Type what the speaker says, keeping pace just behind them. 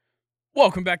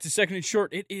Welcome back to Second and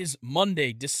Short. It is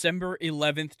Monday, December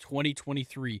 11th,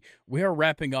 2023. We are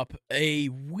wrapping up a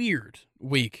weird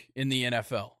week in the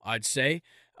NFL, I'd say.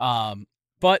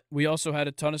 But we also had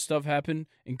a ton of stuff happen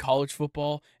in college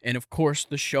football. And, of course,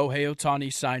 the Shohei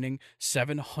Ohtani signing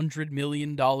 $700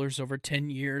 million over 10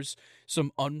 years.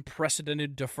 Some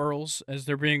unprecedented deferrals, as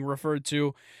they're being referred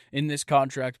to in this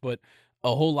contract. But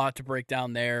a whole lot to break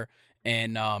down there.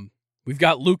 And we've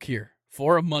got Luke here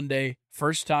for a Monday.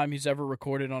 First time he's ever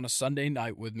recorded on a Sunday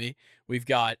night with me. We've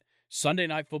got Sunday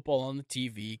Night Football on the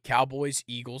TV, Cowboys,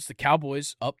 Eagles. The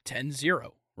Cowboys up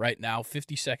 10-0 right now,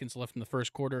 50 seconds left in the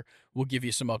first quarter. We'll give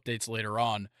you some updates later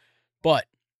on. But,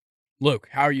 Luke,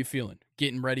 how are you feeling?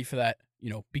 Getting ready for that,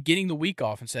 beginning the week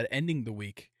off instead of ending the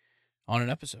week on an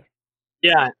episode.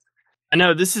 Yeah, I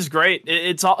know. This is great.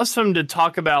 It's awesome to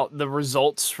talk about the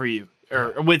results for you.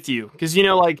 Or with you, because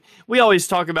like we always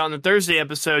talk about in the Thursday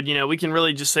episode, we can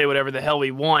really just say whatever the hell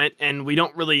we want, and we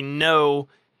don't really know.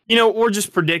 We're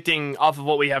just predicting off of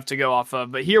what we have to go off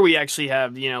of. But here we actually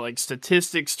have like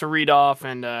statistics to read off,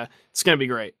 and it's gonna be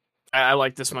great. I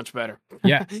like this much better.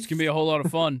 Yeah, it's gonna be a whole lot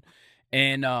of fun,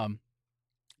 and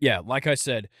yeah, like I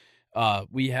said,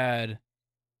 we had,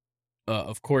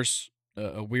 of course,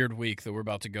 a weird week that we're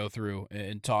about to go through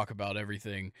and talk about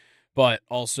everything, but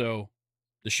also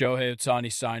the Shohei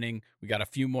Ohtani signing. We got a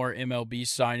few more MLB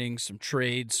signings, some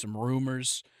trades, some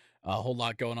rumors, a whole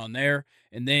lot going on there.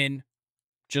 And then,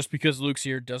 just because Luke's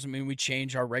here doesn't mean we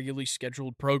change our regularly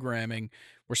scheduled programming.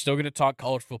 We're still going to talk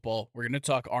college football. We're going to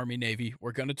talk Army-Navy.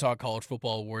 We're going to talk college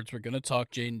football awards. We're going to talk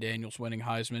Jaden Daniels winning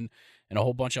Heisman and a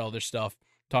whole bunch of other stuff.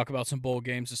 Talk about some bowl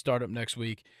games to start up next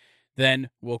week. Then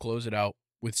we'll close it out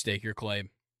with Stake Your Claim,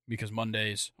 because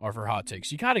Mondays are for hot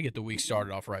takes. You got to get the week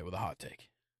started off right with a hot take.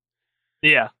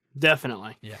 Yeah,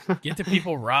 definitely. Yeah, get the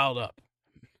people riled up.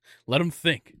 Let them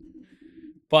think.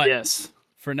 But yes,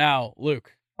 for now,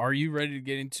 Luke, are you ready to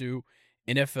get into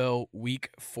NFL Week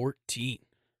 14?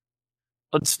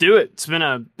 Let's do it. It's been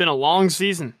a long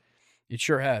season. It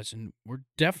sure has, and we're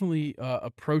definitely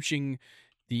approaching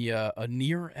the a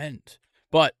near end.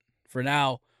 But for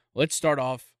now, let's start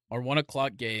off our 1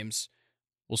 o'clock games.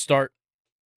 We'll start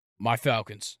my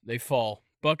Falcons. They fall.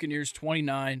 Buccaneers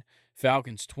 29.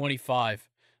 Falcons 25.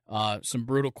 Some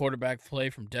brutal quarterback play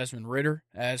from Desmond Ridder,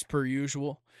 as per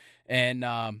usual. And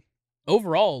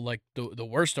overall, like the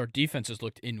worst our defense has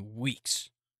looked in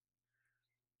weeks.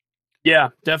 Yeah,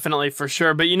 definitely, for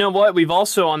sure. But you know what? We've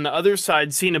also, on the other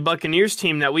side, seen a Buccaneers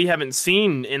team that we haven't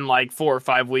seen in like 4 or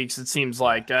 5 weeks, it seems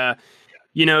like.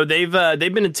 They've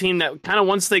been a team that kind of,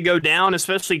 once they go down,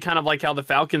 especially kind of like how the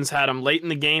Falcons had them late in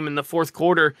the game in the fourth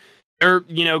quarter, they're,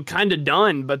 kind of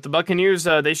done. But the Buccaneers,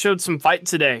 they showed some fight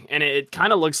today, and it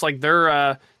kind of looks like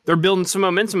they're building some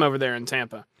momentum over there in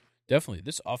Tampa. Definitely.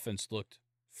 This offense looked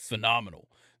phenomenal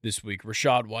this week.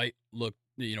 Rachaad White looked,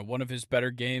 one of his better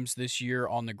games this year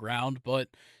on the ground, but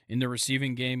in the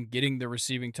receiving game, getting the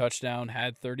receiving touchdown,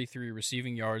 had 33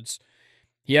 receiving yards.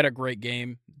 He had a great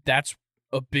game. That's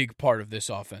a big part of this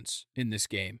offense in this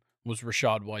game, was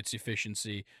Rachaad White's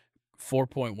efficiency.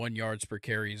 4.1 yards per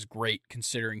carry is great,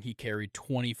 considering he carried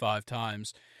 25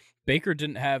 times. Baker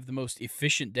didn't have the most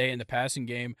efficient day in the passing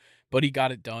game, but he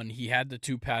got it done. He had the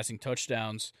 2 passing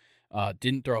touchdowns,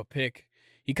 didn't throw a pick.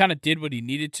 He kind of did what he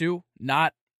needed to.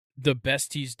 Not the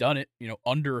best he's done it.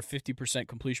 Under a 50%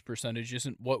 completion percentage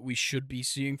isn't what we should be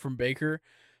seeing from Baker,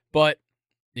 but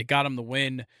it got him the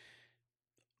win,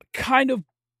 kind of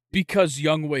because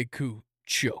Younghoe Koo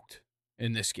choked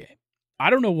in this game.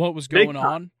 I don't know what was going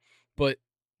on, but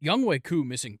Younghoe Koo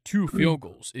missing 2 field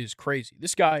goals is crazy.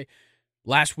 This guy,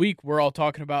 last week, we're all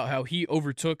talking about how he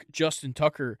overtook Justin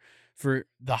Tucker for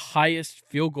the highest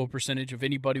field goal percentage of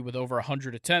anybody with over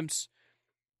 100 attempts.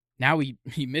 Now he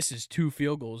misses 2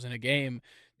 field goals in a game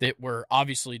that were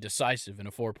obviously decisive in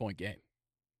a 4-point game.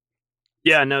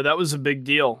 Yeah, no, that was a big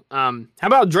deal. How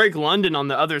about Drake London on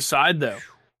the other side, though?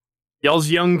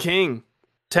 Y'all's young king.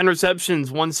 10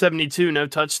 receptions, 172, no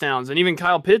touchdowns. And even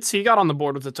Kyle Pitts, he got on the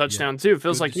board with a touchdown, too.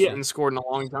 Feels like he hadn't scored in a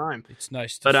long time. It's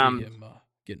nice to see him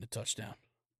getting a touchdown.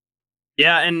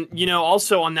 Yeah, and,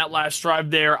 also on that last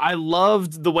drive there, I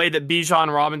loved the way that Bijan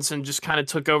Robinson just kind of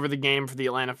took over the game for the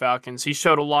Atlanta Falcons. He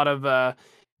showed a lot of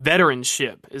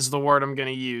veteranship, is the word I'm going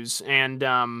to use. And,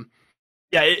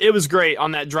 yeah, it was great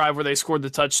on that drive where they scored the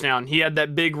touchdown. He had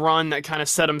that big run that kind of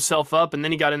set himself up, and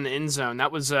then he got in the end zone.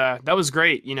 That was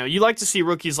great. You like to see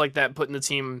rookies like that putting the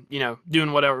team,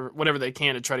 doing whatever they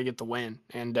can to try to get the win.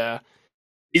 And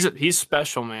he's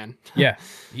special, man. Yeah,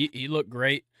 he looked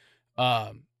great.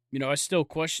 I still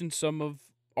question some of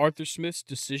Arthur Smith's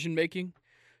decision making.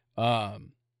 I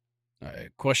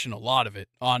question a lot of it,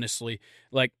 honestly.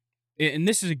 Like, and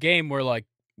this is a game where, like,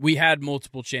 we had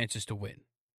multiple chances to win.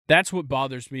 That's what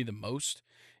bothers me the most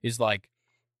is, like,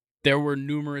 there were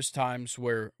numerous times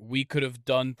where we could have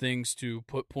done things to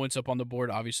put points up on the board.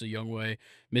 Obviously, Younghoe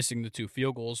missing the 2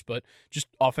 field goals, but just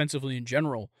offensively in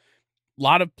general, a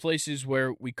lot of places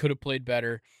where we could have played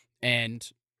better, and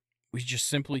we just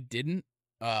simply didn't.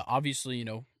 Obviously,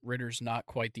 Ritter's not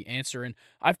quite the answer, and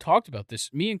I've talked about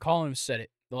this. Me and Colin have said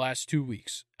it the last 2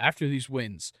 weeks after these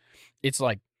wins. It's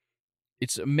like,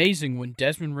 it's amazing when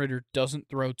Desmond Ridder doesn't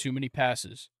throw too many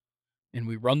passes and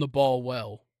we run the ball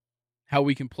well, how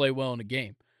we can play well in a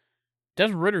game.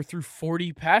 Desmond Ridder threw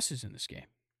 40 passes in this game.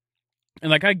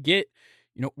 And, like, I get,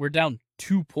 we're down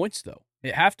 2 points, though,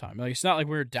 at halftime. Like, it's not like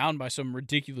we were down by some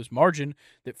ridiculous margin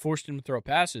that forced him to throw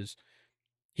passes.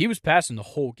 He was passing the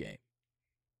whole game.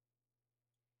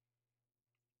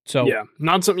 So yeah,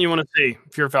 not something you want to see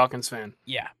if you're a Falcons fan.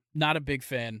 Yeah, not a big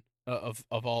fan of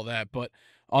all that. But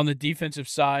on the defensive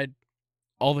side,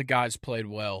 all the guys played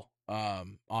well.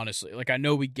 Honestly, like, I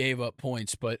know we gave up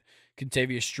points, but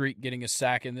Kentavious Street getting a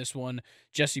sack in this one.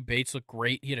 Jesse Bates looked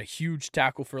great. He had a huge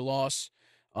tackle for loss.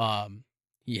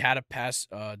 He had a pass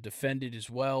defended as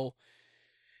well.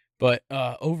 But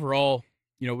overall,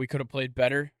 we could have played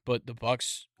better. But the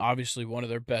Bucs, obviously one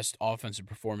of their best offensive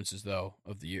performances, though,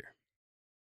 of the year.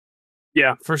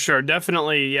 Yeah, for sure.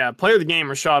 Definitely, yeah. Player of the game,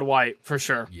 Rachaad White, for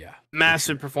sure. Yeah.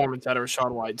 Massive performance out of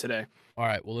Rachaad White today. All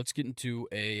right, well, let's get into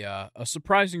a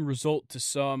surprising result to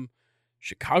some.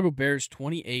 Chicago Bears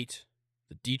 28,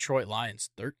 the Detroit Lions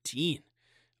 13.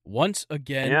 Once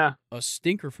again, a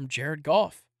stinker from Jared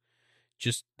Goff.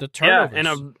 Just the turnovers. Yeah, and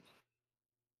a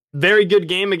very good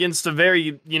game against a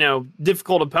very,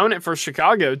 difficult opponent for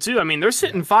Chicago, too. I mean, they're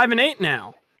sitting 5-8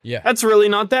 now. Yeah. That's really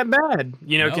not that bad,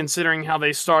 considering how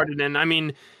they started. And I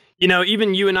mean,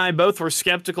 even you and I both were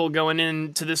skeptical going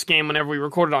into this game whenever we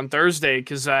recorded on Thursday,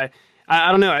 because I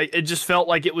don't know, it just felt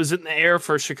like it was in the air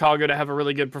for Chicago to have a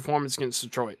really good performance against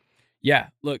Detroit. Yeah,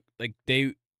 look, like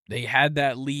they had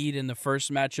that lead in the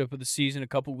first matchup of the season a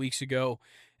couple weeks ago,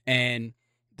 and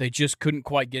they just couldn't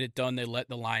quite get it done. They let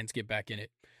the Lions get back in it.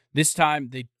 This time,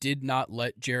 they did not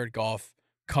let Jared Goff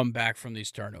come back from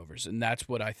these turnovers, and that's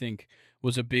what I think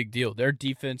was a big deal. Their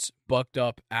defense bucked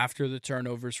up after the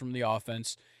turnovers from the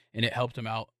offense, and it helped them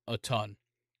out a ton.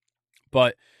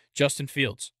 But Justin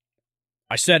Fields,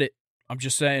 I said it. I'm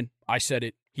just saying, I said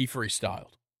it. He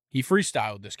freestyled. He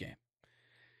freestyled this game.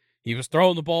 He was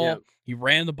throwing the ball. Yep. He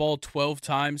ran the ball 12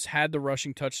 times, had the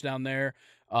rushing touchdown there.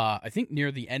 I think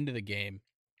near the end of the game,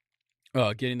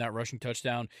 getting that rushing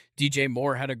touchdown. DJ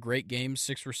Moore had a great game,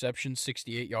 6 receptions,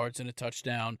 68 yards, and a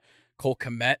touchdown. Cole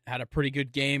Kmet had a pretty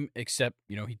good game, except,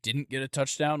 he didn't get a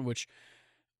touchdown, which,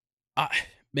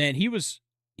 man, he was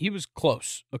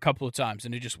close a couple of times,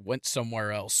 and it just went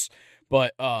somewhere else.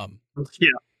 But,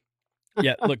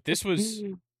 yeah, look, this was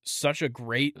such a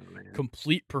great,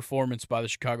 complete performance by the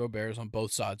Chicago Bears on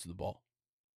both sides of the ball.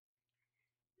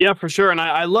 Yeah, for sure, and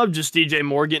I love just DJ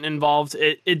Moore getting involved.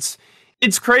 It's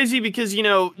crazy because,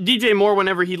 DJ Moore,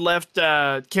 whenever he left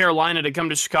Carolina to come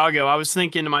to Chicago, I was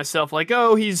thinking to myself, like,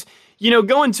 oh, he's,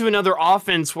 going to another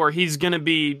offense where he's going to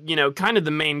be, kind of the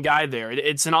main guy there.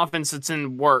 It's an offense that's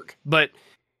in work. But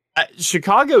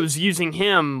Chicago's using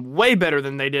him way better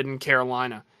than they did in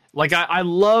Carolina. Like, I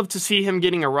love to see him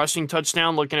getting a rushing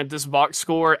touchdown, looking at this box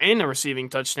score, and a receiving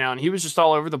touchdown. He was just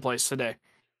all over the place today.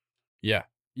 Yeah,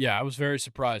 I was very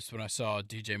surprised when I saw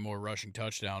DJ Moore rushing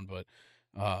touchdown, but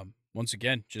once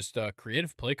again, just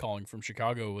creative play calling from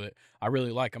Chicago that I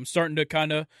really like. I'm starting to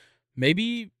kind of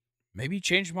maybe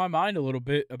change my mind a little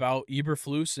bit about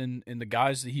Eberflus and the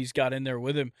guys that he's got in there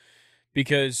with him,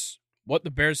 because what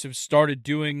the Bears have started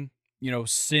doing,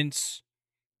 since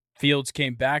Fields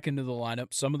came back into the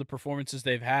lineup, some of the performances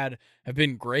they've had have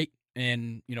been great,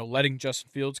 and letting Justin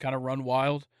Fields kind of run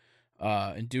wild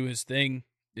and do his thing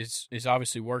is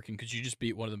obviously working, because you just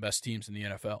beat one of the best teams in the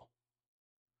NFL.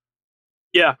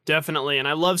 Yeah, definitely. And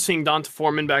I love seeing D'Onta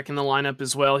Foreman back in the lineup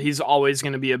as well. He's always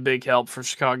going to be a big help for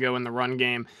Chicago in the run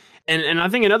game. And I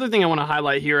think another thing I want to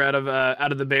highlight here out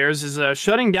of the Bears is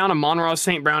shutting down Amon-Ra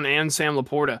St. Brown and Sam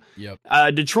Laporta. Yep.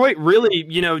 Detroit really,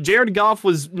 Jared Goff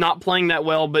was not playing that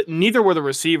well, but neither were the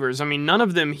receivers. I mean, none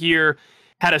of them here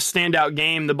had a standout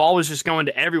game. The ball was just going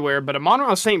to everywhere. But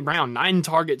Amon-Ra St. Brown, 9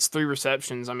 targets, 3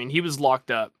 receptions. I mean, he was locked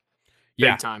up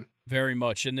big time. Very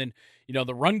much. And then,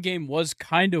 the run game was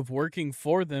kind of working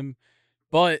for them,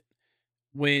 but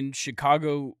when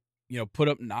Chicago, put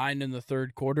up 9 in the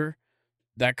third quarter,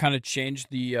 that kind of changed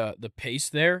the pace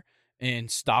there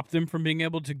and stopped them from being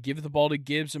able to give the ball to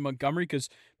Gibbs and Montgomery, because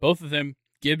both of them,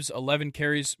 Gibbs 11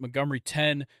 carries, Montgomery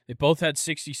 10. They both had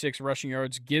 66 rushing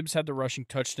yards. Gibbs had the rushing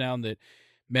touchdown that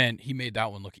man, he made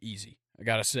that one look easy, I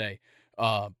gotta say.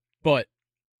 But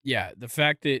yeah, the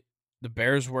fact that the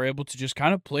Bears were able to just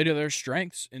kind of play to their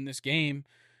strengths in this game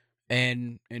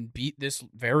and beat this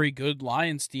very good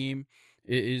Lions team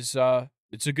is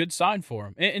it's a good sign for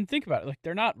them. And think about it, like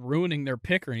they're not ruining their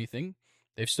pick or anything.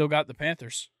 They've still got the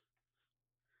Panthers.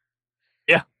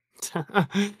 Yeah,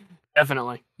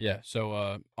 definitely. Yeah.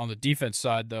 So on the defense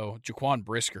side, though, Jaquan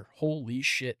Brisker, holy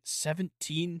shit,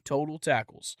 17 total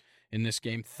tackles in this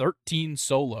game, 13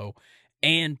 solo,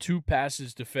 and 2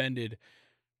 passes defended.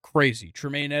 Crazy.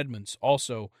 Tremaine Edmonds,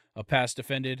 also a pass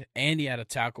defended, and he had a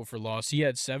tackle for loss. He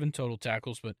had 7 total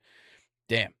tackles, but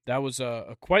damn, that was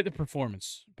quite the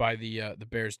performance by the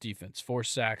Bears defense. 4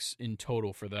 sacks in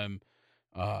total for them,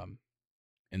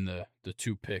 in the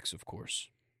 2 picks, of course.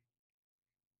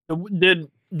 Did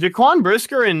Jaquan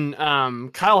Brisker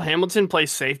and Kyle Hamilton play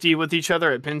safety with each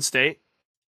other at Penn State?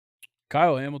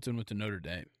 Kyle Hamilton with the Notre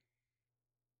Dame.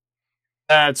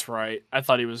 That's right. I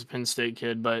thought he was a Penn State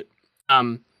kid, but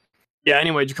yeah.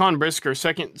 Anyway, Jaquan Brisker,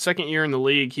 second year in the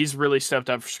league, he's really stepped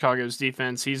up for Chicago's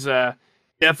defense. He's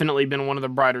definitely been one of the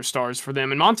brighter stars for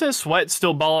them. And Montez Sweat's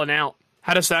still balling out.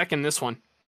 Had a sack in this one.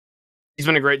 He's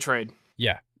been a great trade.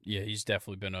 Yeah, he's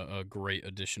definitely been a great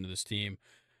addition to this team.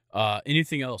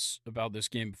 Anything else about this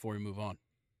game before we move on?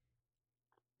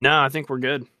 No, I think we're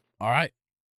good. All right.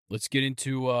 Let's get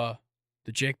into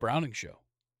the Jake Browning show.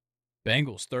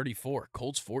 Bengals 34,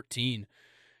 Colts 14.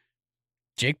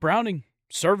 Jake Browning,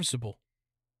 serviceable.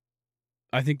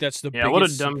 I think that's the biggest what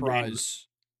a dumb surprise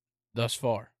thus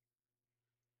far.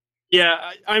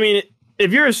 Yeah, I mean,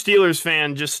 if you're a Steelers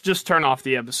fan, just turn off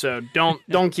the episode.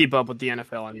 Don't keep up with the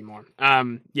NFL anymore.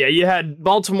 Yeah, you had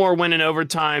Baltimore win in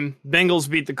overtime. Bengals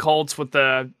beat the Colts with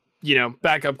the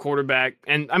backup quarterback,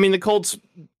 and I mean the Colts,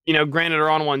 granted are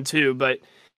on one too, but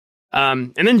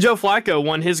and then Joe Flacco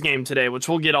won his game today, which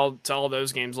we'll get to all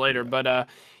those games later. But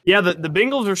yeah, the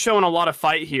Bengals are showing a lot of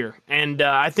fight here, and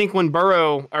I think when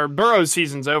Burrow's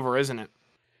season's over, isn't it?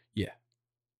 Yeah.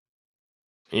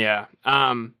 Yeah.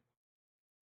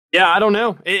 Yeah, I don't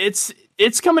know.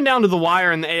 It's coming down to the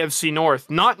wire in the AFC North.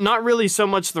 Not really so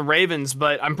much the Ravens,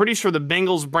 but I'm pretty sure the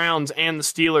Bengals, Browns, and the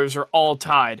Steelers are all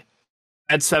tied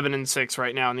at 7-6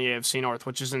 right now in the AFC North,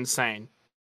 which is insane.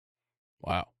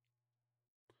 Wow.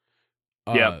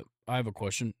 Yeah. I have a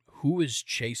question. Who is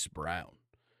Chase Brown?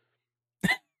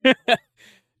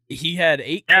 He had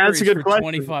 8 carries that's a good for question.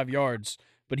 25 yards,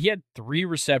 but he had 3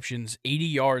 receptions, 80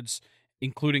 yards,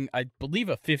 including, I believe,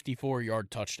 a 54-yard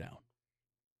touchdown.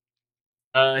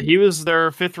 He was their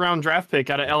 5th-round draft pick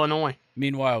out of Illinois.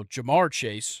 Meanwhile, Jamar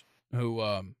Chase, who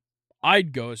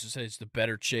I'd go as to say is the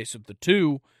better Chase of the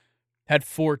two, had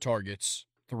 4 targets,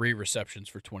 3 receptions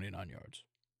for 29 yards.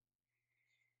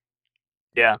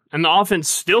 Yeah, and the offense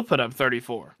still put up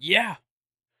 34. Yeah.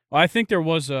 Well, I think there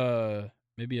was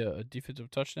maybe a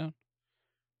defensive touchdown.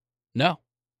 No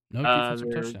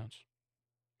defensive touchdowns.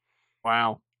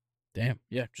 Wow. Damn.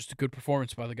 Yeah, just a good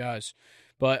performance by the guys.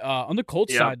 But on the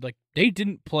Colts side, like they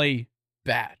didn't play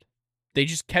bad. They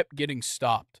just kept getting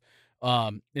stopped.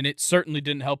 And it certainly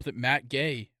didn't help that Matt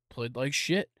Gay played like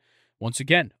shit. Once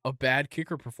again, a bad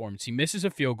kicker performance. He misses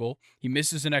a field goal. He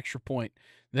misses an extra point.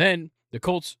 Then the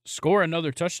Colts score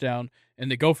another touchdown, and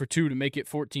they go for 2 to make it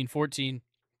 14-14.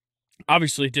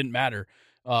 Obviously, it didn't matter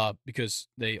because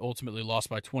they ultimately lost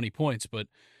by 20 points, but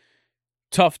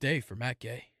tough day for Matt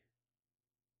Gay.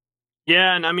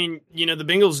 Yeah, and I mean, the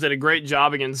Bengals did a great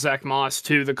job against Zach Moss,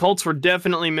 too. The Colts were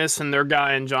definitely missing their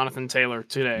guy in Jonathan Taylor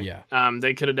today. Yeah.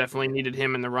 They could have definitely needed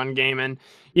him in the run game. And,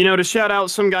 to shout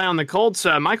out some guy on the Colts,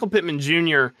 Michael Pittman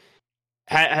Jr.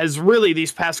 has really,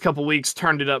 these past couple weeks,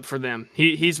 turned it up for them.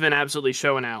 He's been absolutely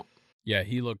showing out. Yeah,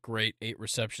 he looked great. 8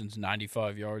 receptions,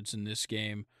 95 yards in this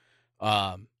game.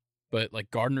 But, like,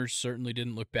 Gardner certainly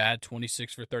didn't look bad.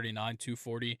 26 for 39,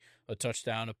 240, a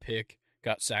touchdown, a pick.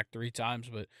 Got sacked 3 times,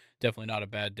 but definitely not a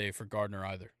bad day for Gardner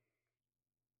either.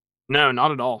 No,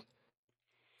 not at all.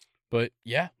 But,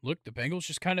 yeah, look, the Bengals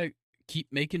just kind of keep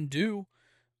making do.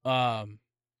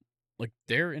 Like,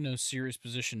 they're in a serious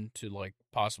position to, like,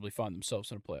 possibly find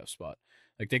themselves in a playoff spot.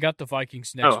 Like, they got the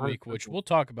Vikings next week, which we'll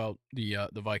talk about the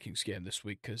Vikings game this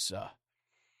week because,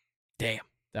 damn,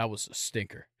 that was a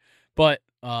stinker. But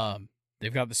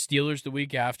they've got the Steelers the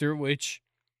week after, which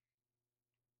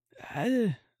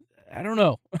I don't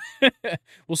know.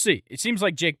 We'll see. It seems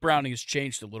like Jake Browning has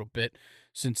changed a little bit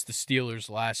since the Steelers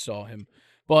last saw him.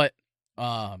 But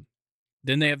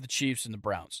then they have the Chiefs and the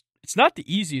Browns. It's not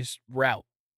the easiest route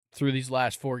through these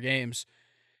last 4 games.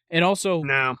 And also,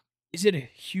 no. Is it a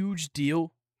huge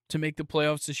deal to make the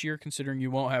playoffs this year, considering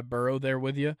you won't have Burrow there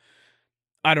with you?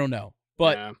 I don't know.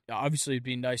 But obviously it'd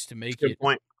be nice to make it. Good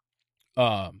point.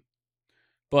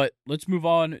 But let's move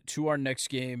on to our next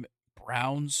game.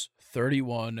 Browns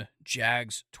 31,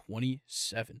 Jags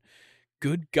 27.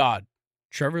 Good God,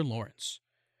 Trevor Lawrence,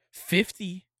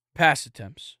 50 pass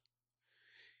attempts.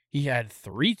 He had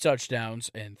 3 touchdowns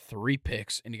and 3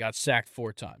 picks, and he got sacked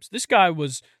 4 times. This guy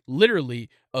was literally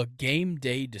a game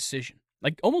day decision,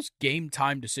 like almost game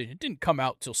time decision. It didn't come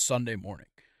out till Sunday morning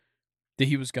that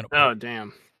he was going to play. Oh,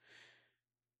 damn.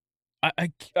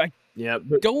 I Yeah.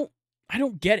 don't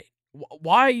get it.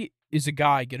 Why is a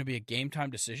guy going to be a game time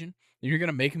decision and you're going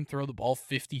to make him throw the ball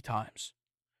 50 times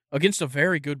against a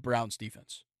very good Browns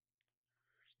defense?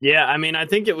 Yeah, I mean, I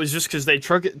think it was just because they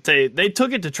took it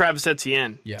to Travis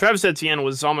Etienne. Yeah. Travis Etienne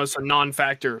was almost a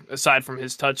non-factor aside from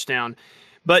his touchdown.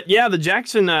 But yeah, the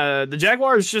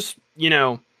Jaguars just,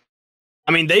 I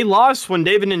mean, they lost when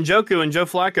David Njoku and Joe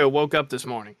Flacco woke up this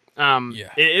morning.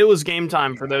 It was game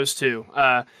time for those two.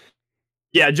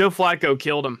 Joe Flacco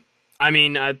killed him. I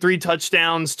mean, 3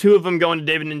 touchdowns, 2 of them going to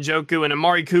David Njoku, and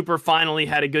Amari Cooper finally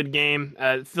had a good game.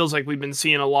 It feels like we've been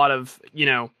seeing a lot of,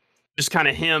 just kind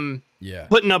of him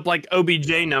putting up like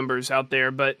OBJ numbers out there,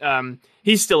 but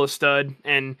he's still a stud,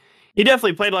 and he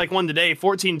definitely played like one today.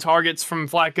 14 targets from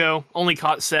Flacco, only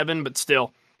caught 7, but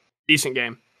still, decent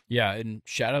game. Yeah, and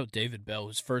shout out David Bell,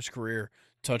 his first career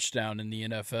touchdown in the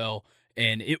NFL,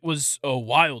 and it was a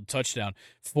wild touchdown.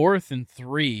 4th and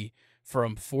 3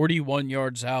 from 41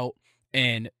 yards out,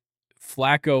 and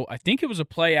Flacco, I think it was a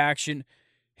play action,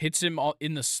 hits him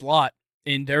in the slot,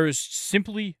 and there is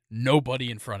simply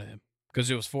nobody in front of him because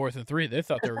it was 4th and 3. They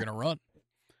thought they were going to run.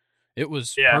 It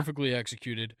was perfectly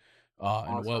executed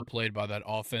and well played by that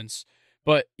offense.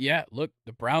 But, yeah, look,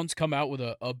 the Browns come out with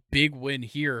a big win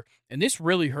here, and this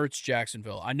really hurts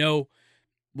Jacksonville. I know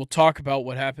we'll talk about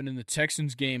what happened in the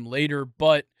Texans game later,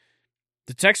 but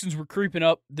the Texans were creeping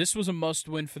up. This was a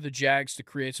must-win for the Jags to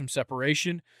create some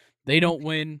separation. They don't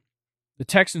win. The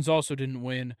Texans also didn't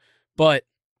win, but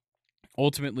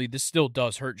ultimately this still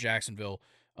does hurt Jacksonville,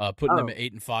 putting them at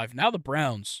 8-5. Now the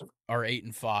Browns are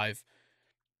 8-5.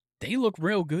 They look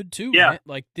real good too. Yeah, man.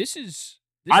 Like this is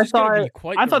going to be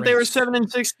quite. I thought they were race.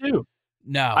 7-6 too.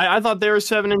 No, I thought they were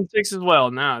 7-6 as well.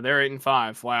 No, they're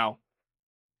 8-5. Wow.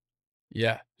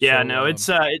 Yeah. Yeah. So, no, it's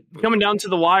coming down to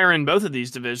the wire in both of these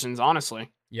divisions.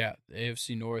 Honestly. Yeah, the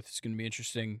AFC North is going to be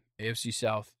interesting. AFC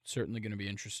South certainly going to be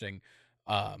interesting.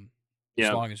 As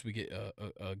long as we get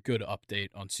a good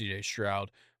update on CJ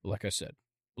Stroud. Like I said,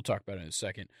 we'll talk about it in a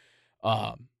second.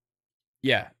 I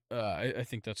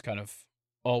think that's kind of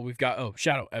all we've got. Oh,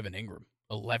 shout out Evan Ingram.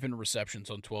 11 receptions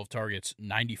on 12 targets,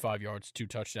 95 yards, 2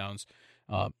 touchdowns.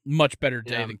 Much better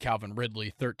day than Calvin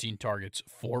Ridley. 13 targets,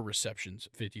 4 receptions,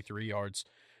 53 yards.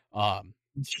 But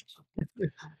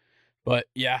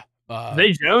yeah.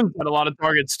 Zay Jones had a lot of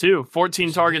targets too.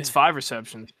 14 targets, 5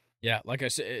 receptions. Yeah, like I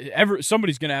said,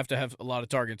 somebody's going to have a lot of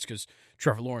targets because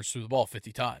Trevor Lawrence threw the ball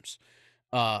 50 times.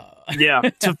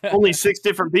 To only 6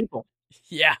 different people.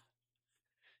 Yeah.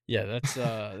 Yeah,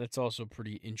 that's also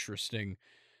pretty interesting.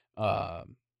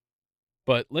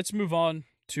 But let's move on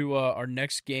to our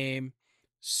next game.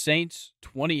 Saints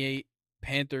 28,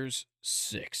 Panthers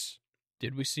 6.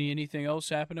 Did we see anything else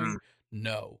happening?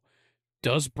 No.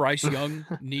 Does Bryce Young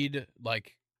need,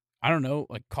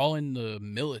 call in the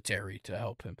military to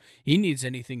help him? He needs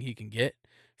anything he can get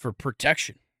for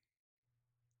protection.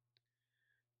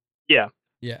 Yeah.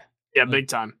 Yeah. Yeah, big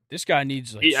time. This guy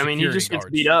needs, he just gets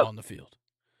beat up up on the field.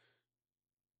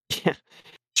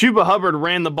 Chuba Hubbard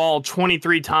ran the ball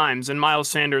 23 times, and Miles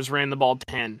Sanders ran the ball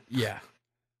 10. Yeah.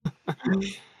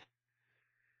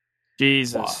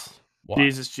 Jesus. Wow.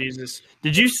 Jesus.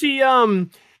 Did you see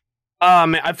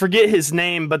I forget his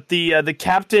name, but the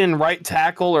captain right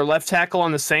tackle or left tackle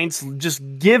on the Saints just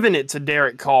giving it to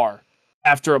Derek Carr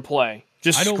after a play,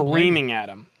 just screaming at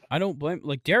him. I don't blame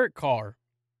Derek Carr.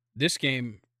 This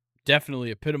game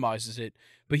definitely epitomizes it,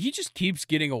 but he just keeps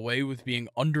getting away with being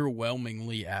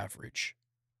underwhelmingly average.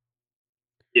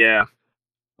 Yeah.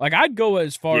 I'd go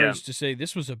as far as to say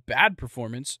this was a bad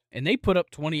performance, and they put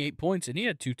up 28 points, and he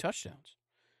had 2 touchdowns.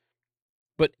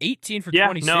 But 18 for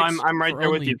 26. No, I'm right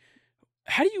there with you.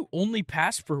 How do you only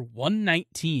pass for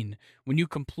 119 when you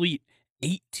complete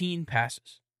 18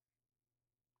 passes?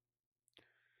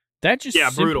 That just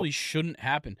simply shouldn't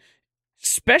happen,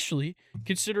 especially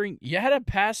considering you had a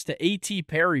pass to A.T.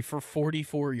 Perry for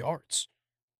 44 yards.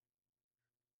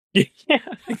 Yeah.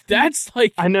 That's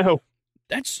I know.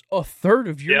 That's a third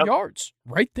of your yards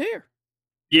right there.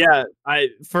 Yeah,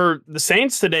 for the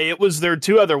Saints today, it was their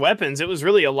 2 other weapons. It was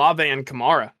really Olave and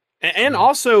Kamara. And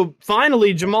also,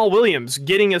 finally, Jamal Williams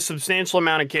getting a substantial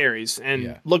amount of carries.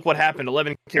 And look what happened.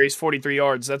 11 carries, 43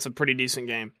 yards. That's a pretty decent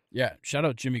game. Yeah, shout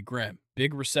out Jimmy Graham.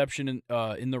 big reception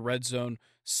in the red zone,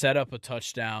 set up a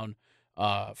touchdown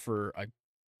for, I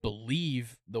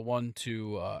believe, the one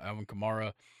to Alvin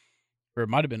Kamara, or it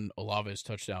might have been Olave's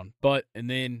touchdown. And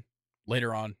then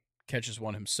later on, catches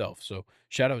one himself. So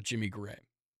shout out Jimmy Graham.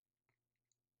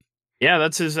 Yeah,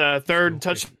 that's his third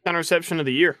touchdown reception of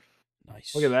the year.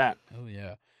 Nice. Look at that. Oh,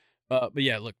 yeah. But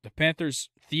yeah, look, the Panthers,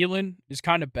 Thielen is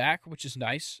kind of back, which is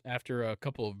nice after a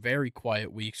couple of very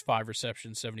quiet weeks, 5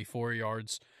 receptions, 74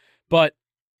 yards. But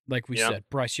like we said,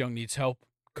 Bryce Young needs help.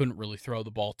 Couldn't really throw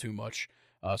the ball too much.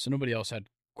 So nobody else had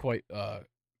quite a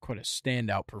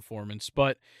standout performance.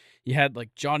 But you had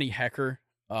like Johnny Hekker,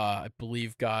 I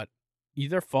believe, got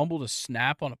either fumbled a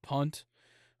snap on a punt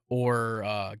or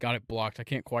got it blocked. I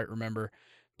can't quite remember.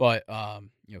 But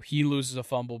he loses a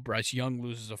fumble. Bryce Young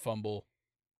loses a fumble.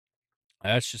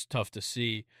 That's just tough to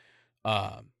see.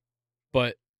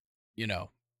 But,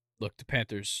 look, the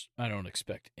Panthers, I don't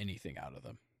expect anything out of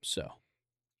them. So.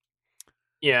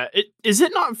 Yeah. Is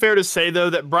it not fair to say, though,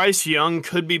 that Bryce Young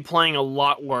could be playing a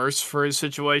lot worse for his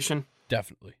situation?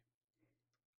 Definitely.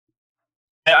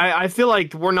 I feel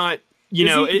like we're not,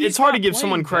 it's hard to give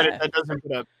someone credit that doesn't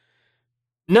put up.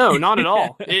 No, not at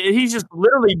all. He's just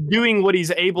literally doing what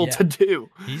he's able to do.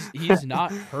 He's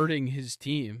not hurting his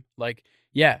team. Like,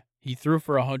 yeah, he threw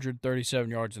for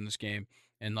 137 yards in this game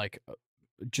and like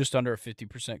just under a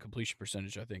 50% completion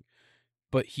percentage, I think.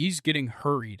 But he's getting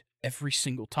hurried every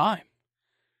single time.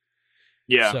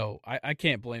 Yeah. So I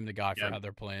can't blame the guy for how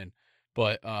they're playing.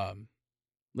 But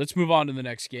let's move on to the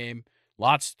next game.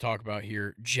 Lots to talk about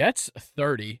here. Jets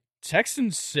 30,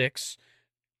 Texans 6.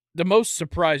 The most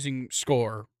surprising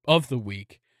score of the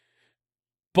week.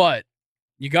 But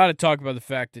you got to talk about the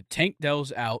fact that Tank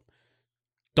Dell's out.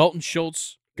 Dalton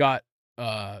Schultz got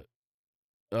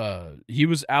he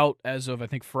was out as of, I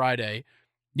think, Friday.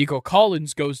 Nico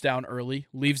Collins goes down early,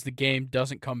 leaves the game,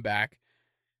 doesn't come back.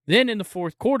 Then in the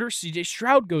fourth quarter, CJ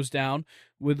Stroud goes down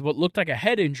with what looked like a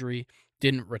head injury,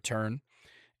 didn't return.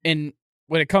 And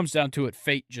when it comes down to it,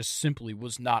 fate just simply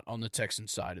was not on the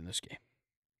Texans side in this game.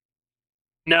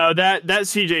 No, that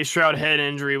CJ Stroud head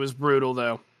injury was brutal,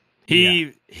 though.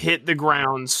 He hit the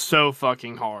ground so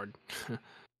fucking hard.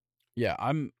 Yeah,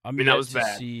 I'm that was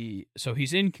bad. See. So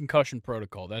he's in concussion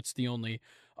protocol. That's the only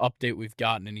update we've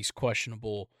gotten, and he's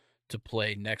questionable to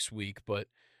play next week. But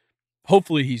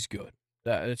hopefully he's good.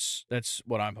 That's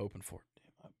what I'm hoping for.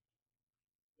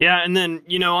 Yeah, and then,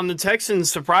 on the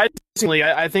Texans, surprisingly,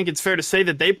 I think it's fair to say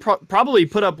that they probably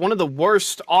put up one of the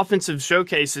worst offensive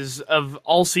showcases of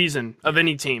all season of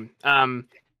any team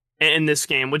in this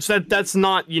game, which that's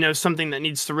not, something that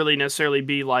needs to really necessarily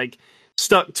be, like,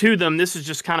 stuck to them. This is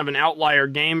just kind of an outlier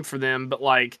game for them, but,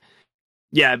 like,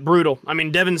 yeah, brutal. I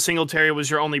mean, Devin Singletary was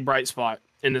your only bright spot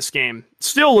in this game.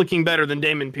 Still looking better than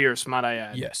Damon Pierce, might I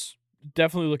add. Yes,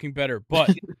 definitely looking better.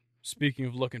 But speaking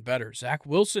of looking better, Zach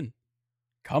Wilson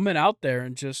coming out there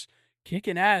and just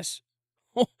kicking ass.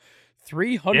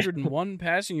 301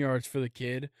 passing yards for the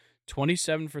kid,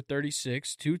 27 for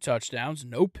 36, 2 touchdowns,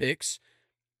 no picks.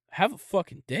 Have a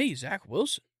fucking day, Zach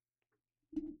Wilson.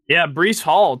 Yeah, Breece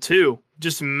Hall, too.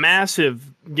 Just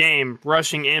massive game,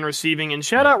 rushing and receiving. And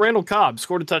shout out Randall Cobb,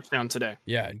 scored a touchdown today.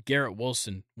 Yeah, and Garrett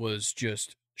Wilson was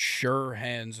just sure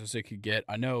hands as it could get.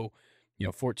 I know,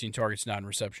 14 targets, 9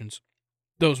 receptions.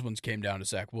 Those ones came down to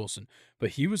Zach Wilson.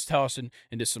 But he was tossing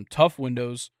into some tough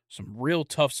windows, some real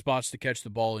tough spots to catch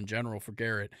the ball in general for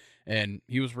Garrett. And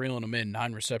he was reeling them in,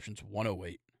 9 receptions,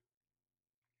 108.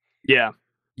 Yeah,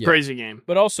 crazy game.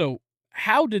 But also,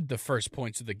 how did the first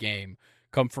points of the game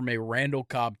come from a Randall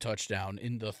Cobb touchdown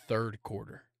in the third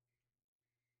quarter?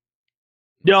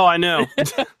 No, I know.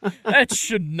 That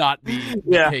should not be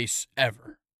the case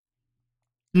ever.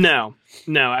 No,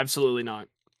 absolutely not.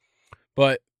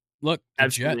 But look, the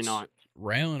absolutely Jets not.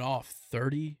 Railing off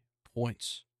 30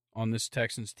 points on this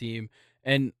Texans team.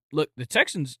 And look, the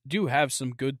Texans do have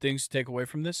some good things to take away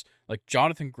from this. Like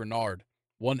Jonathan Grenard,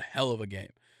 one hell of a game.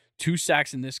 2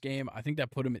 sacks in this game. I think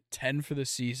that put him at 10 for the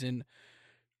season.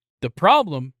 The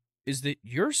problem is that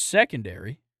your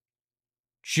secondary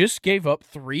just gave up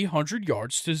 300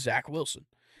 yards to Zach Wilson.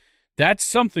 That's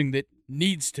something that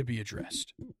needs to be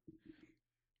addressed.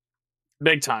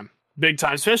 Big time. Big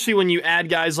time. Especially when you add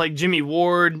guys like Jimmy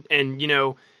Ward and,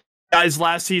 guys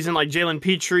last season like Jalen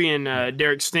Petrie and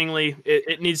Derek Stingley.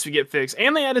 It needs to get fixed.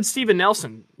 And they added Steven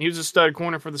Nelson. He was a stud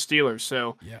corner for the Steelers.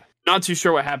 So not too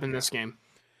sure what happened this game.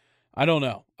 I don't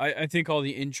know. I think all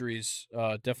the injuries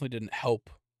definitely didn't help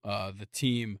the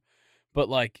team. But,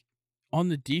 like, on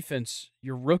the defense,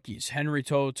 your rookies, Henry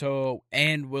To'oTo'o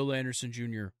and Will Anderson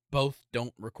Jr., both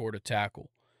don't record a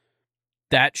tackle.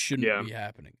 That shouldn't be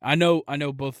happening. I know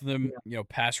both of them,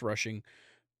 pass rushing,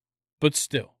 But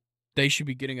still, they should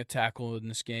be getting a tackle in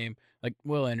this game. Like,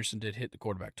 Will Anderson did hit the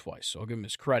quarterback twice, so I'll give him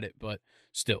his credit. But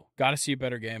still, got to see a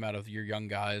better game out of your young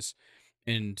guys.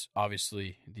 And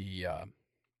obviously, the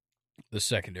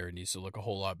secondary needs to look a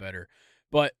whole lot better.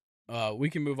 But we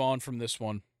can move on from this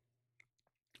one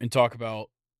and talk about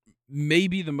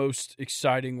maybe the most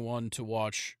exciting one to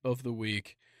watch of the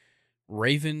week.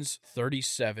 Ravens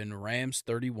 37, Rams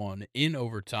 31 in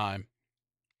overtime.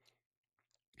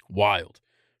 Wild.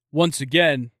 Once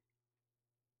again,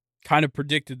 kind of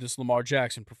predicted this Lamar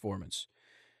Jackson performance.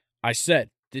 I said,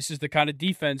 this is the kind of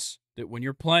defense that when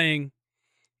you're playing,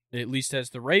 at least as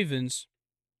the Ravens,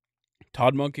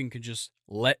 Todd Monken can just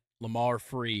let Lamar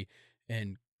free,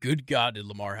 and good God, did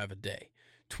Lamar have a day.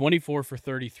 24 for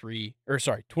 43,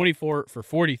 24 for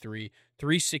 43,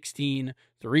 316,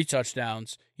 3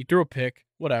 touchdowns. He threw a pick,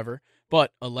 whatever,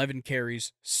 but 11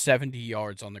 carries, 70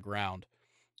 yards on the ground.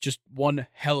 Just one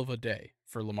hell of a day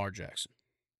for Lamar Jackson.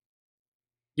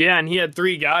 Yeah, and he had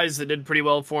 3 guys that did pretty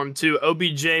well for him, too.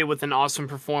 OBJ with an awesome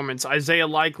performance. Isaiah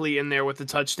Likely in there with the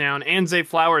touchdown. And Zay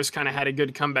Flowers kind of had a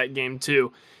good comeback game,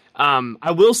 too.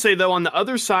 I will say, though, on the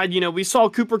other side, we saw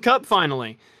Cooper Kupp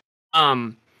finally.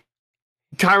 Kyron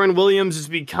Williams is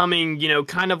becoming,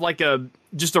 kind of like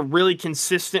just a really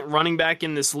consistent running back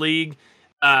in this league.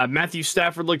 Matthew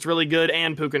Stafford looked really good,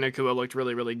 and Puka Nacua looked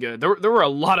really, really good. There were a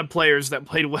lot of players that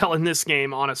played well in this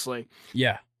game, honestly.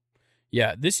 Yeah.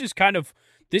 This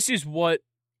is what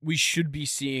we should be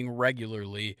seeing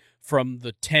regularly from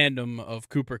the tandem of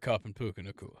Cooper Kupp and Puka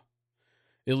Nacua.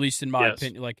 At least in my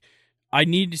opinion. Like, I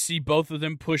need to see both of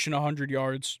them pushing 100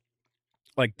 yards.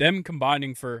 Like, them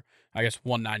combining for, I guess,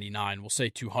 199, we'll say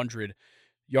 200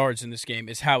 yards in this game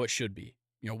is how it should be.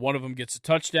 One of them gets a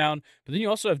touchdown, but then you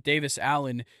also have Davis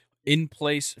Allen in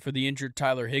place for the injured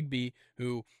Tyler Higbee,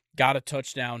 who got a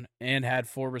touchdown and had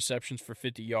 4 receptions for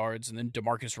 50 yards, and then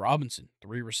Demarcus Robinson,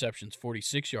 3 receptions,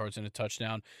 46 yards, and a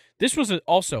touchdown. This was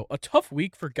also a tough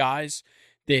week for guys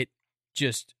that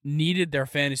just needed their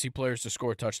fantasy players to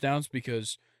score touchdowns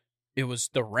because it was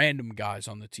the random guys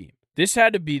on the team. This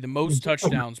had to be the most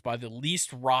touchdowns by the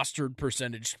least rostered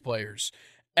percentage players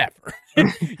ever.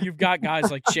 You've got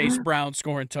guys like Chase Brown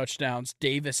scoring touchdowns,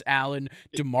 Davis Allen,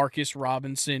 Demarcus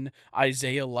Robinson,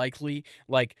 Isaiah Likely,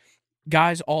 like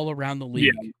guys all around the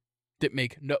league that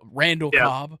make Randall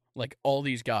Cobb, like all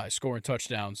these guys scoring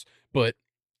touchdowns, but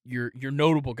your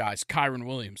notable guys, Kyron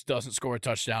Williams doesn't score a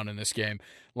touchdown in this game.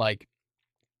 Like,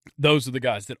 those are the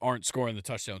guys that aren't scoring the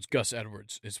touchdowns. Gus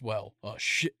Edwards as well. A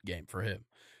shit game for him.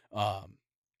 But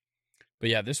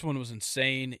yeah, this one was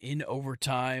insane in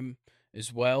overtime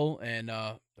as well, and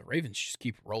the Ravens just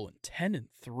keep rolling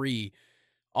 10-3.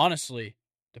 Honestly,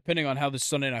 depending on how this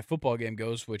Sunday Night Football game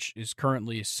goes, which is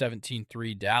currently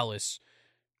 17-3 Dallas,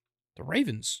 the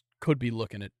Ravens could be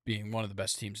looking at being one of the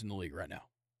best teams in the league right now,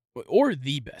 or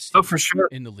the best team for sure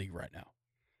in the league right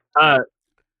now.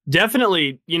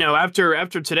 Definitely,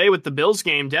 after today with the Bills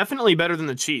game, definitely better than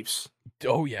the Chiefs.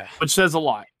 Oh yeah, which says a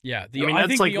lot. Yeah,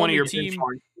 that's like one of your team.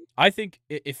 I think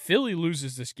if Philly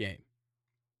loses this game,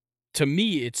 to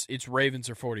me, it's Ravens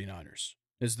or 49ers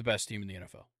is the best team in the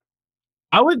NFL.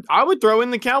 I would throw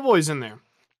in the Cowboys in there.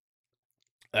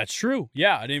 That's true.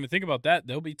 Yeah, I didn't even think about that.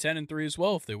 They'll be 10-3 as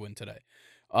well if they win today.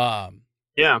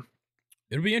 Yeah,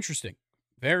 it'll be interesting.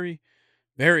 Very,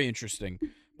 very interesting.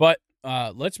 But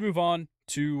let's move on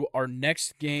to our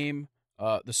next game.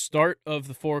 The start of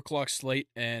the 4:00 slate,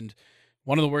 and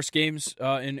one of the worst games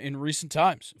in recent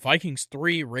times. Vikings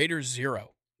 3, Raiders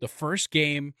 0. The first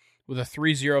game with a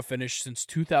 3-0 finish since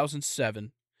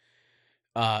 2007.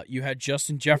 You had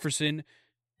Justin Jefferson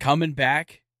coming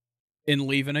back and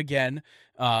leaving again.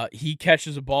 He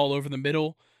catches a ball over the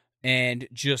middle and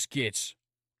just gets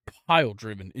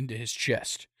pile-driven into his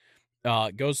chest.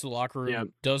 Goes to the locker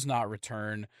room, does not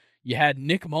return. You had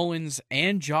Nick Mullins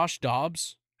and Josh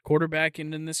Dobbs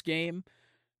quarterbacking in this game.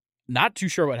 Not too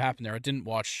sure what happened there. I didn't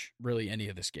watch really any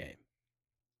of this game.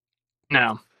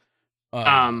 No.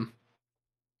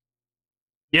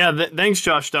 Thanks,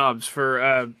 Josh Dobbs,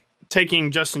 for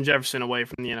taking Justin Jefferson away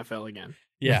from the NFL again.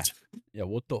 Yeah. Yeah,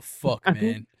 what the fuck,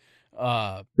 man?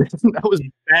 That was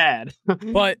bad.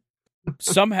 But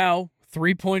somehow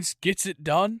 3 points gets it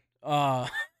done. Yeah.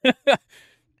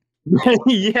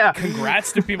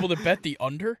 Congrats to people that bet the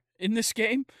under in this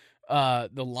game. The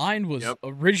line was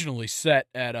originally set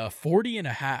at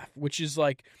 40.5, which is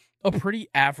like a pretty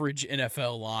average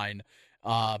NFL line.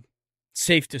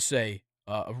 Safe to say,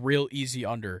 a real easy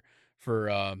under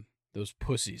for those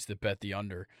pussies that bet the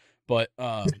under. But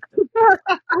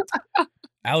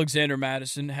Alexander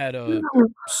Madison had a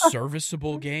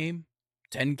serviceable game,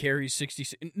 10 carries,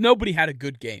 66. Nobody had a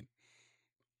good game.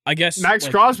 I guess Max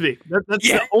Crosby. That's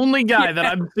the only guy that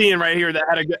I'm seeing right here that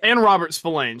had a good. And Robert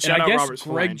Spillane. Shout out Robert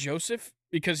Spillane. Greg Joseph,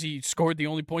 because he scored the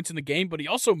only points in the game, but he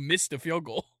also missed a field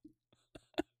goal.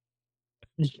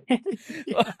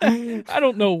 I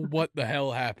don't know what the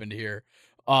hell happened here.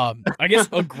 I guess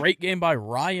a great game by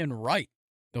Ryan Wright,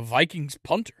 the Vikings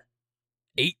punter.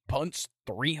 8 punts,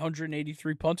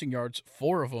 383 punting yards,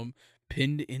 4 of them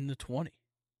pinned in the 20.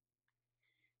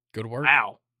 Good work.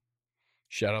 Wow.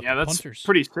 Shout out to punters. That's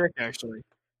pretty sick, actually.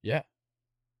 Yeah.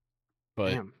 But,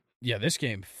 damn. Yeah, this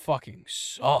game fucking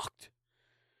sucked.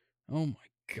 Oh,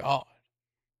 my God.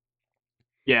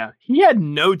 Yeah, he had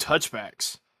no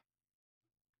touchbacks.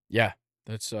 Yeah,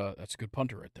 that's a good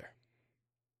punter right there.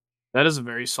 That is a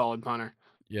very solid punter.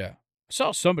 Yeah. I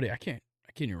saw somebody, I can't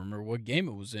even remember what game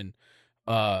it was in.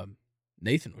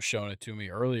 Nathan was showing it to me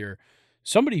earlier.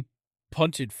 Somebody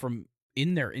punted from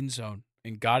in their end zone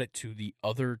and got it to the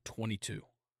other 22.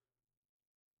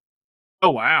 Oh,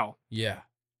 wow. Yeah.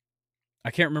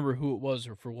 I can't remember who it was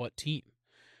or for what team,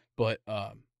 but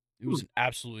it was an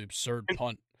absolutely absurd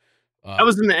punt. That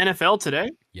was in the NFL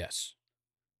today? Yes.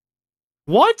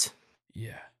 What?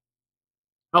 Yeah.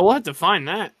 Oh, we'll have to find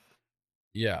that.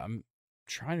 Yeah, I'm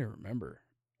trying to remember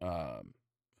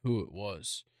who it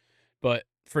was. But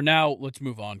for now, let's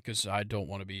move on because I don't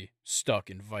want to be stuck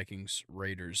in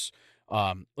Vikings-Raiders.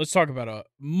 Let's talk about a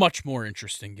much more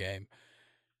interesting game.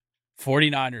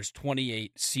 49ers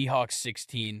 28, Seahawks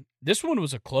 16. This one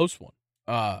was a close one.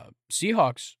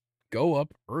 Seahawks go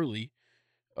up early.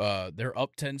 They're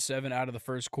up 10-7 out of the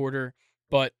first quarter,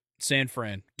 but San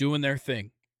Fran doing their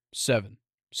thing. 7,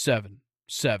 7,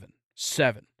 7,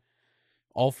 7.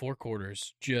 All 4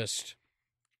 quarters, just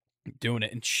doing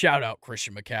it. And shout out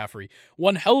Christian McCaffrey.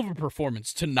 One hell of a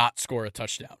performance to not score a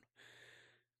touchdown.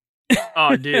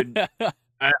 Oh, dude.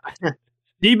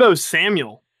 Deebo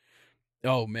Samuel.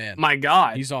 Oh, man. My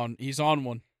God. He's on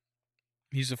one.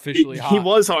 He's officially hot. He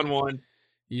was on one.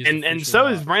 And so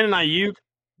hot. is Brandon Ayuk.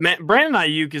 Man, Brandon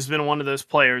Ayuk has been one of those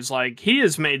players. Like, he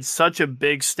has made such a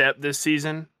big step this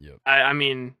season. Yep. I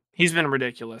mean, he's been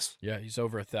ridiculous. Yeah, he's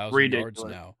over 1,000 yards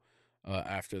now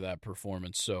after that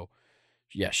performance. So,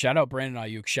 yeah, shout out Brandon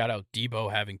Ayuk. Shout out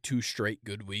Deebo having 2 straight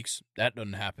good weeks. That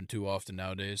doesn't happen too often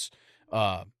nowadays.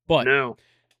 But no.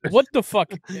 What the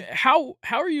fuck? How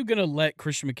are you going to let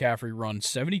Christian McCaffrey run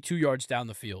 72 yards down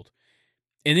the field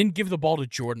and then give the ball to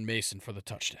Jordan Mason for the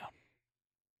touchdown?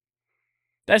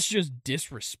 That's just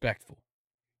disrespectful.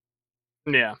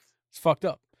 Yeah. It's fucked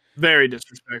up. Very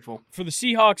disrespectful. For the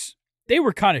Seahawks, they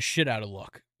were kind of shit out of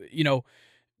luck. You know,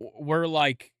 we're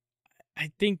like,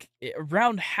 I think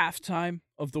around halftime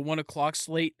of the 1 o'clock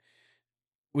slate,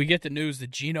 we get the news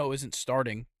that Geno isn't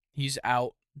starting. He's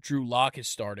out. Drew Lock is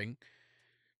starting.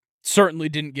 Certainly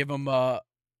didn't give him a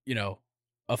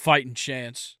fighting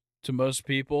chance to most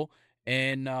people.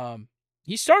 And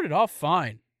he started off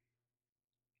fine.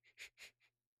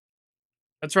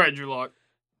 That's right, Drew Lock.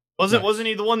 Wasn't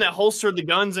he the one that holstered the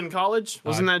guns in college?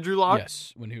 Wasn't that Drew Lock?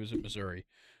 Yes, when he was at Missouri.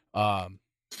 But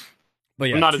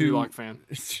yeah, I'm not a Drew Lock fan.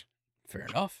 Fair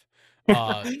enough.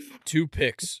 2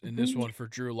 picks in this one for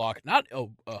Drew Lock. Not a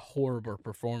horrible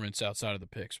performance outside of the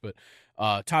picks, but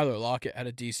Tyler Lockett had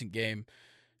a decent game.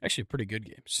 Actually, a pretty good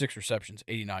game. 6 receptions,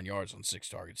 89 yards on 6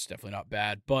 targets. Definitely not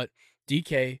bad. But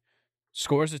DK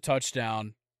scores a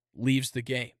touchdown, leaves the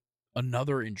game.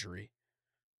 Another injury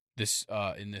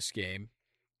in this game.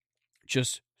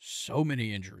 Just so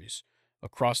many injuries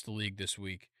across the league this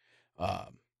week.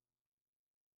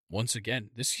 Once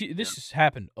again, this has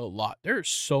happened a lot. There are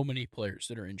so many players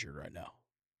that are injured right now.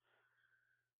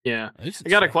 Yeah. I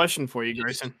got a question for you,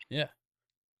 Grayson. Yeah.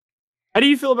 How do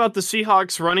you feel about the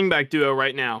Seahawks running back duo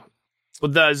right now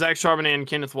with Zach Charbonnet and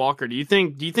Kenneth Walker? Do you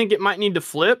think it might need to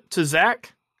flip to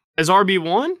Zach as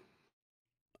RB1?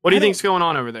 What do you think's going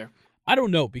on over there? I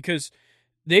don't know, because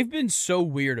they've been so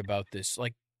weird about this.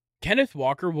 Like, Kenneth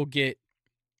Walker will get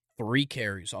 3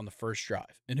 carries on the first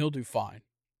drive, and he'll do fine.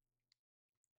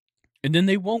 And then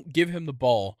they won't give him the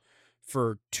ball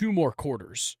for 2 more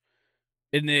quarters.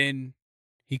 And then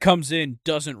he comes in,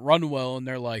 doesn't run well, and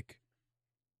they're like,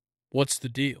 what's the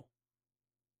deal?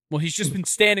 Well, he's just been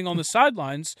standing on the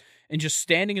sidelines and just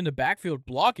standing in the backfield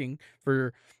blocking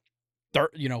for,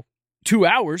 2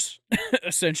 hours,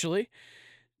 essentially.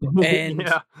 And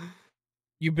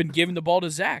you've been giving the ball to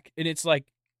Zach. And it's like,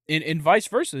 and vice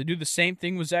versa. They do the same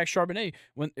thing with Zach Charbonnet.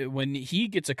 When he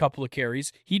gets a couple of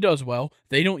carries, he does well.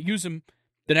 They don't use him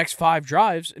the next 5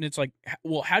 drives. And it's like,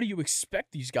 well, how do you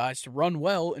expect these guys to run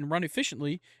well and run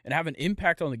efficiently and have an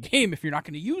impact on the game if you're not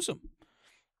going to use them?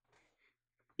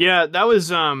 Yeah, that was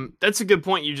that's a good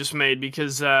point you just made,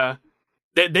 because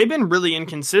they've been really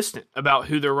inconsistent about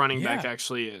who their running back Yeah.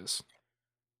 actually is.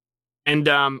 And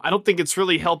I don't think it's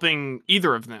really helping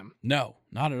either of them. No,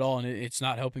 not at all, and it's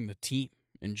not helping the team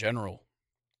in general.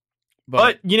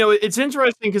 But it's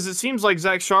interesting because it seems like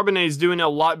Zach Charbonnet is doing a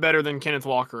lot better than Kenneth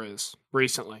Walker is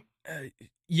recently.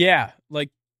 Yeah,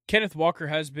 like Kenneth Walker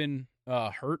has been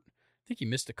hurt. I think he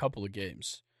missed a couple of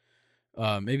games,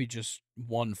 maybe just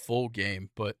one full game.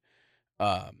 But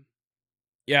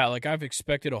yeah, like I've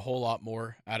expected a whole lot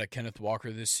more out of Kenneth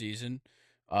Walker this season.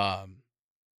 Well,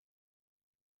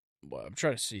 I'm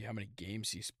trying to see how many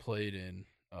games he's played in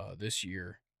this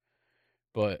year,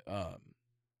 but let's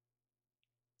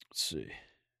see.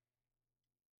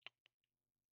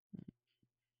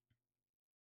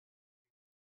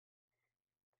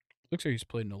 Looks like he's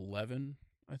played in 11,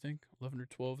 I think, 11 or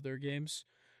 12 of their games.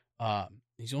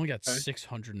 He's only got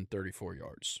 634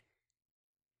 yards.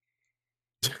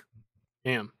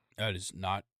 Damn. That is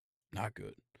not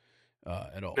good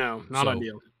at all. No, not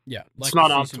ideal. Yeah, it's not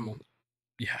optimal.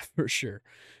 Yeah, for sure.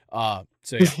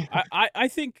 So yeah, I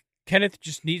think Kenneth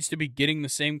just needs to be getting the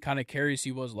same kind of carries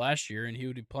he was last year, and he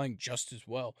would be playing just as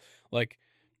well. Like,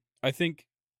 I think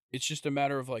it's just a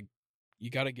matter of like you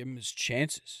got to give him his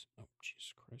chances. Oh,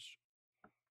 Jesus Christ!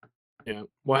 Yeah,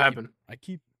 what happened? I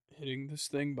keep hitting this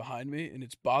thing behind me, and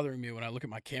it's bothering me when I look at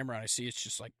my camera and I see it's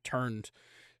just like turned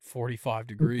 45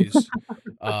 degrees.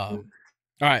 All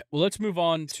right, well, let's move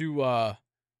on to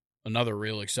another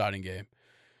real exciting game.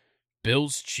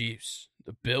 Bills Chiefs.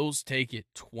 The Bills take it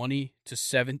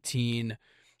 20-17.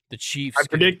 The Chiefs I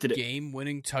predicted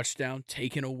game-winning touchdown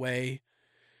taken away.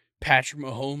 Patrick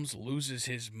Mahomes loses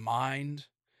his mind.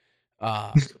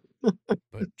 But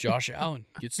Josh Allen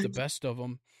gets the best of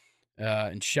him.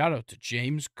 And shout out to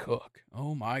James Cook.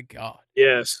 Oh my God.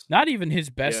 Yes. Not even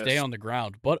his best day on the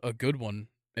ground, but a good one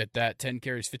at that. 10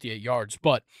 carries, 58 yards.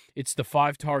 But it's the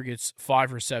 5 targets,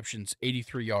 5 receptions,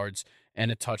 83 yards, and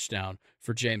a touchdown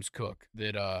for James Cook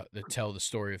that tell the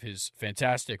story of his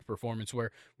fantastic performance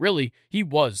where really he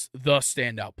was the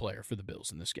standout player for the Bills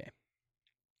in this game.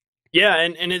 Yeah,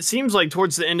 and it seems like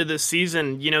towards the end of this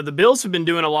season, the Bills have been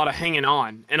doing a lot of hanging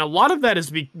on. And a lot of that has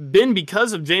been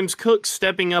because of James Cook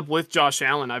stepping up with Josh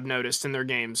Allen, I've noticed, in their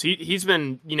games. He's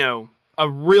been, a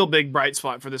real big bright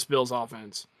spot for this Bills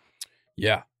offense.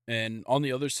 Yeah, and on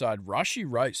the other side, Rashee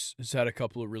Rice has had a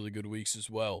couple of really good weeks as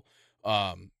well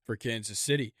for Kansas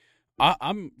City.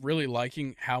 I'm really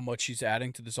liking how much he's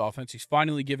adding to this offense. He's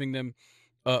finally giving them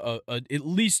a at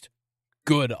least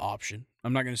good option.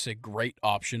 I'm not going to say great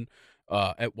option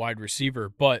at wide receiver,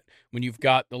 but when you've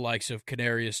got the likes of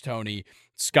Kadarius Toney,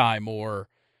 Sky Moore,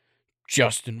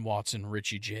 Justin Watson,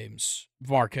 Richie James,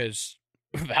 Marquez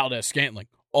Valdes-Scantling,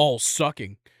 all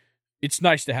sucking, it's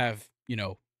nice to have,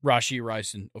 Rashee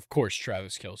Rice and, of course,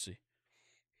 Travis Kelce.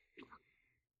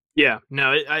 Yeah,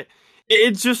 no,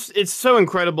 it's so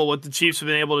incredible what the Chiefs have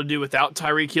been able to do without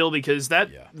Tyreek Hill because that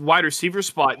wide receiver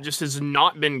spot just has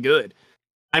not been good.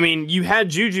 I mean, you had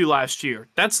Juju last year.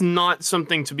 That's not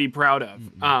something to be proud of.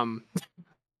 Mm-hmm.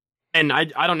 And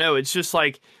I don't know. It's just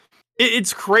like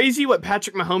it's crazy what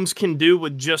Patrick Mahomes can do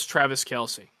with just Travis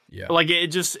Kelce. Yeah, like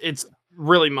it's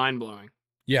really mind blowing.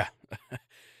 Yeah,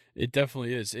 it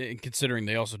definitely is. And considering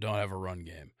they also don't have a run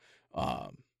game, or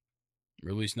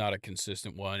at least not a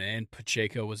consistent one. And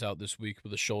Pacheco was out this week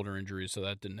with a shoulder injury, so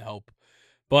that didn't help.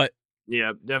 But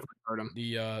yeah, definitely hurt him.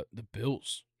 The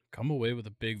Bills come away with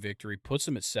a big victory, puts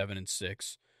them at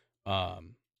 7-6.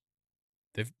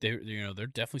 They're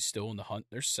definitely still in the hunt.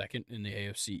 They're second in the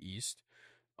AFC East.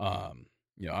 I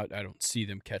don't see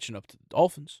them catching up to the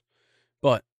Dolphins,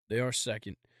 but they are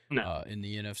second in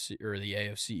the NFC or the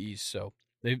AFC East. So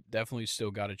they've definitely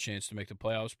still got a chance to make the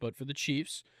playoffs. But for the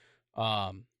Chiefs,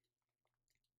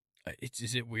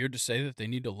 is it weird to say that they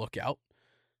need to look out?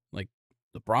 Like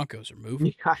the Broncos are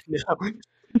moving. I know.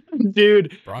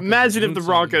 Dude, imagine if the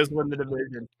Broncos win the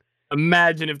division.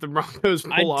 Imagine if the Broncos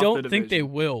pull off the division. I don't think they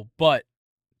will, but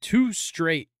 2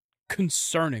 straight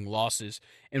concerning losses.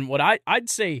 And what I'd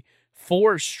say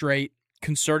 4 straight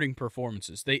concerning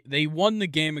performances. They won the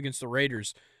game against the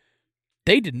Raiders.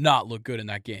 They did not look good in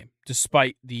that game,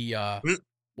 despite the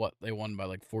they won by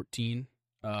like 14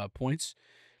 points.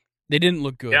 They didn't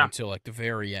look good until like the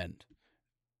very end.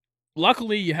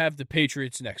 Luckily, you have the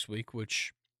Patriots next week,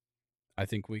 which I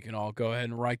think we can all go ahead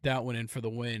and write that one in for the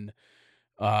win.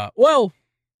 Well,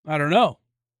 I don't know.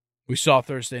 We saw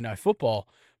Thursday Night Football,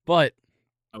 but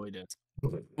we did.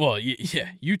 Well,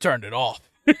 you turned it off,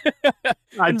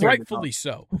 and rightfully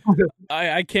so.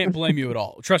 I can't blame you at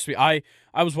all. Trust me, I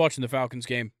I was watching the Falcons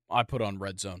game. I put on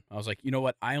Red Zone. I was like, you know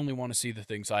what? I only want to see the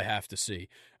things I have to see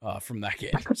from that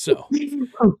game. So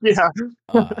Yeah.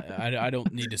 I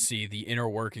don't need to see the inner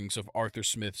workings of Arthur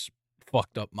Smith's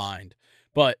fucked up mind.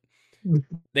 But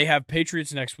they have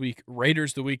Patriots next week,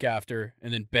 Raiders the week after,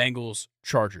 and then Bengals,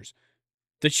 Chargers.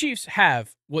 The Chiefs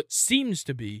have what seems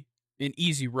to be an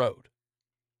easy road.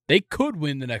 They could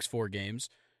win the next 4 games,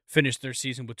 finish their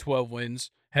season with 12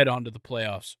 wins, head on to the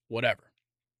playoffs, whatever.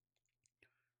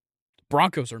 The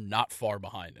Broncos are not far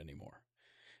behind anymore.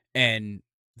 And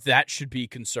that should be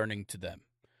concerning to them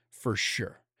for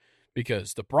sure.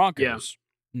 Because the Broncos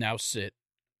now sit,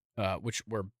 which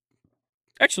were...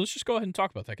 Actually, let's just go ahead and talk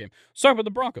about that game. Let's talk about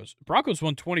the Broncos. The Broncos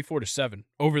won 24-7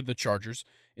 over the Chargers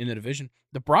in the division.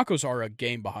 The Broncos are a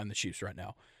game behind the Chiefs right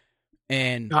now.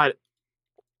 And God.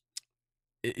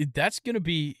 That's going to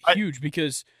be huge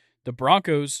because the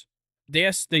Broncos,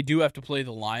 yes, they do have to play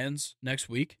the Lions next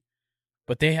week,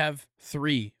 but they have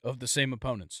 3 of the same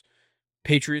opponents: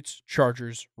 Patriots,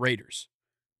 Chargers, Raiders,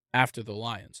 after the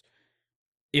Lions.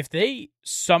 If they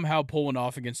somehow pull one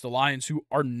off against the Lions, who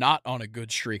are not on a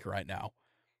good streak right now,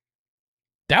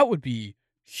 that would be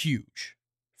huge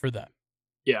for them.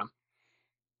 Yeah.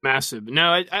 Massive.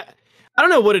 No, I don't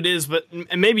know what it is, but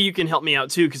and maybe you can help me out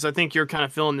too, because I think you're kind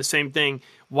of feeling the same thing.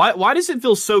 Why does it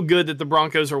feel so good that the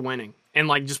Broncos are winning and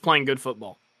like just playing good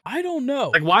football? I don't know.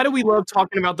 Like, why do we love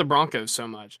talking about the Broncos so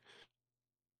much?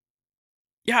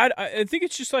 Yeah, I think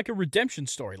it's just like a redemption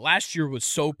story. Last year was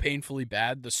so painfully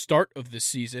bad. The start of this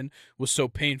season was so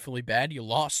painfully bad. You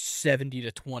lost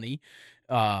 70-20.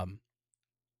 And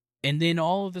then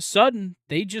all of a sudden,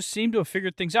 they just seem to have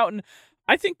figured things out. And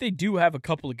I think they do have a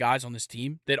couple of guys on this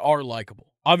team that are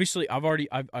likable. Obviously,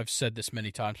 I've said this many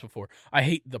times before. I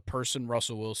hate the person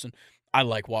Russell Wilson. I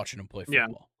like watching him play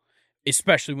football,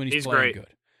 especially when he's playing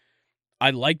good. I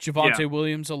like Javonte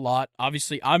Williams a lot.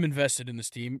 Obviously, I'm invested in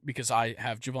this team because I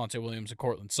have Javonte Williams and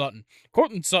Courtland Sutton.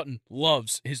 Courtland Sutton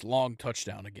loves his long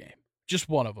touchdown a game. Just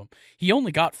one of them. He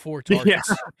only got 4 targets.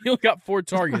 Yeah. He only got 4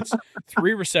 targets,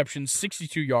 3 receptions,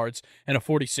 62 yards, and a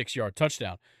 46-yard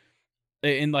touchdown.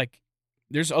 And, like,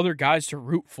 there's other guys to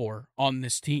root for on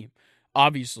this team.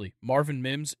 Obviously, Marvin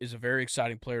Mims is a very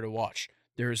exciting player to watch.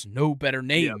 There is no better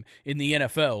name in the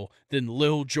NFL than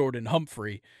Lil Jordan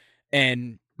Humphrey.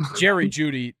 And Jerry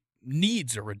Jeudy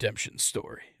needs a redemption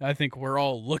story. I think we're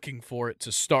all looking for it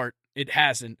to start. It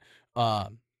hasn't.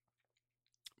 But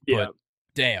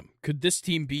damn, could this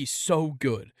team be so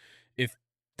good if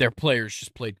their players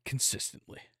just played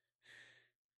consistently?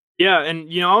 Yeah,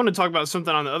 and I want to talk about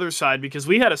something on the other side because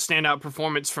we had a standout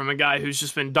performance from a guy who's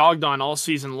just been dogged on all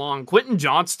season long, Quentin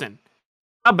Johnston.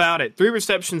 How about it? 3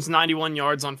 receptions, 91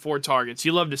 yards on 4 targets.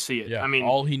 You love to see it. Yeah, I mean,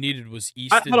 all he needed was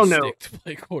Easton Stick to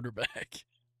play quarterback.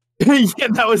 Yeah,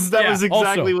 that was exactly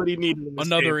also, what he needed.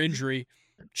 Another injury.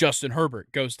 Justin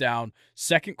Herbert goes down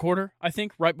second quarter, I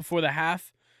think, right before the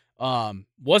half.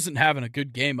 Wasn't having a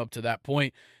good game up to that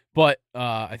point, but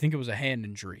I think it was a hand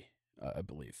injury, I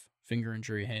believe. Finger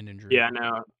injury, hand injury. Yeah,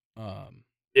 no.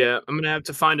 Yeah, I'm going to have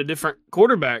to find a different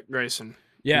quarterback, Grayson.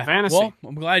 Yeah, fantasy. Well,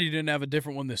 I'm glad you didn't have a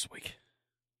different one this week.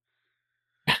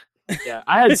 Yeah,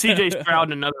 I had C.J. Stroud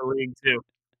in another league, too.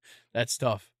 That's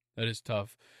tough. That is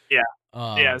tough.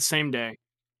 Yeah, same day.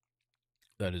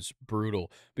 That is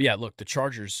brutal. But yeah, look, the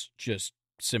Chargers just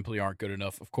simply aren't good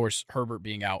enough. Of course, Herbert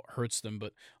being out hurts them,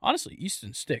 but honestly,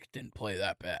 Easton Stick didn't play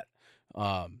that bad.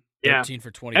 13 for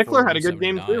 24. Eckler had a good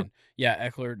game too. Yeah,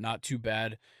 Eckler, not too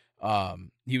bad.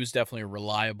 He was definitely a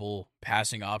reliable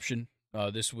passing option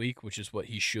this week, which is what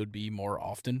he should be more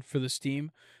often for this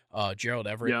team. Gerald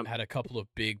Everett had a couple of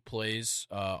big plays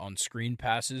on screen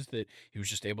passes that he was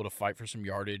just able to fight for some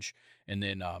yardage. And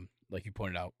then, like you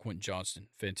pointed out, Quentin Johnston,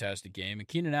 fantastic game. And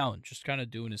Keenan Allen just kind of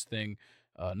doing his thing.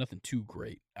 Nothing too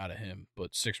great out of him,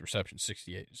 but 6 receptions,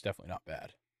 68 is definitely not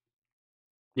bad.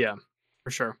 Yeah,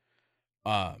 for sure.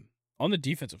 On the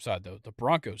defensive side, though, the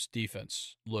Broncos'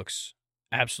 defense looks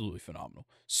absolutely phenomenal.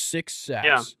 6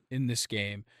 sacks in this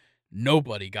game.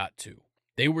 Nobody got 2.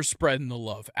 They were spreading the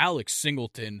love. Alex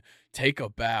Singleton, take a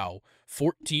bow.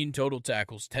 14 total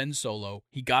tackles, 10 solo.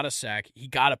 He got a sack. He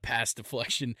got a pass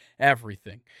deflection,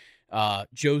 everything.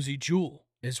 Josie Jewell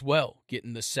as well,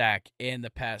 getting the sack and the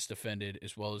pass defended,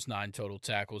 as well as 9 total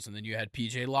tackles. And then you had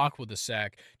P.J. Locke with a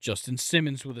sack, Justin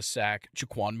Simmons with a sack,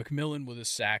 Jaquan McMillan with a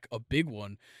sack, a big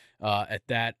one at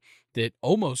that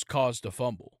almost caused a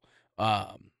fumble.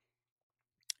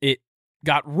 It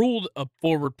got ruled a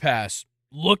forward pass.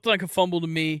 Looked like a fumble to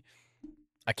me.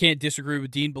 I can't disagree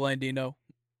with Dean Blandino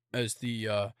as the,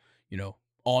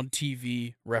 on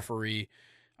TV referee.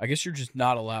 I guess you're just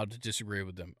not allowed to disagree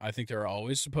with them. I think they're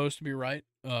always supposed to be right,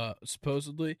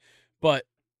 supposedly. But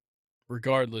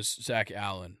regardless, Zach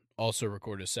Allen also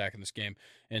recorded a sack in this game,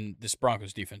 and this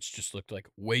Broncos defense just looked like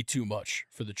way too much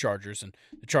for the Chargers, and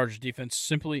the Chargers defense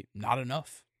simply not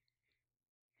enough.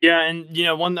 Yeah, and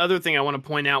one other thing I want to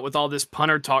point out with all this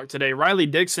punter talk today, Riley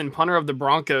Dixon, punter of the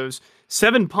Broncos,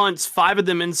 7 punts, 5 of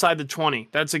them inside the 20.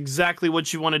 That's exactly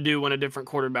what you want to do when a different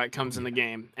quarterback comes in the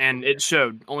game, and it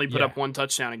showed. Only put up 1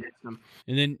 touchdown against them.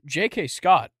 And then J.K.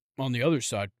 Scott on the other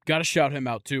side, got to shout him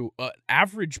out too.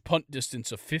 Average punt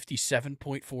distance of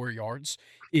 57.4 yards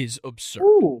is absurd.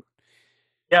 Ooh.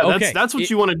 Yeah, that's what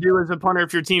you want to do as a punter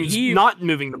if your team's not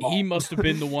moving the ball. He must have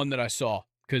been the one that I saw,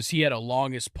 because he had a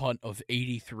longest punt of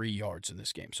 83 yards in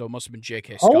this game. So it must have been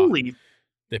J.K. Scott. Holy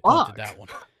they punted that one.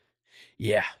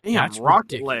 Yeah. Damn, that's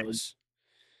rocket ridiculous. legs.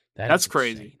 That's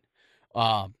crazy.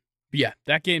 Yeah,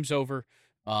 that game's over.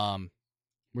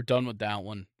 We're done with that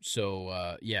one.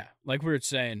 So, like we were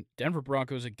saying, Denver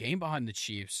Broncos, a game behind the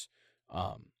Chiefs.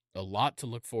 A lot to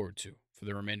look forward to for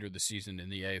the remainder of the season in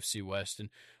the AFC West. And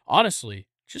honestly,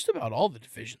 just about all the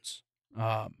divisions.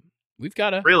 We've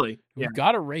got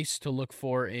a race to look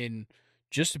for in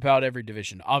just about every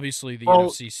division. Obviously, the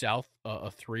NFC South,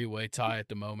 a 3-way tie at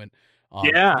the moment.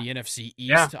 The NFC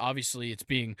East, obviously, it's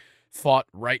being fought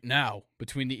right now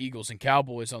between the Eagles and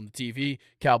Cowboys on the TV.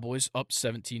 Cowboys up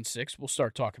 17-6. We'll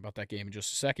start talking about that game in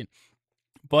just a second.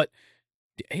 But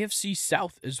the AFC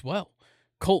South as well.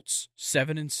 Colts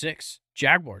 7-6.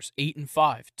 Jaguars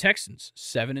 8-5. Texans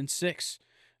 7-6.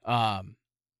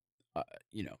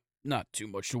 Not too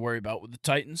much to worry about with the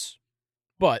Titans,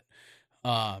 but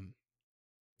out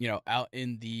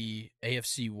in the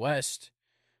AFC West,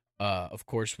 of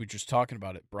course, we're just talking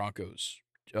about it. Broncos,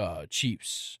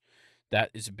 Chiefs. That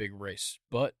is a big race.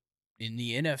 But in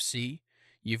the NFC,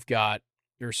 you've got,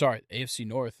 AFC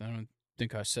North. I don't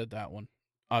think I said that one.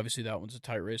 Obviously, that one's a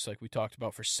tight race, like we talked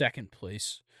about, for second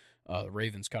place. The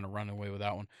Ravens kind of running away with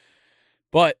that one.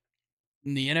 But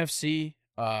in the NFC,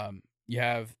 you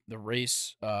have the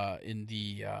race in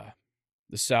the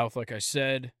South, like I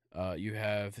said. You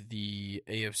have the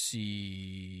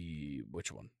AFC. Which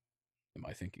one am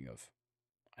I thinking of?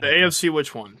 The AFC,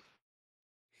 which one?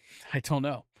 I don't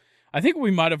know. I think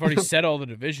we might have already said all the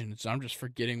divisions. I'm just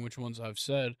forgetting which ones I've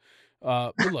said.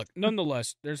 But look,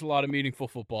 nonetheless, there's a lot of meaningful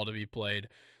football to be played.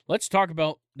 Let's talk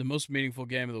about the most meaningful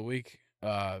game of the week,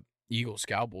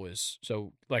 Eagles-Cowboys.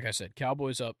 So, like I said,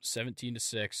 Cowboys up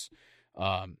 17-6.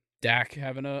 Dak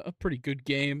having a pretty good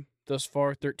game thus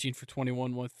far, 13 for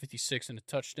 21, 156 and a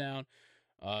touchdown.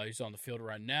 He's on the field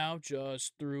right now,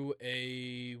 just threw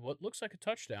what looks like a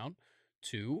touchdown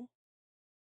to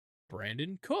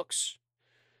Brandon Cooks.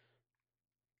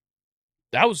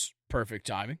 That was perfect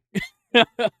timing.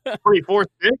 24-6?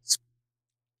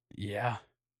 Yeah.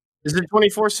 Is it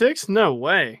 24-6? No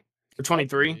way. Or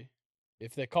 23?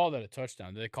 If they call that a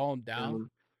touchdown, do they call him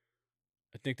down?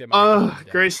 I think they might.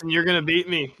 Grayson, you're going to beat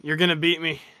me.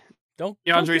 Don't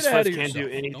DeAndre Swift can't do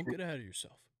anything. Don't get ahead of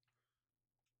yourself.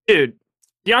 Dude,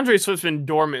 DeAndre Swift's been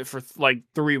dormant for like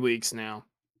 3 weeks now.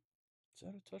 Is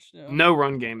that a touchdown? No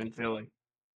run game in Philly.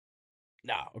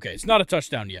 Nah, okay, it's not a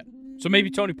touchdown yet. So maybe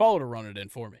Tony Pollard will run it in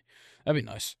for me. That'd be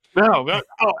nice. No,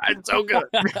 it's so good.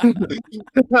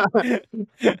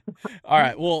 All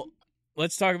right, well,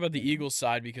 let's talk about the Eagles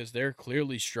side because they're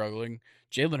clearly struggling.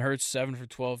 Jalen Hurts, 7 for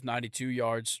 12, 92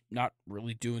 yards, not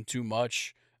really doing too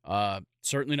much.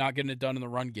 Certainly not getting it done in the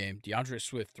run game. DeAndre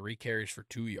Swift, 3 carries for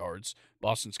 2 yards.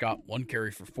 Boston Scott, 1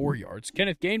 carry for 4 yards.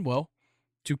 Kenneth Gainwell,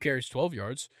 2 carries, 12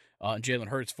 yards. And Jalen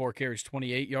Hurts, 4 carries,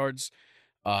 28 yards.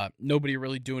 Nobody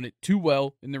really doing it too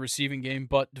well in the receiving game,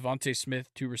 but Devontae Smith,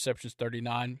 2 receptions,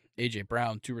 39. A.J.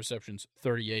 Brown, 2 receptions,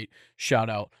 38. Shout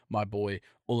out my boy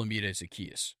Olamide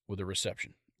Zaccheaus with a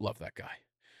reception. Love that guy.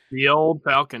 The old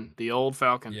Falcon.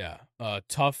 Yeah.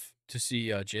 Tough to see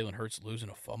Jalen Hurts losing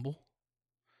a fumble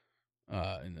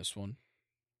in this one.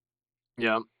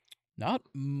 Yeah. Not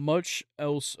much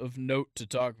else of note to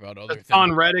talk about other than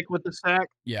Hassan Reddick with the sack.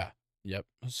 Yeah. Yep.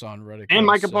 Hassan Reddick. And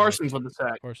Micah Parsons with the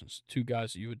sack. Parsons. 2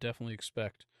 guys that you would definitely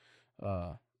expect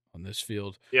on this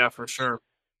field. Yeah, for sure.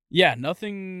 Yeah,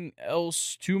 nothing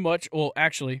else too much. Well,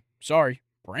 actually, sorry.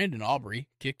 Brandon Aubrey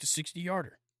kicked a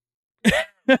 60-yarder.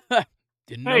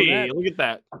 Didn't know that. Hey, look at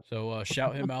that. So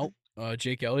shout him out.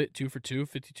 Jake Elliott, 2 for 2,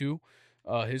 52.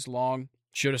 His long.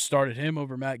 Should have started him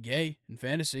over Matt Gay in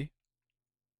fantasy.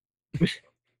 That'd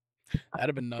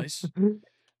have been nice.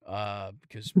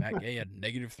 Because Matt Gay had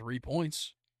 -3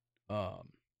 points. But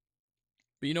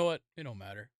you know what? It don't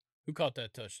matter. Who caught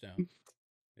that touchdown?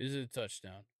 Is it a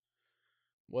touchdown?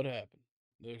 What happened?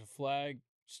 There's a flag.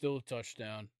 Still a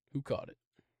touchdown. Who caught it?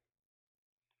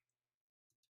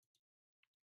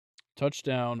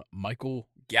 Touchdown, Michael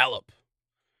Gallup.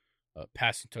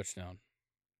 Passing touchdown.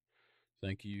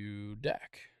 Thank you,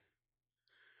 Dak.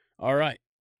 All right.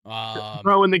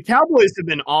 Bro, when the Cowboys have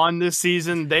been on this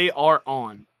season, they are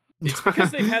on. It's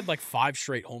because they've had like 5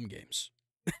 straight home games.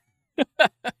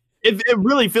 It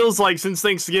really feels like since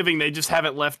Thanksgiving they just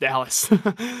haven't left Dallas.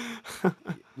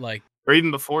 Like, or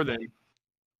even before then.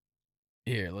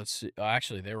 here, let's see.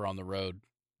 Actually, they were on the road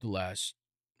the last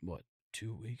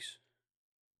 2 weeks?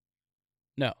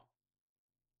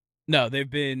 No, they've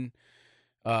been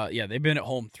they've been at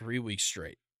home 3 weeks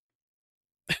straight.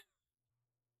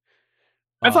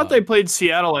 I thought they played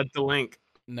Seattle at the Link.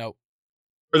 Nope.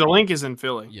 Or the Link is in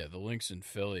Philly. Yeah, the Link's in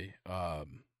Philly.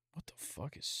 What the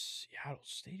fuck is Seattle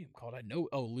Stadium called? I know.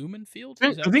 Oh, Lumen Field?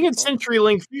 I think it's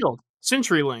CenturyLink Field.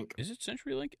 CenturyLink. Is it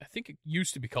CenturyLink? I think it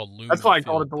used to be called Lumen. That's why I Field,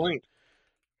 called it the Link.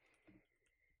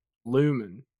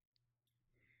 Lumen.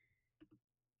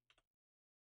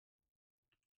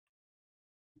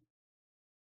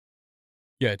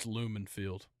 Yeah, it's Lumen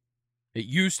Field. It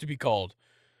used to be called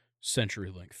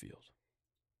CenturyLink Field.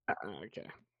 Okay.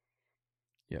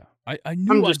 Yeah, I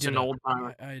knew. I'm just an old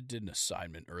timer. I did an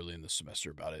assignment early in the semester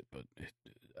about it, but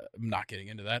I'm not getting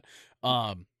into that.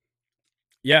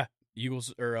 Yeah,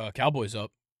 Eagles or Cowboys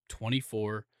up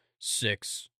 24-6,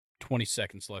 20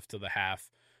 seconds left to the half.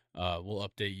 We'll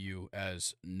update you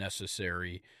as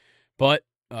necessary, but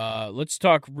let's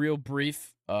talk real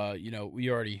brief. We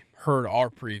already heard our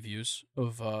previews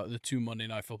of the 2 Monday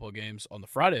Night Football games on the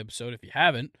Friday episode. If you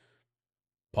haven't,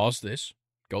 pause this,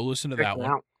 go listen to that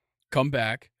one. Come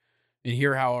back and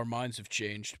hear how our minds have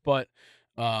changed. But,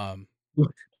 I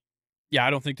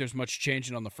don't think there's much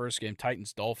changing on the first game.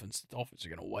 Titans-Dolphins. The Dolphins are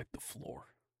going to wipe the floor.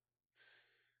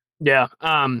 Yeah.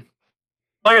 Like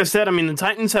I said, I mean, the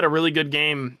Titans had a really good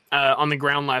game on the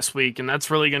ground last week, and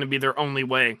that's really going to be their only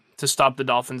way to stop the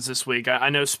Dolphins this week. I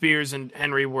know Spears and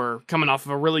Henry were coming off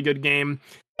of a really good game.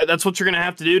 That's what you're going to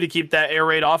have to do to keep that air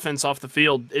raid offense off the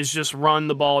field is just run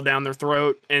the ball down their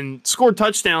throat and score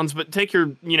touchdowns, but make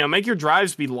your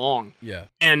drives be long. Yeah.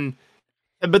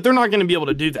 But they're not going to be able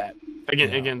to do that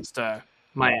against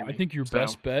Miami. I think your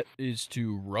best bet is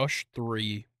to rush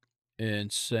 3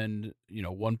 and send,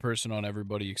 one person on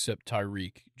everybody except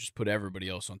Tyreek. Just put everybody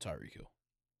else on Tyreek Hill.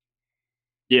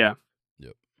 Yeah.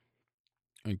 Yep.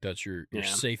 I think that's your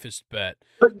safest bet.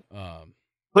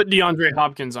 Put DeAndre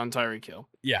Hopkins on Tyreek Hill.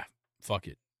 Yeah, fuck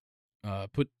it.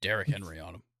 Put Derrick Henry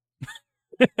on him.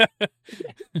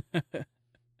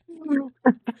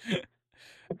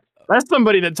 That's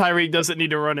somebody that Tyreek doesn't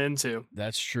need to run into.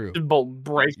 That's true.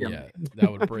 Break him. Yeah,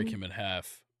 that would break him in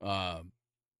half.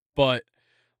 But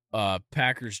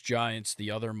Packers-Giants,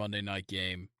 the other Monday night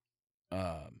game.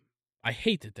 I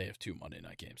hate that they have 2 Monday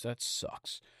night games. That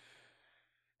sucks.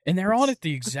 And they're on at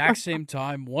the exact same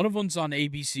time. One of them's on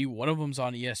ABC, one of them's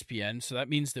on ESPN. So that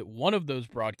means that one of those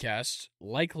broadcasts,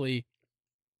 likely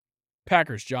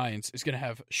Packers-Giants, is going to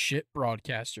have shit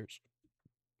broadcasters.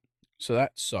 So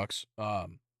that sucks. I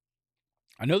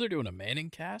know they're doing a Manning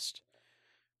cast.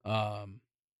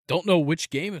 Don't know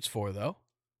which game it's for, though.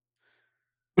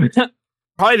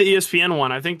 Probably the ESPN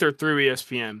one. I think they're through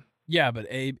ESPN. Yeah, but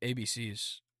ABC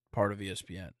is part of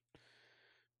ESPN.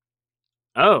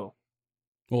 Oh.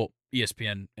 Well,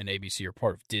 ESPN and ABC are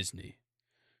part of Disney.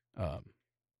 Are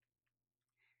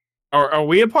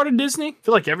we a part of Disney? I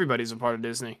feel like everybody's a part of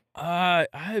Disney.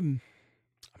 I'm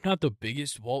not the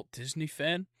biggest Walt Disney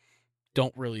fan.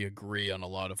 Don't really agree on a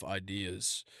lot of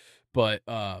ideas, but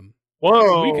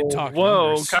we could talk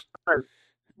numbers.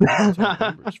 We can talk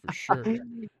numbers for sure.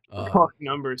 Talk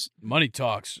numbers. Money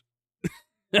talks.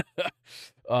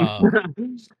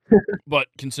 But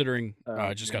considering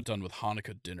I just got done with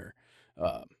Hanukkah dinner,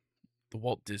 the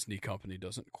Walt Disney Company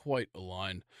doesn't quite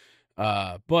align.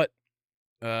 But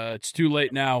it's too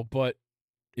late now. But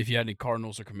if you had any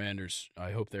Cardinals or Commanders,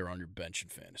 I hope they're on your bench in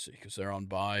fantasy because they're on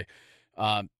bye.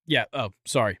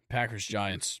 Sorry,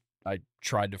 Packers-Giants. I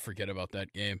tried to forget about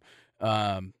that game.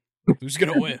 Who's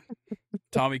gonna win?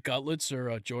 Tommy Cutlets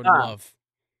or Jordan Love?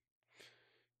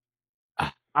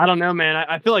 I don't know, man.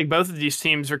 I feel like both of these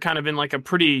teams are kind of in like a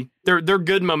pretty. They're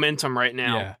good momentum right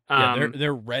now. Yeah,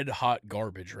 they're red hot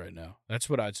garbage right now. That's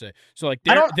what I'd say. So like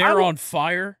they're on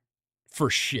fire for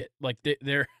shit. Like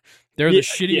they're the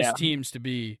shittiest teams to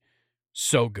be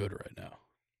so good right now.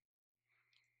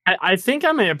 I think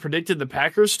I may have predicted the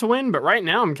Packers to win, but right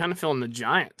now I'm kind of feeling the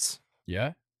Giants.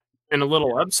 Yeah, in a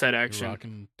little upset action. You're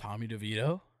rocking Tommy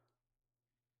DeVito.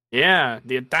 Yeah,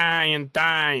 the Italian.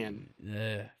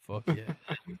 Yeah, fuck yeah.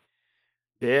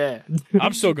 Yeah.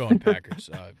 I'm still going Packers.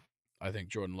 I think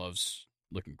Jordan Love's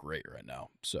looking great right now.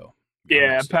 So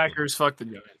yeah, Packers, fuck the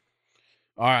Giants.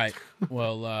 All right.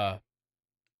 Well,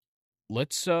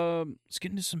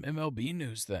 get into some MLB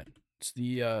news then. It's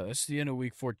the end of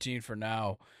week 14 for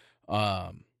now.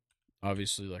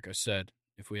 Obviously, like I said,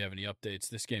 if we have any updates,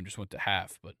 this game just went to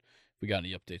half, but if we got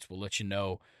any updates, we'll let you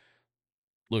know.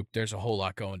 Luke, there's a whole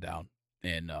lot going down,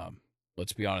 and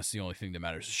let's be honest, the only thing that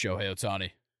matters is Shohei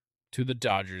Ohtani to the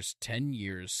Dodgers, 10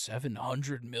 years,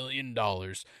 $700 million,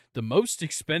 the most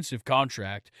expensive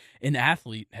contract an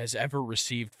athlete has ever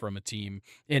received from a team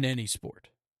in any sport.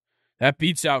 That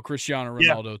beats out Cristiano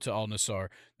Ronaldo to Al Nassr.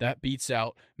 That beats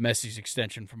out Messi's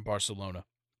extension from Barcelona.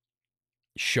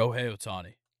 Shohei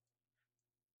Ohtani.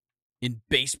 In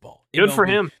baseball. Good MLB, for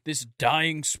him. This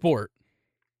dying sport,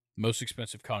 most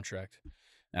expensive contract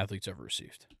athletes ever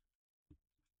received.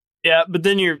 Yeah, but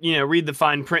then read the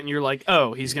fine print and you're like,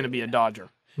 oh, he's going to be a Dodger.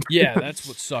 Yeah, that's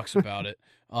what sucks about it.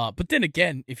 But then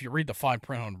again, if you read the fine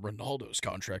print on Ronaldo's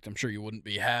contract, I'm sure you wouldn't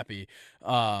be happy.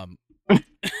 But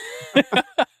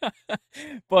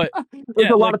there's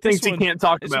a lot of things you can't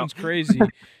talk this about. This one's crazy.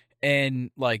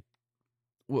 And like,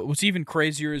 what's even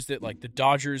crazier is that like the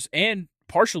Dodgers, and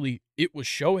partially it was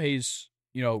Shohei's,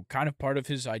 kind of part of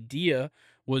his idea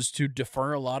was to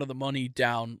defer a lot of the money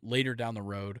later down the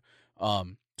road.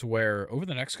 To where over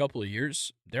the next couple of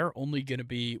years, they're only going to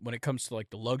be, when it comes to like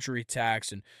the luxury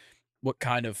tax and what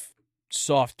kind of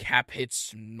soft cap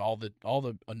hits and all the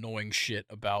annoying shit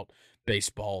about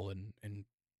baseball and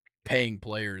paying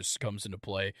players comes into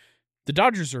play. The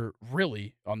Dodgers are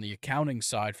really, on the accounting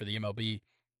side for the MLB,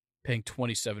 paying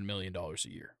 $27 million a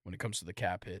year when it comes to the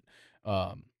cap hit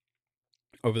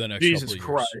over the next couple of years.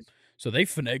 Christ. So they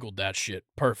finagled that shit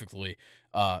perfectly.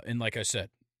 And like I said,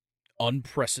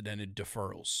 unprecedented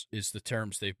deferrals is the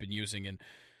terms they've been using. And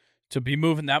to be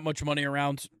moving that much money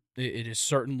around, it is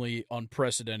certainly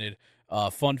unprecedented.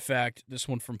 Fun fact, this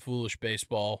one from Foolish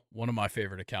Baseball, one of my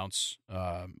favorite accounts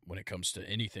when it comes to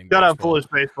anything. Shout out Foolish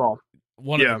Baseball.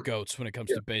 One of the GOATs when it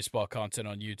comes to baseball content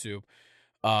on YouTube.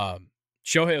 Shohei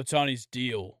Ohtani's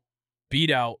deal beat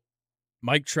out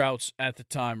Mike Trout's, at the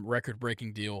time,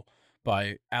 record-breaking deal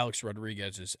by Alex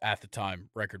Rodriguez's, at the time,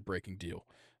 record-breaking deal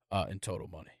in total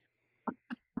money.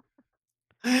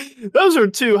 Those are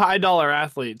two high-dollar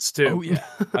athletes, too. Oh, yeah.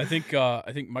 I think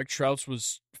Mike Trout's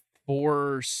was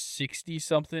 460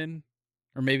 something,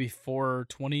 or maybe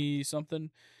 420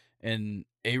 something, and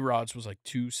A-Rod's was like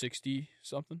 260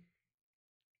 something.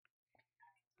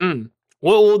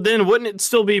 Well, then wouldn't it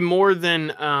still be more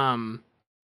than?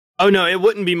 Oh no, it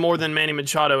wouldn't be more than Manny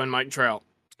Machado and Mike Trout.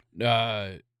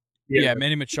 Yeah,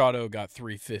 Manny Machado got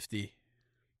 350.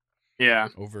 Yeah,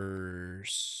 over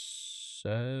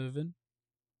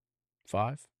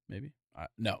 5, maybe.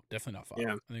 No, definitely not 5.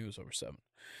 Yeah. I think it was over 7.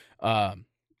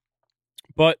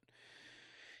 But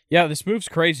yeah, this move's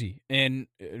crazy, and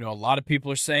a lot of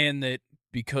people are saying that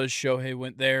because Shohei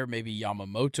went there, maybe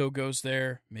Yamamoto goes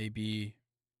there, maybe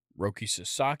Roki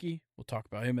Sasaki. We'll talk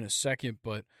about him in a second,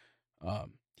 but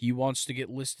he wants to get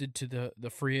listed to the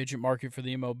free agent market for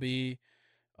the MLB.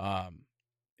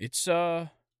 It's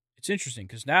interesting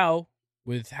because now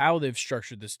with how they've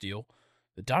structured this deal,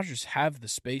 the Dodgers have the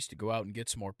space to go out and get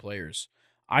some more players.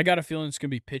 I got a feeling it's going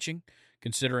to be pitching,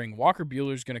 considering Walker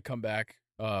Buehler's going to come back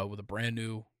with a brand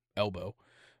new elbow.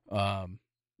 But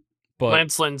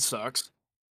Lance Lynn sucks.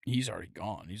 He's already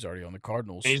gone. He's already on the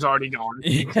Cardinals. He's already gone.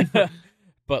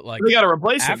 But like, we got to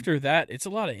replace him. After that, it's a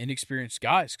lot of inexperienced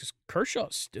guys because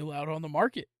Kershaw's still out on the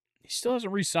market. He still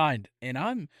hasn't re-signed, and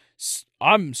I'm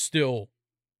still,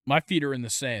 my feet are in the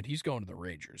sand. He's going to the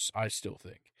Rangers, I still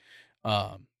think.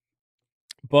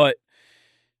 But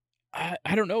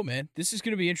I don't know, man. This is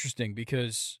going to be interesting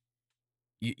because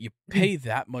you pay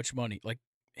that much money. Like,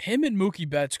 him and Mookie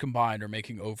Betts combined are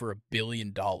making over $1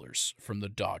 billion from the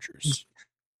Dodgers.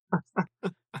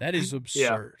 That is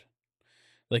absurd. Yeah.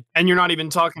 Like, and you're not even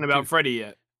talking about Freddie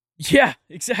yet. Yeah,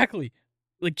 exactly.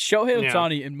 Like, Shohei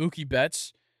Ohtani and Mookie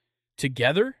Betts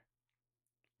together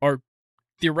are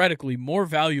theoretically more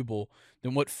valuable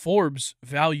than what Forbes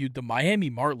valued the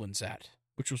Miami Marlins at,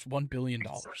 which was $1 billion.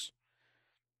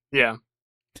 Yeah.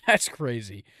 That's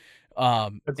crazy.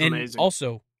 That's and amazing.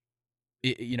 Also,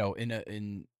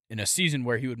 in a season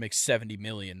where he would make $70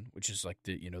 million, which is like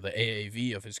the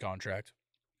AAV of his contract,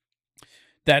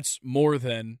 that's more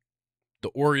than the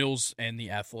Orioles and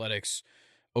the Athletics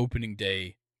opening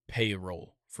day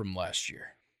payroll from last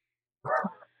year.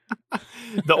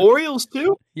 The Orioles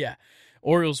too? Yeah.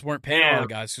 Orioles weren't paying a lot of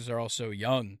guys because they're all so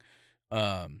young.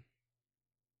 Yeah,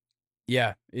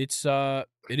 it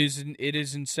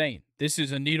is insane. This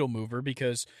is a needle mover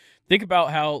because think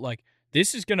about how like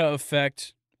this is going to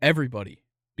affect everybody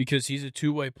because he's a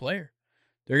two-way player.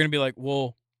 They're going to be like,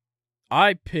 well,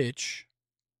 I pitch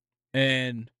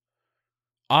and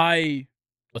I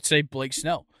let's say Blake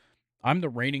Snell. I'm the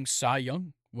reigning Cy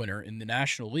Young winner in the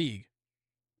National League,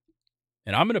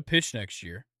 and I'm going to pitch next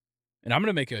year, and I'm going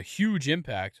to make a huge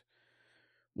impact.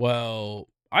 Well,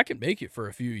 I can make it for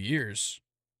a few years.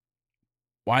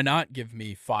 Why not give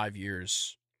me 5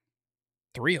 years,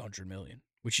 $300 million,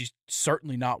 which he's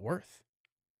certainly not worth?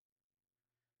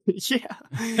 Yeah.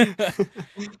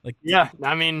 Like, yeah,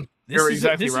 I mean, you're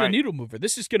exactly this right. is a needle mover.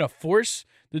 This is going to force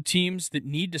the teams that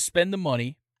need to spend the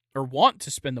money or want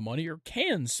to spend the money or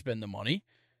can spend the money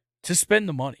to spend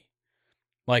the money.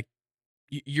 Like,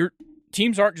 your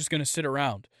teams aren't just going to sit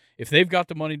around. If they've got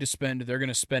the money to spend, they're going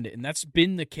to spend it. And that's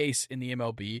been the case in the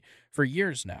MLB for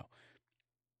years now.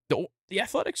 The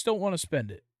Athletics don't want to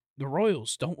spend it. The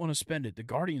Royals don't want to spend it. The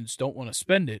Guardians don't want to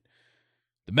spend it.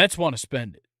 The Mets want to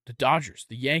spend it. The Dodgers,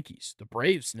 the Yankees, the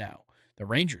Braves now, the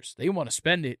Rangers, they want to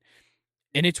spend it.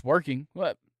 And it's working.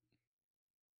 Well,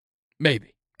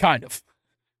 maybe. Kind of.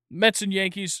 Mets and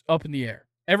Yankees up in the air.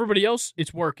 Everybody else,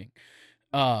 it's working.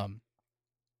 Look,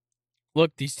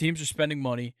 these teams are spending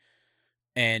money,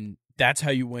 and that's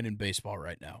how you win in baseball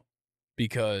right now.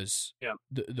 Because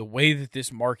the way that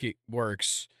this market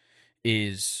works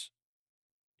is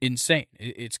insane.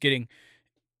 It's getting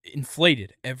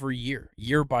inflated every year,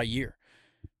 year by year.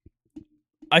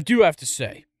 I do have to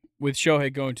say, with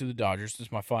Shohei going to the Dodgers, this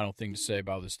is my final thing to say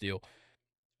about this deal.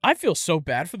 I feel so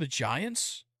bad for the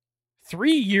Giants.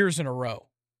 3 years in a row.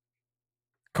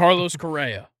 Carlos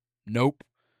Correa, nope.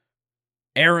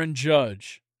 Aaron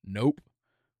Judge, nope.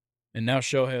 And now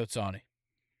Shohei Ohtani.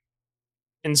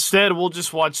 Instead, we'll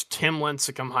just watch Tim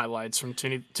Lincecum highlights from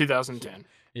 2010.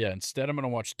 Yeah, instead I'm going to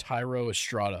watch Tyro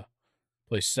Estrada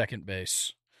play second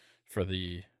base for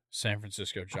the San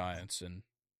Francisco Giants. And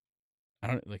I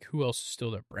don't like who else is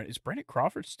still there. Is Brandon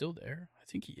Crawford still there? I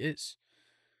think he is.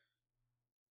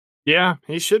 Yeah,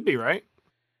 he should be, right?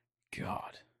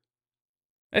 God.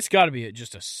 That's got to be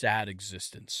just a sad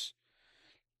existence.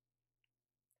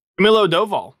 Camilo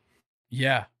Doval.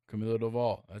 Yeah, Camilo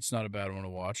Doval. That's not a bad one to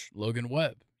watch. Logan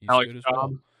Webb. He's Alex good as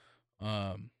Cobb.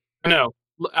 well. No,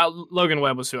 Logan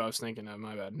Webb was who I was thinking of.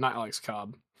 My bad. Not Alex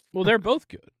Cobb. Well, they're both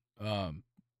good.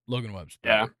 Logan Webb's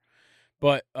better. Yeah.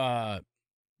 But,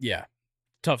 yeah,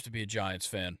 tough to be a Giants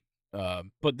fan.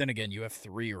 But then again, you have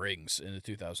 3 rings in the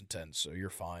 2010s, so you're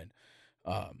fine.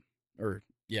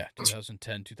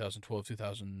 2010, 2012,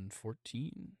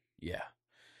 2014. Yeah.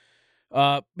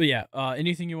 But yeah,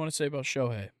 anything you want to say about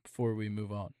Shohei before we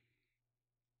move on?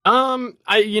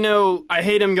 I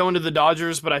hate him going to the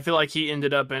Dodgers, but I feel like he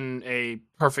ended up in a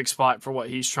perfect spot for what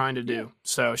he's trying to do. Yeah.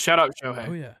 So shout out Shohei.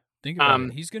 Oh yeah. Think about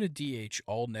it. He's going to DH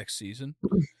all next season,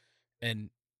 and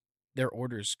their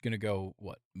order's going to go,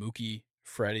 what, Mookie,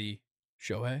 Freddie,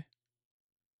 Shohei?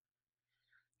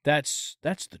 That's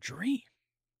the dream.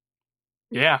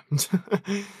 Yeah.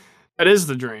 That is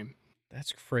the dream.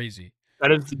 That's crazy.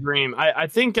 That is the dream. I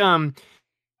think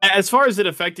as far as it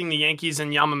affecting the Yankees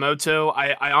and Yamamoto,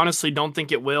 I honestly don't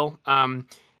think it will.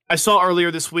 I saw earlier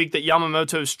this week that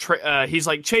Yamamoto's he's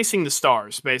like chasing the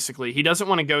stars, basically. He doesn't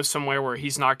want to go somewhere where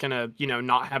he's not going to,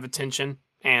 not have attention.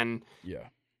 And, yeah,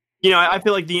 I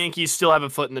feel like the Yankees still have a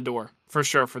foot in the door, for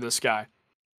sure, for this guy.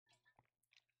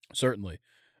 Certainly.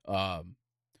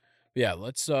 Yeah,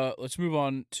 let's move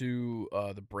on to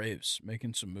the Braves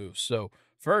making some moves. So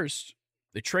first,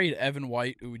 they trade Evan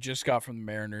White, who we just got from the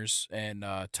Mariners, and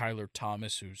Tyler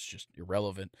Thomas, who's just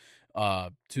irrelevant,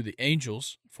 to the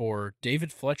Angels for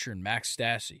David Fletcher and Max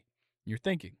Stassi. You're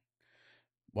thinking,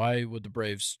 why would the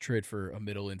Braves trade for a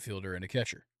middle infielder and a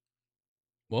catcher?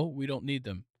 Well, we don't need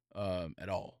them at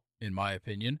all, in my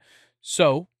opinion.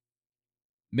 So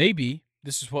maybe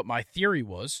this is what my theory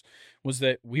was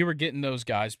that we were getting those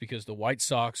guys because the White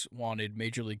Sox wanted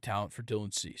major league talent for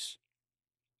Dylan Cease.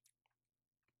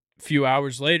 A few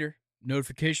hours later,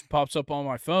 notification pops up on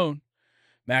my phone.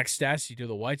 Max Stassi to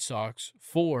the White Sox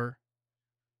for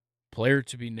player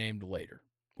to be named later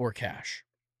or cash.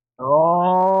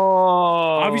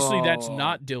 Oh. Obviously, that's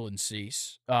not Dylan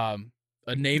Cease. A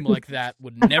name like that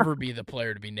would never be the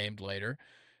player to be named later.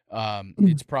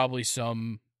 It's probably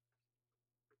some,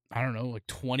 I don't know, like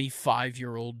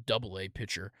 25-year-old AA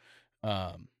pitcher.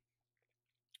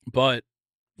 But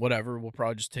whatever, we'll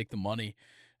probably just take the money.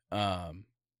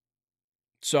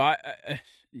 So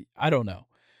I don't know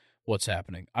what's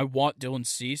happening. I want Dylan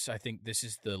Cease. I think this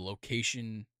is the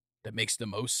location that makes the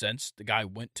most sense. The guy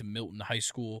went to Milton High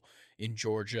School in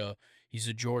Georgia. He's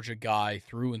a Georgia guy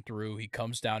through and through. He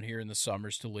comes down here in the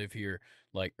summers to live here,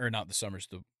 or not the summers,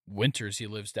 the winters he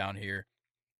lives down here.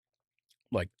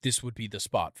 Like, this would be the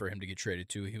spot for him to get traded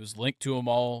to. He was linked to them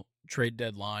all trade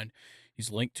deadline.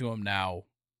 He's linked to him now.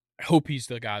 I hope he's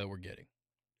the guy that we're getting.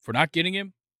 If we're not getting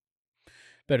him,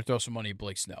 better throw some money at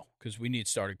Blake Snell because we need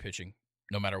starting pitching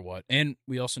no matter what. And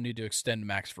we also need to extend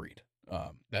Max Fried.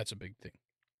 That's a big thing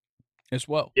as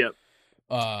well. Yep.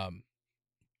 So,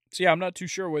 yeah, I'm not too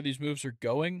sure where these moves are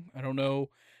going. I don't know.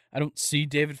 I don't see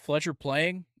David Fletcher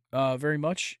playing very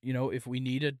much. If we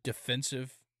need a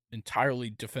entirely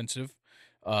defensive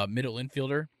middle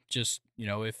infielder, just,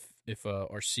 if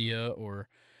Arcia or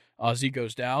Ozzie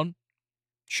goes down,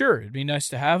 sure, it'd be nice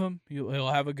to have him.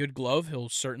 He'll have a good glove. He'll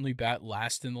certainly bat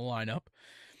last in the lineup.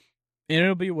 And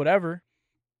it'll be whatever.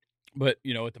 But,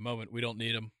 at the moment, we don't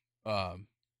need him.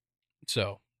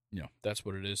 So, that's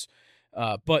what it is.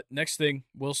 But next thing,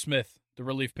 Will Smith, the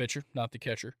relief pitcher, not the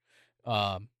catcher,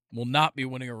 will not be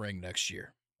winning a ring next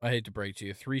year. I hate to break to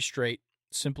you. 3 straight,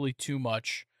 simply too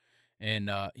much. And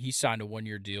he signed a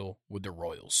 1-year deal with the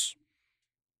Royals.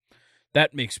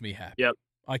 That makes me happy. Yep.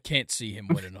 I can't see him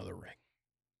win another ring.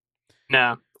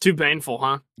 Nah, too painful,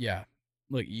 huh? Yeah.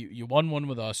 Look, you won one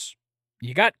with us.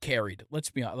 You got carried. Let's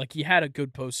be honest. Like, you had a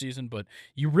good postseason, but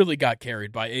you really got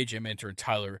carried by A.J. Minter and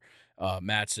Tyler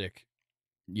Matzik,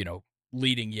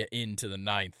 leading you into the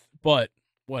 9th. But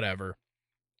whatever.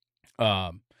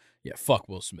 Yeah, fuck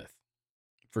Will Smith.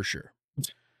 For sure.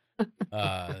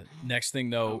 Next thing,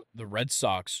 though, the Red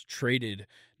Sox traded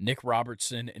Nick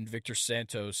Robertson and Victor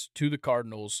Santos to the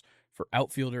Cardinals for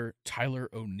outfielder Tyler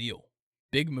O'Neill.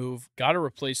 Big move. Got to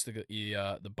replace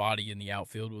the body in the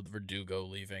outfield with Verdugo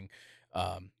leaving.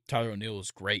 Tyler O'Neill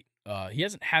is great. He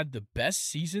hasn't had the best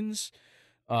seasons,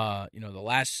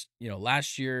 last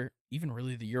year, even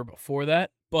really the year before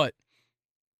that, but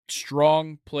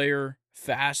strong player,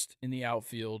 fast in the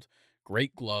outfield,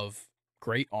 great glove,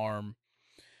 great arm,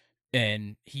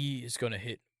 and he is going to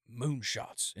hit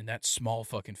moonshots in that small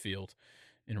fucking field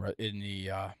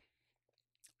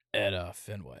at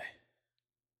Fenway.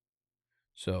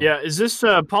 So yeah, is this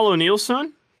Paul O'Neill's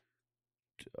son?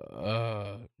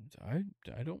 I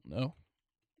don't know.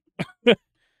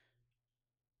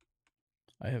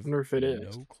 I have wonder if it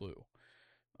is. No clue.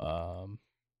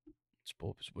 Let's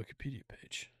pull up his Wikipedia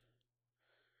page.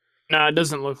 Nah, it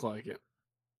doesn't look like it.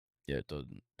 Yeah, it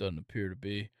doesn't appear to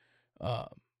be.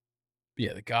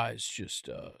 Yeah, the guy's just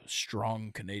a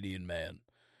strong Canadian man.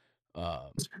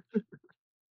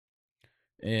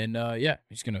 And yeah,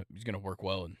 he's gonna work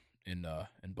well in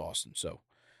Boston. So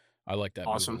I like that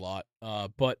Awesome. move a lot.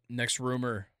 But next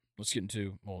rumor, let's get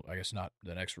into, well, I guess not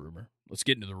the next rumor. Let's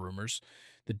get into the rumors.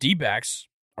 The D-backs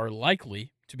are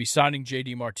likely to be signing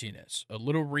JD Martinez. A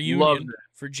little reunion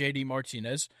for JD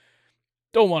Martinez.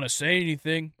 Don't want to say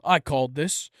anything. I called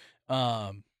this.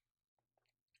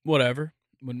 Whatever.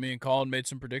 When me and Colin made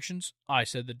some predictions, I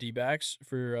said the D-backs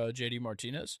for JD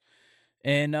Martinez.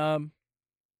 And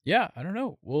yeah, I don't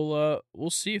know. We'll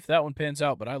see if that one pans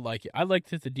out, but I like it. I like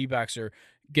that the D-backs are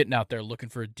getting out there looking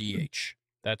for a DH.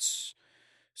 That's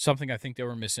something I think they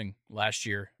were missing last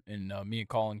year, and me and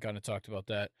Colin kind of talked about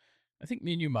that. I think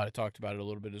me and you might have talked about it a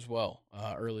little bit as well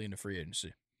early in the free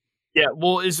agency. Yeah,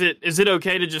 well, is it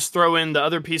okay to just throw in the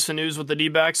other piece of news with the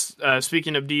D-backs?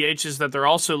 Speaking of DHs, that they're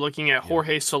also looking at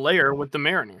Jorge Soler with the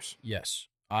Mariners. Yes,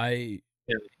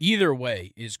 either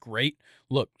way is great.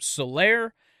 Look,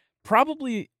 Soler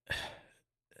probably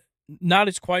not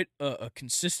as quite a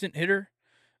consistent hitter,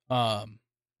 a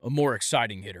more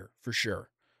exciting hitter for sure.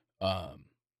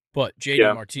 But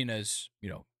JD Martinez,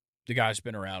 the guy's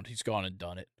been around. He's gone and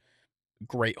done it.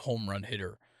 Great home run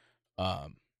hitter.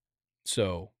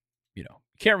 So,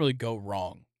 can't really go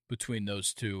wrong between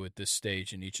those two at this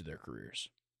stage in each of their careers.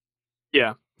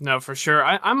 Yeah, no, for sure.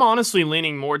 I'm honestly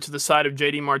leaning more to the side of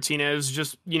JD Martinez.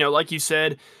 Just, like you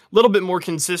said, a little bit more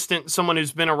consistent, someone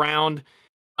who's been around.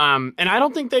 And I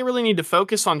don't think they really need to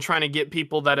focus on trying to get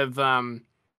people that have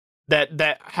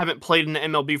that haven't played in the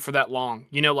MLB for that long.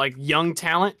 Like young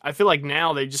talent. I feel like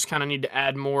now they just kind of need to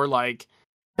add more like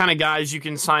kind of guys you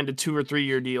can sign to 2 or 3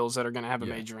 year deals that are going to have a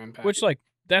major impact. Which,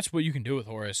 that's what you can do with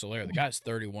Jorge Soler. The guy's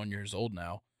 31 years old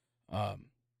now.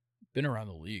 Been around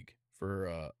the league for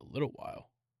a little while.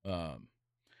 But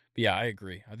yeah, I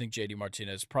agree. I think JD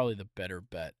Martinez is probably the better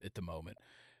bet at the moment.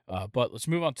 But let's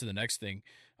move on to the next thing.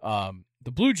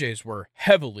 The Blue Jays were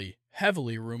heavily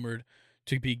rumored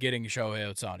to be getting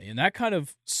Shohei Ohtani, and that kind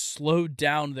of slowed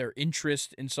down their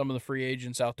interest in some of the free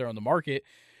agents out there on the market.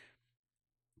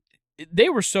 They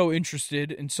were so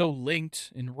interested and so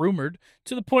linked and rumored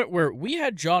to the point where we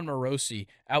had John Morosi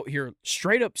out here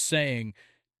straight up saying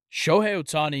Shohei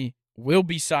Ohtani will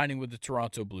be signing with the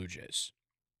Toronto Blue Jays.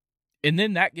 And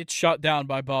then that gets shot down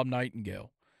by Bob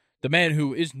Nightingale, the man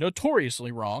who is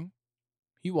notoriously wrong.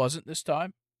 He wasn't this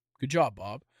time. Good job,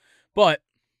 Bob. But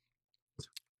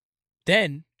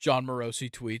then John Morosi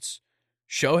tweets,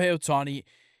 Shohei Ohtani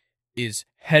is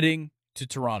heading to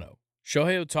Toronto.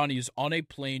 Shohei Ohtani is on a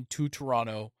plane to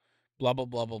Toronto, blah, blah,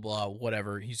 blah, blah, blah,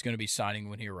 whatever. He's going to be signing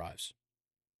when he arrives.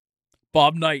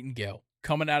 Bob Nightingale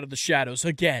coming out of the shadows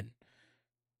again.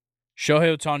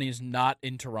 Shohei Ohtani is not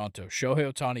in Toronto.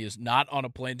 Shohei Ohtani is not on a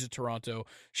plane to Toronto.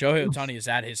 Shohei Ohtani is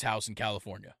at his house in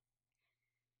California.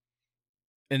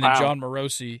 And then John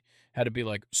Morosi had to be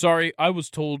like, sorry, I was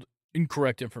told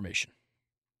incorrect information.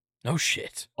 No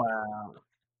shit. Wow.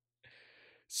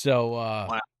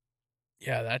 So,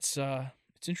 yeah, that's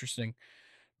it's interesting.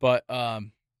 But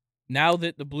now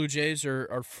that the Blue Jays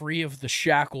are free of the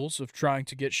shackles of trying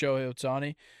to get Shohei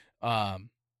Ohtani,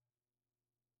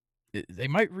 they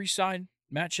might re-sign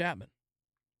Matt Chapman.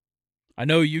 I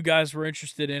know you guys were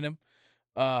interested in him,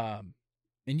 and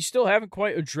you still haven't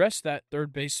quite addressed that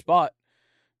third base spot.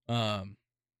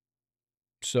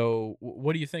 So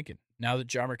what are you thinking? Now that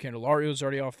Jeimer Candelario is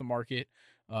already off the market,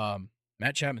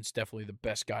 Matt Chapman's definitely the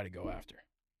best guy to go after.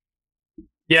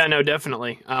 Yeah, no,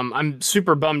 definitely. I'm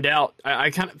super bummed out. I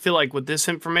kind of feel like with this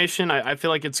information, I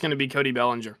feel like it's going to be Cody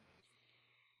Bellinger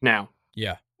now.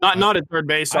 Yeah. Not at third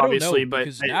base, obviously, but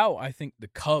because now I think the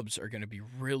Cubs are going to be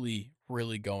really,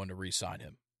 really going to re-sign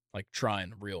him, like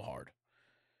trying real hard.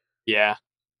 Yeah.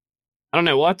 I don't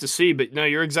know. We'll have to see, but no,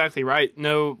 you're exactly right.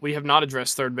 No, we have not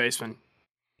addressed third baseman.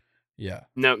 Yeah.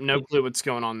 No clue what's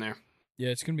going on there. Yeah,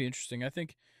 it's going to be interesting. I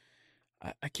think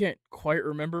I can't quite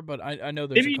remember, but I know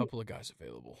there's a couple of guys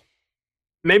available.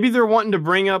 Maybe they're wanting to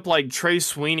bring up like Trey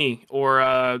Sweeney or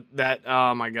that.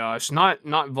 Oh my gosh, not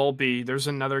Volpe. There's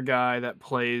another guy that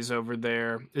plays over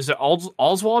there. Is it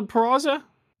Oswald Peraza?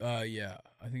 Yeah,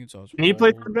 I think it's Oswald. Can he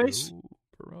play third base?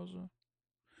 Peraza.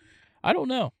 I don't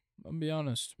know. I'm gonna be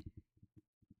honest.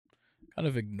 Kind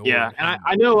of ignored. Yeah, and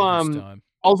I know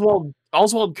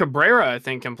Oswald Cabrera I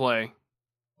think can play.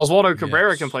 Oswaldo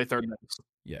Cabrera can play third base.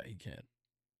 Yeah, he can.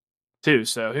 Too.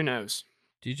 So who knows?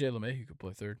 DJ LeMahieu could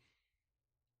play third.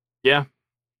 Yeah.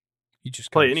 He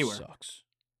just play anywhere. Sucks.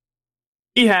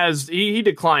 He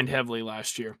declined heavily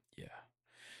last year. Yeah.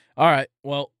 All right.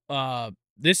 Well,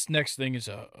 this next thing is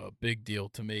a big deal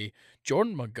to me.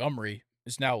 Jordan Montgomery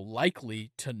is now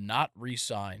likely to not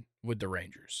re-sign with the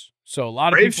Rangers. So a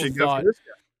lot of people thought,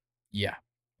 yeah,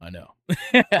 I know.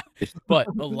 But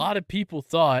a lot of people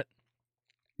thought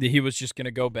that he was just going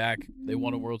to go back. They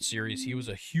won a World Series. He was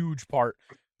a huge part,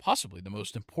 possibly the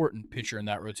most important pitcher in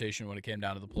that rotation when it came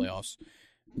down to the playoffs.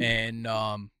 And,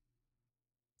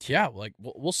 yeah, like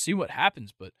we'll see what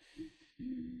happens, but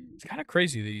it's kind of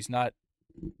crazy that he's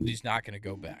not going to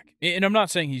go back. And I'm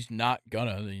not saying he's not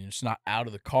gonna, it's not out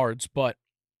of the cards, but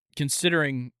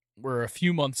considering we're a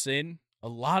few months in, a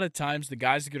lot of times the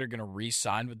guys that are going to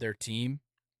re-sign with their team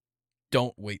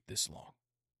don't wait this long.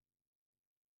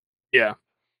 Yeah.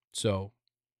 So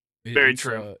very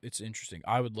true. It's interesting.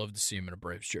 I would love to see him in a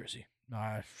Braves jersey.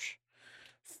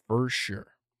 For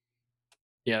sure.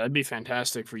 Yeah, that'd be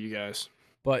fantastic for you guys.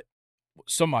 But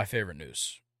some of my favorite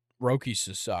news, Roki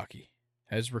Sasaki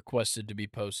has requested to be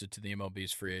posted to the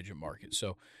MLB's free agent market.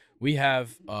 So we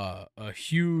have a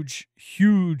huge,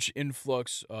 huge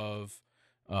influx of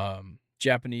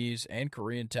Japanese and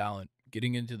Korean talent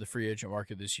getting into the free agent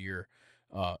market this year.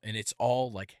 And it's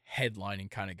all like headlining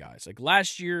kind of guys. Like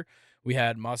last year, we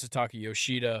had Masataka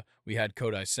Yoshida, we had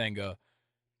Kodai Senga.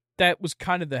 That was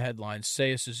kind of the headline.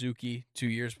 Seiya Suzuki 2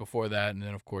 years before that. And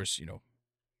then, of course,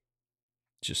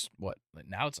 just what?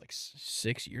 Now it's like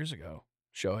 6 years ago.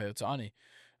 Shohei Ohtani.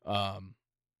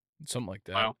 Something like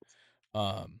that.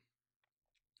 Wow.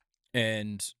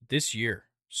 And this year,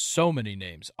 so many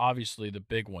names. Obviously, the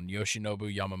big one,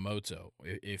 Yoshinobu Yamamoto.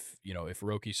 If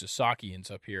Roki Sasaki ends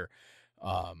up here,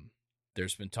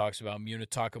 there's been talks about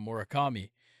Munetaka Murakami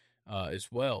as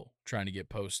well, trying to get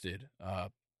posted.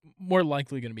 More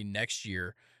likely going to be next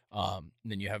year.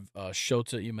 Then you have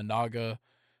Shota Imanaga,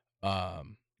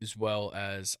 as well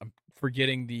as I'm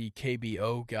forgetting the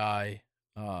KBO guy.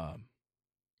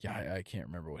 I can't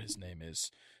remember what his name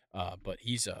is. But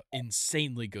he's a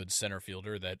insanely good center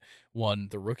fielder that won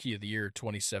the Rookie of the Year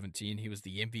 2017. He was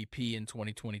the MVP in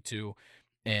 2022.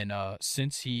 And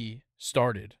since he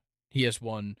started, he has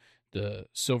won the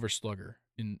Silver Slugger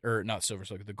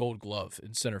the Gold Glove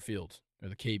in center field, or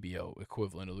the KBO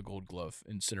equivalent of the Gold Glove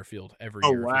in center field every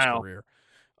year of his career.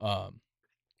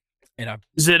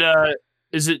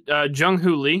 Is it Jung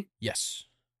Hoo Lee? Yes.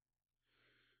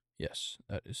 Yes,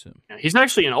 that is him. Yeah, he's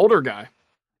actually an older guy.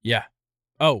 Yeah.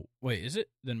 Oh, wait, is it?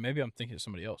 Then maybe I'm thinking of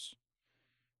somebody else.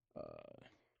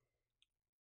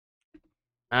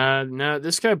 No,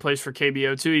 this guy plays for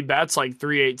KBO too. He bats like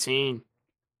 .318.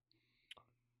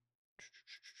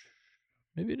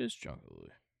 Maybe it is Jung Hoo Lee.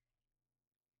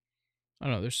 I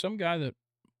don't know. There's some guy that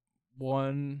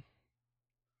won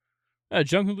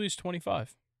Jung-Hoo Lee's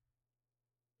 25.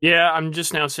 Yeah, I'm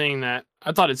just now seeing that.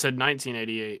 I thought it said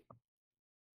 1988.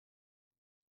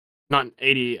 Not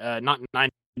 80, not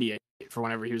 98 for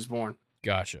whenever he was born.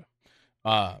 Gotcha.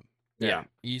 Yeah.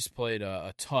 He's played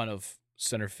a ton of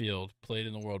center field, played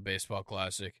in the World Baseball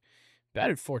Classic,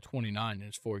 batted .429 in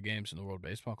his 4 games in the World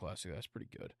Baseball Classic. That's pretty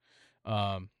good.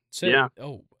 Yeah.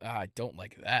 Oh, I don't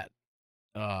like that.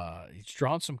 He's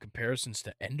drawn some comparisons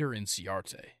to Ender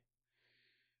Inciarte.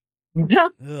 Yeah.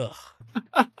 Ugh.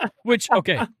 Which,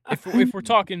 okay, if we're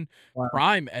talking Wow.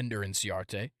 prime Ender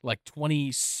Inciarte, like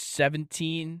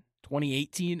 2017,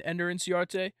 2018 Ender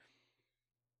Inciarte,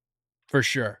 for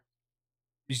sure,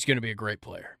 he's going to be a great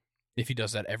player if he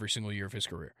does that every single year of his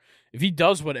career. If he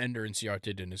does what Ender Inciarte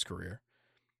did in his career,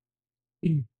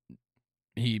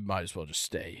 he might as well just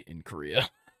stay in Korea.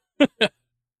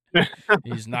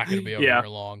 He's not going to be over here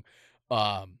long.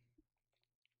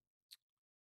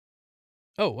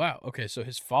 Oh, wow. Okay, so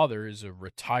his father is a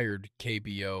retired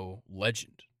KBO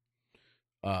legend,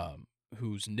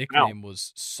 whose nickname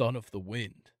was Son of the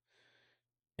Wind.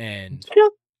 And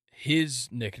his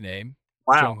nickname,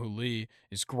 Jung-Hoo Lee,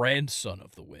 is Grandson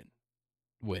of the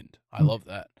Wind. I love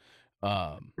that.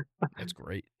 That's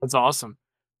great. That's awesome.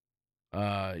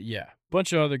 Yeah.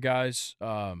 Bunch of other guys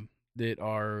that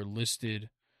are listed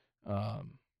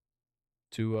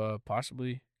to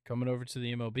possibly coming over to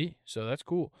the MLB. So that's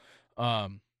cool.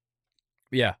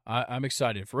 Yeah, I'm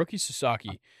excited. If Hiroki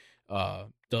Sasaki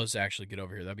does actually get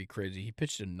over here, that'd be crazy. He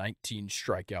pitched a 19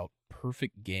 strikeout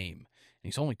perfect game, and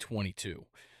he's only 22.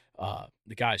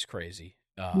 The guy's crazy.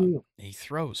 He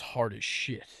throws hard as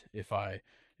shit, if I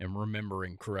am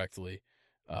remembering correctly.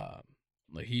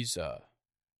 Like he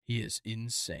is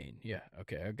insane. Yeah,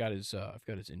 okay. I've got his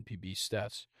NPB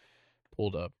stats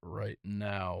pulled up right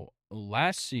now.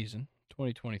 Last season,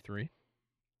 2023,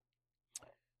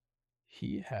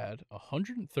 he had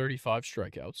 135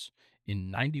 strikeouts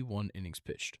in 91 innings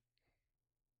pitched.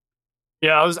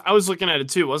 Yeah, I was looking at it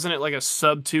too. Wasn't it like a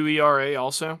sub-2 ERA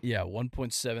also? Yeah,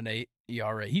 1.78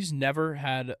 ERA. He's never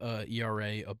had a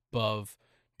ERA above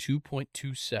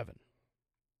 2.27.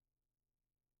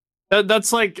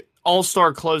 That's like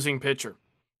all-star closing pitcher.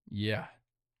 Yeah.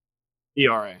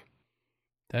 ERA.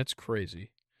 That's crazy.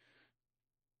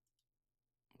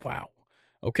 Wow.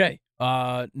 Okay.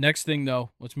 Next thing,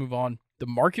 though, let's move on. The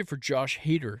market for Josh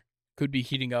Hader could be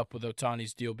heating up with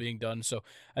Ohtani's deal being done. So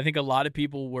I think a lot of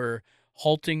people were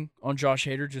halting on Josh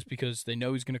Hader just because they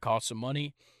know he's going to cost some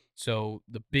money. So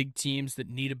the big teams that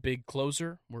need a big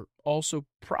closer were also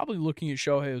probably looking at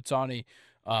Shohei Ohtani.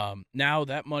 Now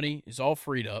that money is all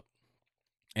freed up.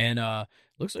 And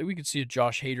looks like we could see a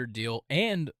Josh Hader deal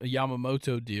and a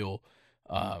Yamamoto deal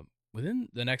within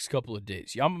the next couple of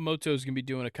days. Yamamoto is going to be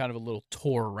doing a kind of a little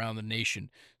tour around the nation,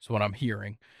 is what I'm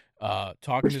hearing.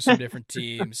 Talking to some different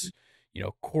teams,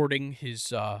 courting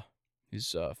his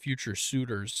future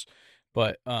suitors.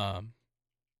 But for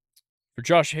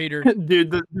Josh Hader,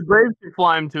 dude, the Braves should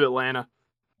fly him to Atlanta.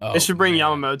 they should bring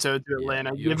Yamamoto to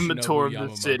Atlanta. Give him a tour of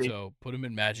the city. Put him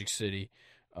in Magic City.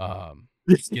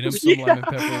 Get him some lemon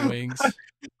pepper wings.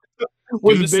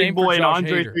 Was the big boy and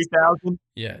Andre 3000.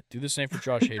 Yeah, do the same for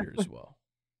Josh Hader as well.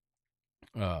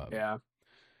 Yeah.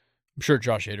 I'm sure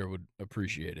Josh Hader would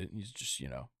appreciate it. He's just,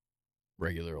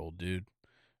 regular old dude.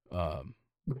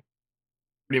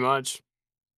 Pretty much.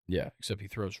 Yeah, except he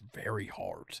throws very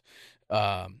hard.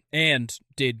 And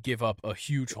did give up a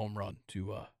huge home run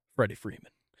to Freddie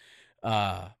Freeman.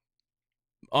 On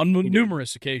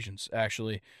numerous occasions,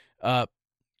 actually.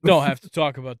 Don't have to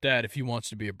talk about that if he wants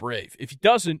to be a Brave. If he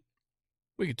doesn't,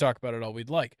 we can talk about it all we'd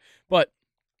like. But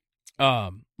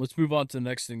let's move on to the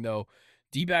next thing, though.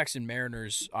 D-backs and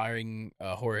Mariners eyeing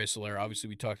Jorge Soler. Obviously,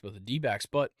 we talked about the D-backs,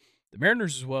 but the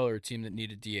Mariners as well are a team that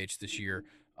needed DH this year.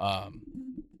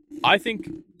 I think,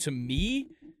 to me,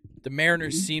 the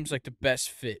Mariners seems like the best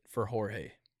fit for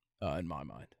Jorge in my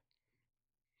mind.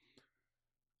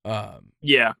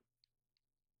 Yeah.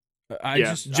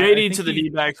 JD to the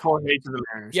D-backs, Jorge to the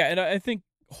Mariners. Yeah, and I think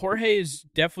Jorge has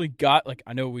definitely got,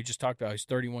 I know we just talked about he's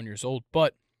 31 years old,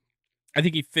 but I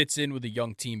think he fits in with a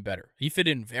young team better. He fit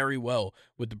in very well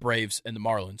with the Braves and the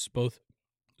Marlins, both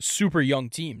super young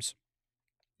teams.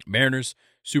 Mariners,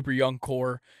 super young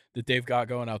core that they've got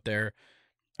going out there.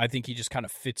 I think he just kind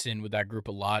of fits in with that group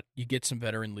a lot. You get some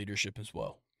veteran leadership as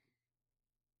well.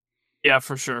 Yeah,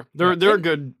 for sure. They're a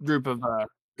good group of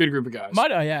guys.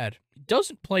 Might I add, he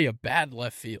doesn't play a bad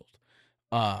left field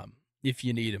if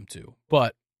you need him to,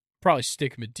 but probably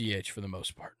stick him at DH for the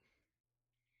most part.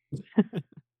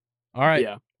 All right,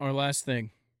 Our last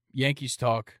thing, Yankees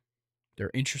talk.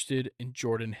 They're interested in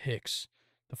Jordan Hicks,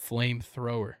 the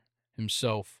flamethrower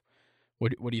himself.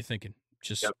 What are you thinking?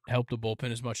 Just Yep. help the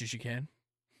bullpen as much as you can.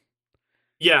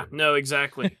 Yeah, no,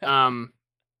 exactly.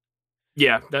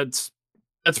 Yeah, that's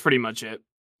pretty much it.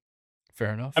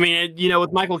 Fair enough. I mean,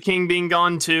 with Michael King being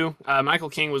gone too, Michael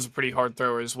King was a pretty hard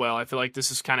thrower as well. I feel like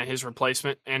this is kind of his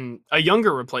replacement and a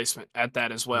younger replacement at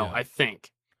that as well. Yeah. I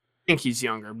think he's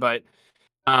younger, but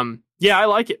yeah, I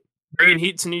like it. Bringing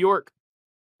heat to New York.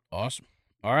 Awesome.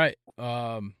 All right.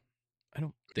 I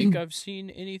don't think I've seen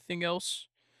anything else,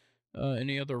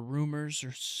 any other rumors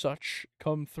or such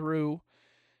come through.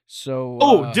 So,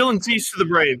 Dylan Cease to the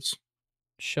Braves.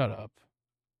 Shut up.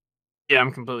 Yeah,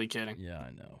 I'm completely kidding. Yeah,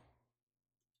 I know.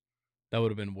 That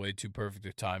would have been way too perfect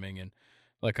of timing. And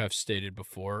like I've stated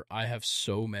before, I have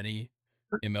so many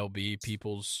MLB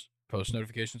people's post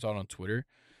notifications on Twitter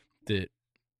that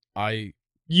I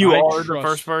are the trust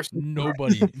first person.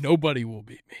 Nobody will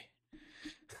beat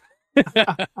me.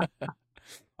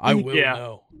 I will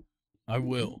know. I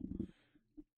will.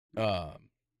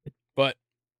 But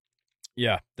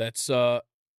yeah, that's gonna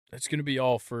be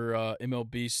all for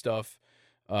MLB stuff.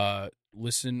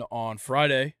 Listen on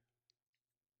Friday.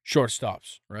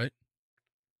 Shortstops, right?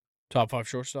 Top 5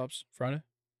 shortstops Friday?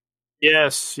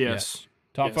 Yes.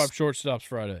 Top 5 shortstops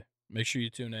Friday. Make sure you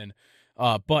tune in.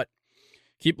 But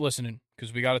keep listening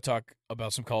because we got to talk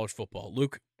about some college football.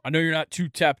 Luke, I know you're not too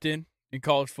tapped in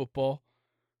college football,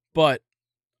 but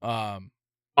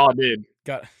dude,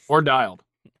 got or dialed.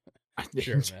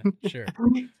 Sure, man. Sure.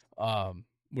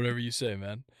 Whatever you say,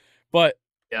 man. But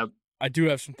yep. I do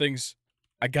have some things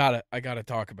I gotta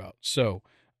talk about. So,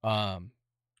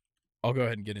 I'll go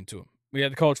ahead and get into them. We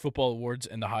had the College Football Awards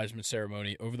and the Heisman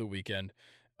ceremony over the weekend.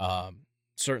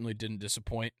 Certainly didn't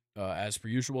disappoint. As per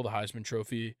usual, the Heisman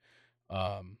Trophy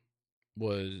the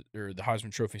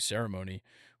Heisman Trophy ceremony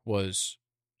was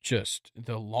just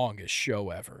the longest show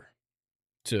ever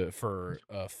for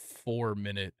a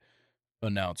 4-minute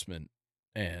announcement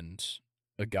and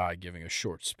a guy giving a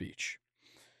short speech.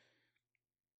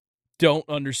 Don't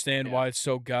understand why it's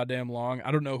so goddamn long. I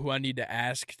don't know who I need to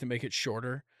ask to make it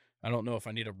shorter. I don't know if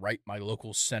I need to write my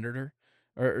local senator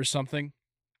or something,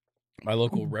 my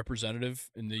local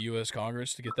representative in the U.S.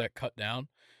 Congress to get that cut down,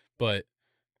 but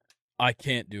I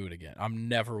can't do it again. I'm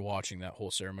never watching that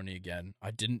whole ceremony again. I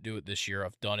didn't do it this year.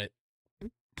 I've done it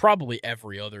probably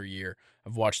every other year.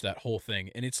 I've watched that whole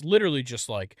thing, and it's literally just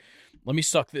like, let me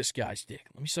suck this guy's dick.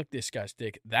 Let me suck this guy's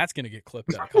dick. That's going to get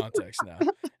clipped out of context now.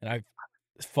 And I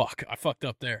fucked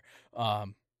up there.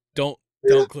 Don't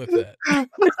clip that.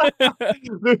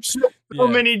 There's so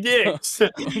many dicks.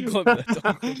 Don't clip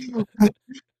that.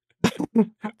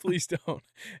 Please don't.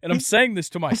 And I'm saying this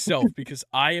to myself because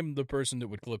I am the person that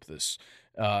would clip this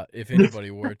if anybody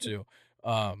were to.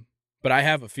 But I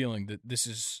have a feeling that this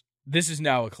is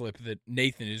now a clip that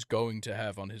Nathan is going to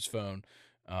have on his phone,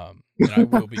 and I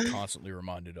will be constantly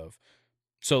reminded of.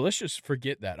 So let's just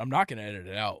forget that. I'm not going to edit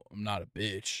it out. I'm not a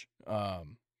bitch.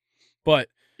 But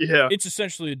yeah, it's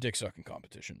essentially a dick sucking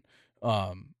competition.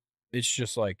 It's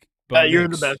just like you're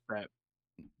the best at.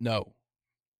 No.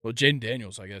 Well, Jaden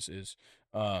Daniels, I guess, is.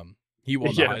 He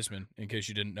won the Heisman, in case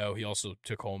you didn't know. He also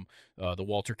took home the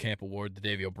Walter Camp Award, the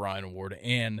Davey O'Brien Award,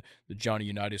 and the Johnny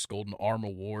Unitas Golden Arm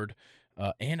Award,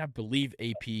 and I believe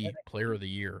AP Player of the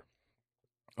Year.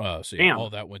 So yeah, all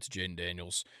that went to Jaden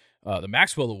Daniels. The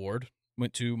Maxwell Award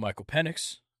went to Michael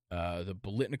Penix. The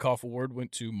Bolitnikoff Award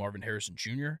went to Marvin Harrison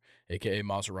Jr., a.k.a.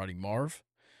 Maserati Marv.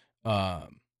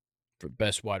 For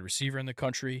best wide receiver in the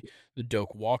country. The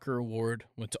Doak Walker Award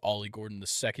went to Ollie Gordon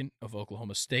II of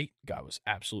Oklahoma State. Guy was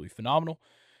absolutely phenomenal.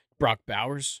 Brock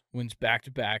Bowers wins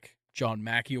back-to-back John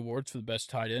Mackey Awards for the best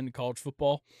tight end in college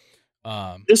football.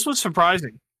 This was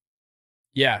surprising.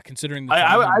 Yeah, considering the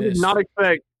I did not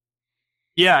expect.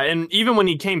 Yeah, and even when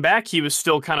he came back, he was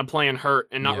still kind of playing hurt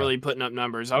and not really putting up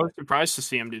numbers. I was surprised to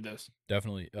see him do this.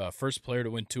 Definitely. First player to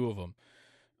win 2 of them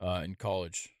in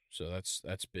college, so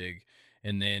that's big.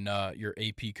 And then your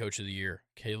AP Coach of the Year,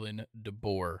 Kalen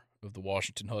DeBoer of the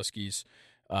Washington Huskies.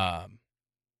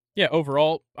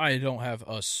 Overall, I don't have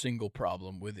a single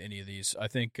problem with any of these. I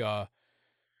think it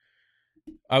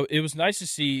was nice to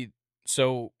see.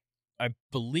 So I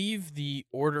believe the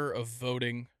order of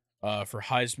voting for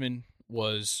Heisman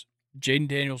was Jaden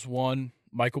Daniels 1,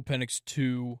 Michael Penix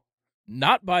 2,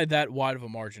 not by that wide of a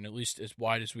margin, at least as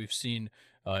wide as we've seen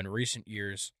in recent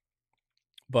years.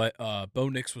 But Bo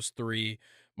Nix was 3,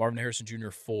 Marvin Harrison Jr.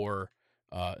 4,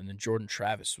 and then Jordan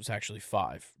Travis was actually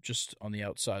 5, just on the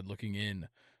outside looking in.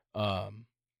 And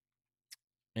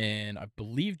I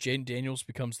believe Jaden Daniels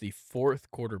becomes the 4th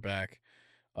quarterback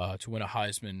to win a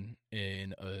Heisman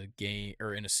in a game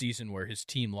or in a season where his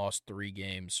team lost 3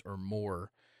 games or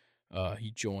more.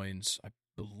 He joins, I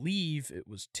believe it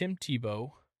was Tim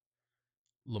Tebow,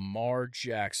 Lamar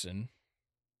Jackson,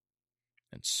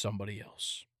 and somebody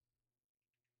else.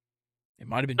 It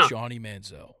might have been Johnny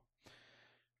Manziel.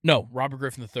 No, Robert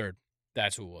Griffin III.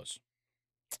 That's who it was.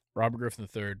 Robert Griffin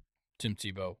III, Tim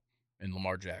Tebow, and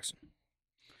Lamar Jackson.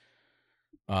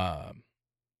 Okay.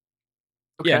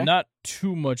 Yeah, not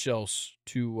too much else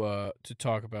to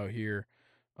talk about here.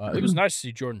 It was nice to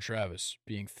see Jordan Travis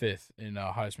being 5th in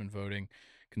Heisman voting,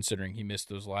 considering he missed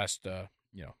those last,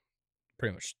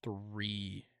 pretty much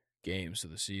 3 games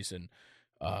of the season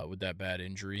with that bad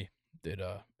injury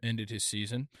that ended his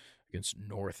season against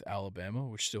North Alabama,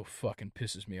 which still fucking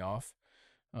pisses me off.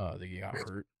 That he got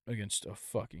hurt against a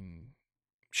fucking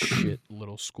shit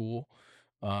little school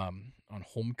on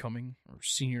homecoming or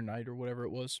senior night or whatever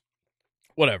it was.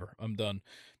 Whatever. I'm done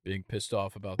being pissed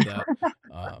off about that.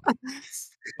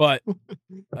 But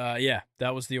yeah,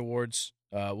 that was the awards.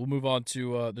 We'll move on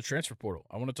to the transfer portal.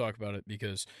 I want to talk about it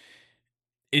because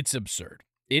it's absurd.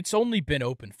 It's only been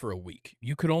open for a week.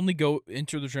 You could only go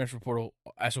enter the transfer portal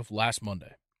as of last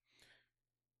Monday.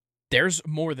 There's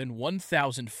more than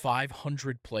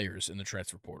 1,500 players in the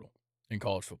transfer portal in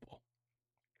college football.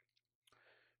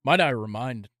 Might I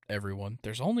remind everyone,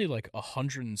 there's only like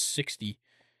 160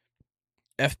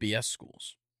 FBS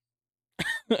schools.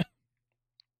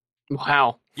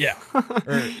 Wow. Yeah.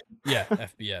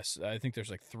 FBS. I think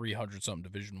there's like 300 something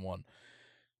Division I.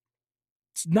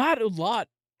 It's not a lot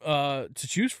to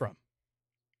choose from.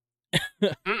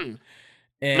 And,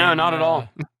 no, not at all.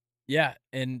 Yeah,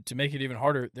 and to make it even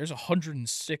harder, there's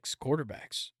 106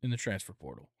 quarterbacks in the transfer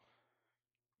portal.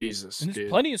 Jesus, and there's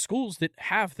plenty of schools that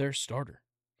have their starter.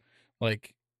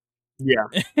 Like, yeah.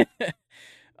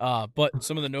 But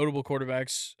some of the notable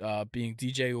quarterbacks being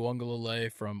DJ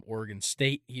Uiagalelei from Oregon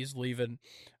State, he's leaving.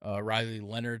 Riley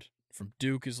Leonard from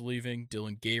Duke is leaving.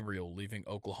 Dylan Gabriel leaving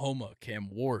Oklahoma. Cam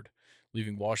Ward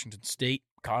leaving Washington State.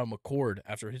 Kyle McCord,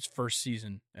 after his first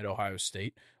season at Ohio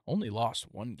State, only lost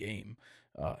 1 game.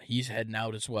 He's heading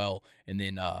out as well. And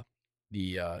then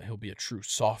he'll be a true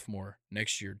sophomore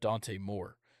next year. Dante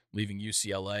Moore leaving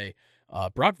UCLA.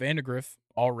 Brock Vandagriff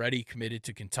already committed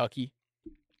to Kentucky.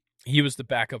 He was the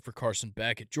backup for Carson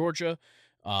Beck at Georgia.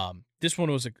 This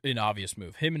one was an obvious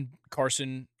move. Him and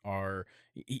Carson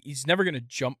he's never going to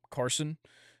jump Carson,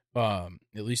 at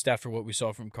least after what we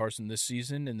saw from Carson this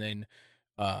season. And then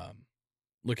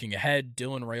looking ahead,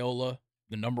 Dylan Raiola,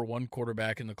 the number 1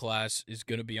 quarterback in the class, is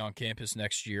going to be on campus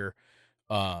next year.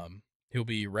 He'll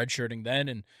be redshirting then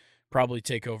and probably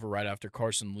take over right after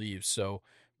Carson leaves. So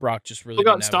Brock just really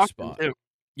didn't have a spot. Too.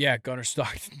 Yeah, Gunnar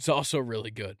Stockton's also really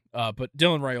good. But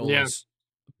Dylan Raiola's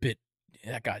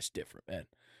that guy's different, man.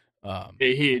 So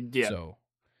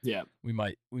yeah, we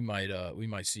might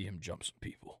see him jump some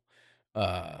people.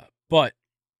 So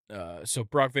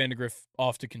Brock Vandagriff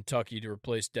off to Kentucky to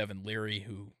replace Devin Leary,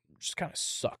 who just kind of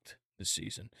sucked this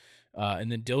season. And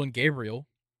then Dylan Gabriel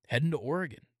heading to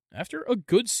Oregon after a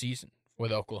good season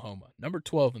with Oklahoma. Number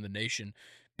 12 in the nation,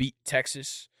 beat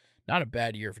Texas. Not a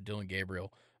bad year for Dylan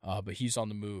Gabriel. But he's on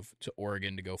the move to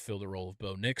Oregon to go fill the role of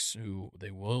Bo Nix, who they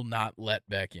will not let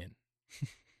back in.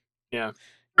 Yeah.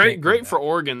 Great for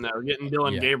Oregon, though, getting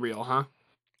Dylan Gabriel, huh?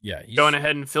 Yeah. He's going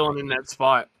ahead and filling in that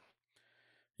spot.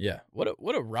 Yeah. What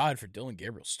a ride for Dylan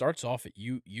Gabriel. Starts off at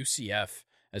UCF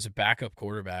as a backup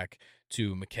quarterback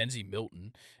to Mackenzie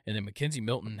Milton. And then Mackenzie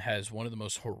Milton has one of the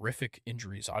most horrific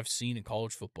injuries I've seen in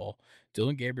college football.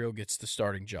 Dylan Gabriel gets the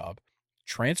starting job,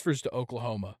 transfers to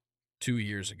Oklahoma 2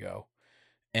 years ago,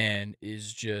 and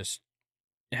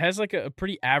has like a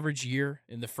pretty average year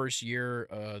in the first year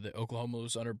that Oklahoma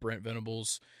was under Brent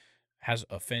Venables. Has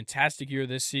a fantastic year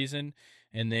this season,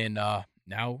 and then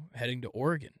now heading to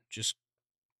Oregon.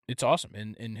 It's awesome,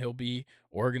 and he'll be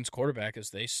Oregon's quarterback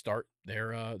as they start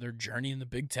their journey in the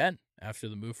Big Ten after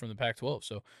the move from the Pac-12.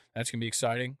 So that's gonna be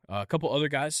exciting. A couple other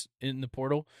guys in the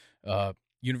portal.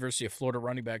 University of Florida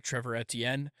running back Trevor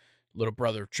Etienne, little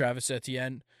brother Travis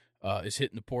Etienne, is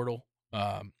hitting the portal.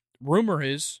 Rumor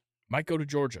is might go to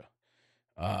Georgia,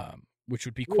 which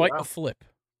would be quite a flip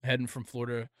heading from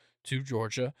Florida to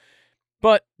Georgia.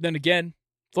 But then again,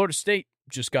 Florida State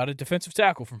just got a defensive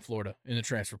tackle from Florida in the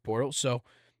transfer portal, so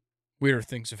weirder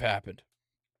things have happened.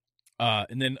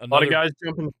 And then a lot of guys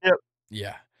jumping ship.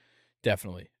 Yeah,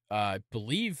 definitely. I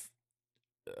believe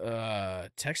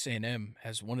Texas A&M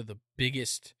has one of the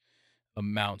biggest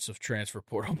amounts of transfer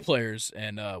portal players,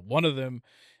 and one of them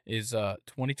is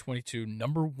 2022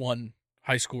 number 1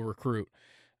 high school recruit,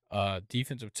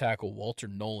 defensive tackle Walter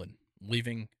Nolan,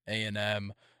 leaving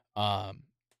A&M.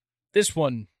 This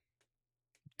one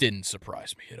didn't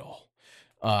surprise me at all.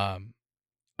 I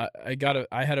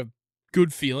had a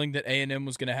good feeling that A&M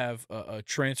was going to have a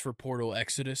transfer portal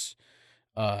exodus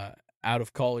out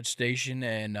of College Station,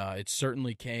 and it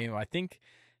certainly came. I think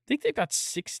they've got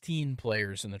 16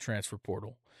 players in the transfer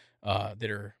portal that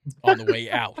are on the way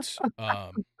out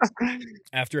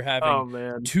after having Oh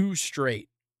man. two straight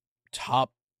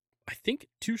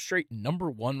number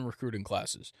one recruiting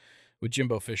classes with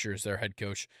Jimbo Fisher as their head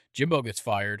coach. Jimbo gets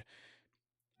fired.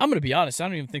 I'm going to be honest. I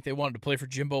don't even think they wanted to play for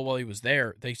Jimbo while he was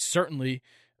there. They certainly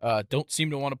don't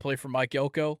seem to want to play for Mike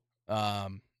Elko,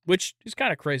 which is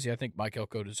kind of crazy. I think Mike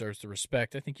Elko deserves the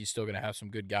respect. I think he's still going to have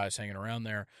some good guys hanging around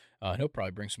there. He'll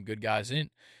probably bring some good guys in.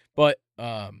 But,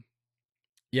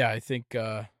 yeah, I think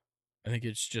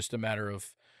it's just a matter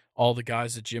of all the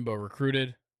guys that Jimbo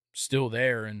recruited still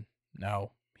there, and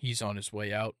now he's on his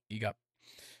way out. He got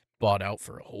bought out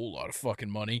for a whole lot of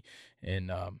fucking money,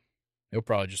 and he'll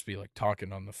probably just be like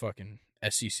talking on the fucking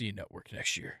SEC network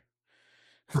next year.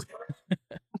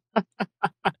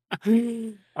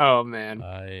 Oh man.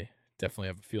 I definitely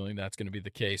have a feeling that's going to be the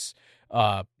case.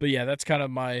 But yeah, that's kind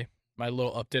of my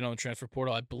little update on the transfer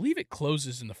portal. I believe it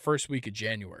closes in the first week of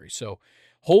January. So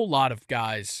whole lot of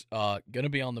guys going to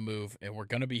be on the move, and we're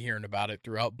going to be hearing about it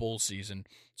throughout bowl season.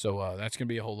 So that's going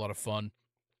to be a whole lot of fun.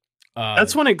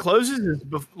 That's when it closes, is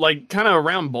like kind of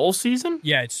around bowl season.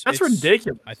 Yeah, that's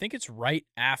ridiculous. I think it's right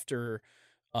after.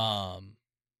 I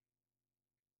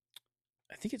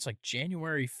think it's like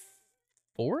January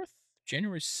 4th,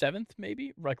 January 7th,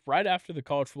 maybe, like right after the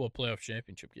college football playoff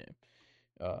championship game.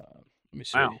 Let me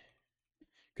see,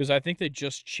 because I think they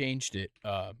just changed it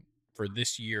for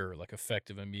this year, like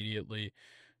effective immediately.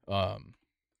 Let's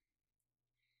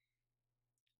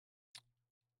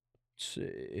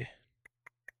see.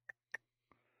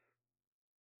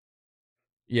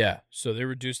 Yeah, so they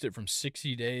reduced it from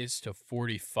 60 days to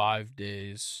 45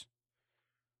 days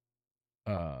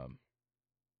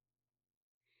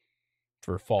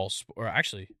for fall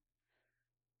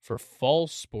for fall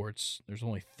sports, there's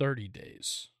only 30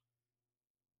 days.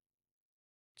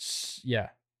 Yeah,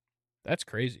 that's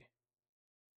crazy.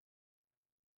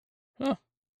 Huh.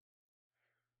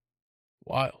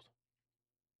 Wild.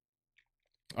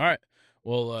 All right.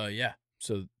 Well, yeah,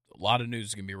 so a lot of news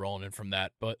is going to be rolling in from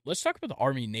that. But let's talk about the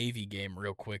Army-Navy game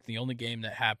real quick. The only game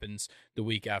that happens the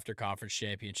week after Conference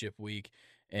Championship week.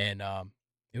 And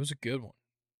it was a good one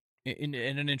in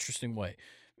an interesting way.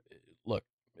 Look,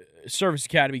 Service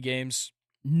Academy games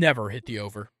never hit the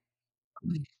over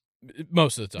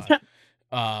most of the time.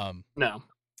 No.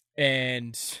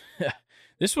 And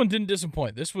this one didn't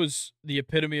disappoint. This was the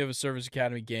epitome of a Service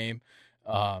Academy game.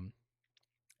 And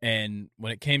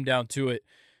when it came down to it,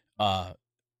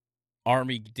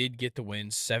 Army did get the win,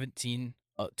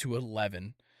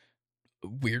 17-11.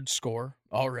 Weird score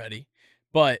already.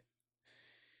 But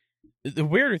the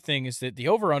weirder thing is that the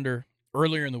over-under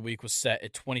earlier in the week was set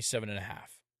at 27.5. A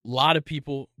lot of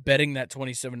people betting that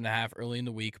 27.5 early in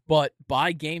the week, but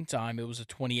by game time, it was a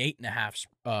 28.5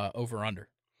 over-under.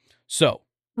 So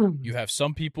you have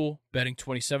some people betting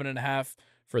 27.5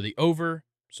 for the over,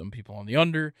 some people on the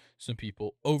under, some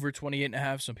people over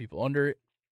 28.5, some people under it.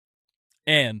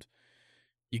 And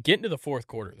you get into the fourth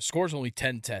quarter, the score's only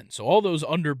 10-10. So all those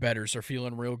under bettors are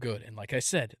feeling real good. And like I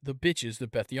said, the bitches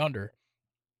that bet the under,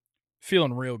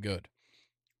 feeling real good.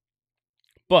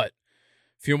 But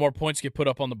a few more points get put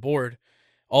up on the board.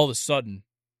 All of a sudden,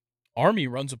 Army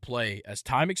runs a play as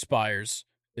time expires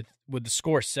with the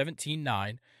score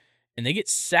 17-9, and they get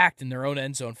sacked in their own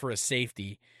end zone for a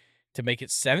safety to make it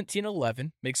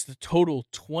 17-11, makes the total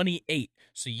 28.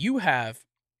 So you have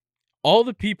all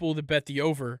the people that bet the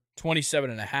over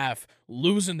 27.5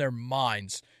 losing their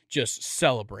minds, just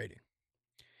celebrating.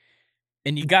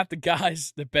 And you got the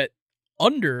guys that bet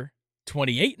under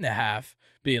 28.5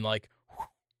 being like,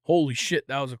 holy shit,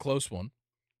 that was a close one.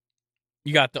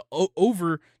 You got the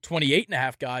over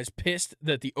 28.5 guys pissed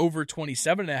that the over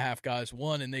 27.5 guys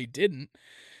won and they didn't.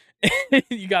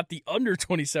 You got the under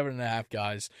 27.5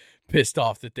 guys pissed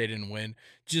off that they didn't win.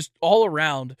 Just all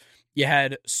around, you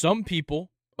had some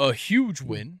people a huge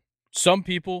win, some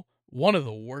people one of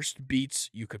the worst beats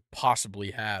you could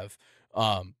possibly have.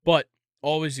 But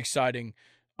always exciting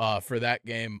for that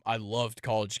game. I loved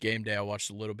College Game Day. I watched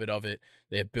a little bit of it.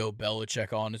 They had Bill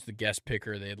Belichick on as the guest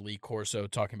picker. They had Lee Corso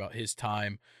talking about his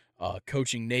time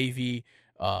coaching Navy,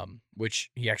 which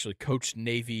he actually coached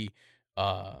Navy,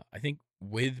 I think,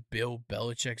 with Bill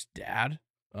Belichick's dad,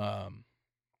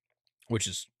 which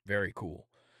is very cool.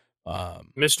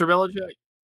 Mr. Belichick?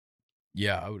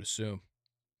 Yeah, I would assume.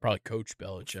 Probably Coach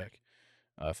Belichick,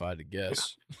 if I had to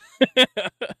guess.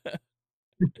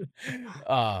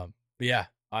 But yeah,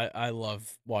 I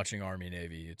love watching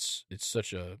Army-Navy. It's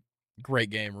such a great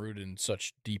game rooted in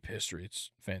such deep history.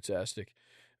 It's fantastic.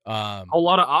 A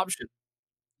lot of options.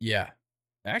 Yeah.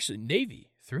 Actually, Navy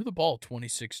threw the ball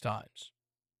 26 times.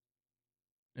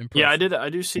 Impressive. Yeah, I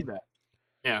do see that.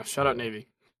 Yeah, shout out Navy.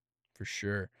 For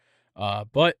sure.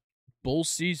 But bowl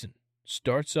season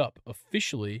starts up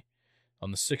officially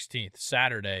on the 16th,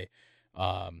 Saturday.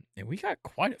 And we got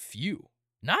quite a few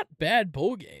not bad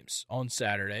bowl games on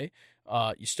Saturday.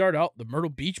 You start out the Myrtle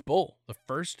Beach Bowl, the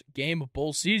first game of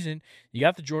bowl season. You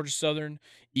got the Georgia Southern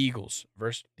Eagles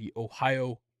versus the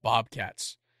Ohio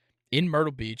Bobcats. In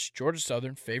Myrtle Beach, Georgia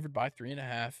Southern favored by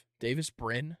 3.5. Davis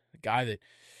Brin, the guy that,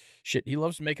 he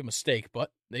loves to make a mistake,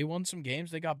 but they won some games.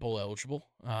 They got bowl eligible.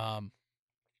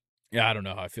 Yeah, I don't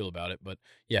know how I feel about it, but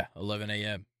yeah, 11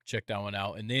 a.m. Check that one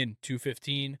out. And then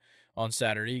 2:15 on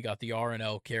Saturday, you got the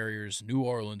R+L Carriers New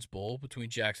Orleans Bowl between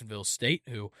Jacksonville State,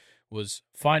 who was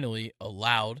finally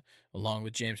allowed, along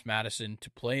with James Madison, to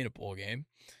play in a bowl game,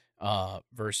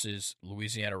 versus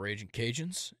Louisiana Raging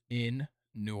Cajuns in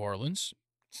New Orleans.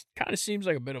 Kind of seems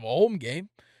like a bit of a home game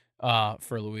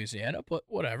for Louisiana, but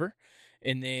whatever.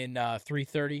 And then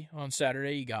 3:30 on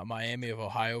Saturday, you got Miami of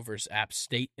Ohio versus App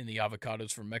State in the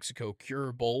Avocados from Mexico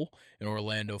Cure Bowl in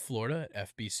Orlando, Florida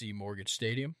at FBC Mortgage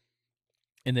Stadium.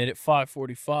 And then at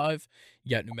 5:45, you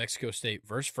got New Mexico State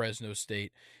versus Fresno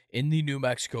State in the New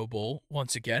Mexico Bowl.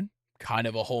 Once again, kind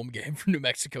of a home game for New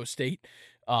Mexico State,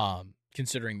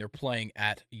 considering they're playing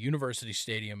at University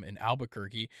Stadium in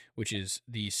Albuquerque, which is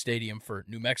the stadium for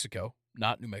New Mexico,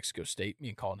 not New Mexico State. Me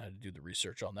and Colin had to do the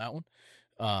research on that one.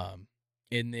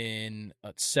 And then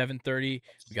at 7:30,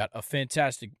 we got a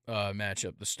fantastic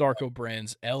matchup. The Starco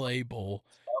Brands LA Bowl,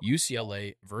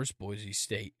 UCLA versus Boise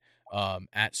State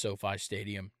at SoFi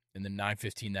Stadium. And then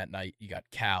 9:15 that night, you got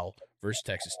Cal versus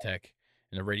Texas Tech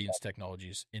and the Radiance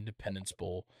Technologies Independence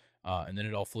Bowl. And then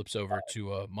it all flips over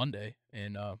to Monday,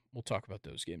 and we'll talk about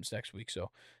those games next week. So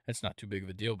that's not too big of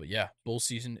a deal. But yeah, bowl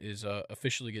season is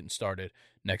officially getting started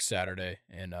next Saturday,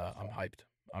 and I'm hyped.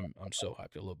 I'm so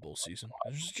hyped. I love bowl season.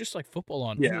 There's just like football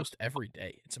on almost every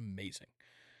day. It's amazing.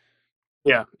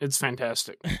 Yeah, it's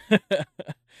fantastic.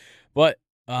 But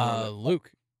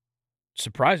Luke,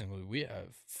 surprisingly, we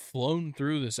have flown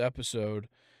through this episode.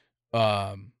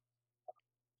 I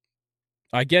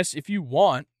guess if you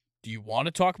want, do you want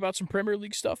to talk about some Premier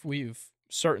League stuff? We've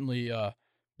certainly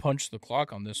punched the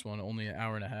clock on this one, only an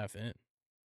hour and a half in.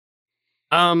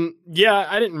 Yeah,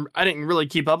 I didn't really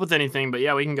keep up with anything, but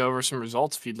yeah, we can go over some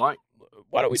results if you'd like.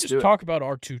 Why don't we just talk about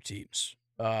our two teams?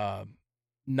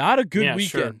 Not a good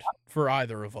weekend for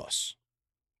either of us.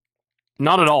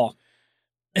 Not at all.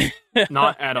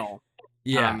 Not at all.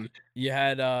 Yeah, you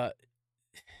had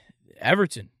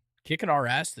Everton kicking our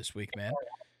ass this week, man.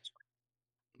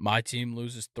 My team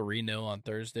loses 3-0 on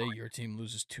Thursday. Your team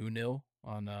loses 2-0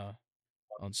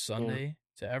 on Sunday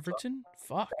to Everton.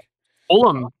 Fuck.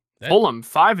 Fulham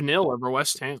 5-0 over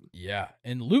West Ham. Yeah,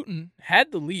 and Luton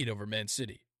had the lead over Man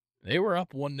City. They were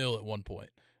up 1-0 at one point,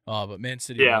 but Man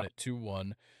City won it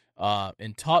 2-1.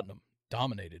 And Tottenham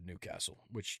dominated Newcastle,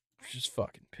 which just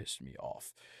fucking pissed me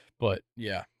off. But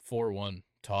yeah, 4-1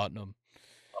 Tottenham.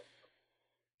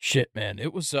 Shit, man,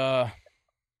 it was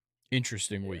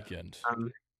interesting weekend.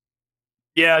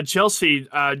 Yeah, Chelsea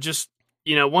just,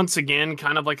 once again,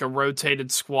 kind of like a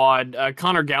rotated squad.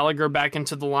 Conor Gallagher back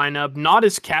into the lineup. Not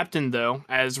as captain, though,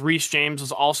 as Reece James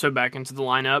was also back into the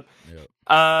lineup.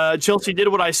 Yep. Chelsea did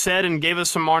what I said and gave us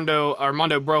some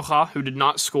Armando Broja, who did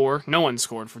not score. No one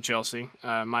scored for Chelsea,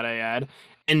 might I add.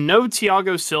 And no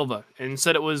Thiago Silva.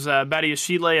 Instead, it was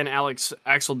Badiashile and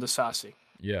Axel Disasi.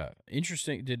 Yeah,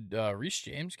 interesting. Did Reece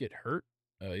James get hurt?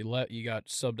 He got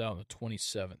subbed out on the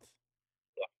 27th.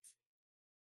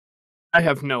 I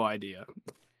have no idea.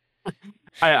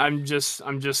 I'm just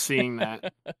seeing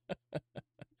that.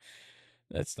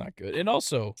 That's not good. And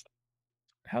also,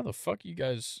 how the fuck you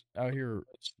guys out here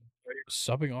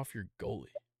subbing off your goalie?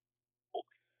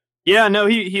 Yeah, no,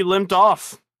 he limped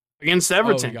off against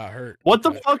Everton. He got hurt. What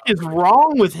the fuck is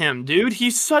wrong with him, dude?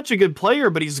 He's such a good player,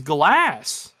 but he's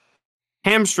glass.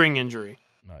 Hamstring injury.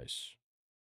 Nice.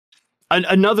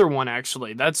 Another one,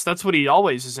 actually. That's what he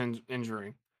always is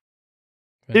injuring.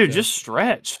 Dude, just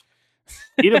stretch.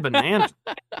 Eat a banana.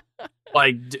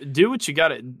 Do what you got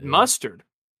to. Yeah. Mustard.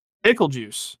 Pickle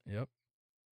juice. Yep.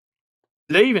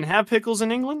 Do they even have pickles in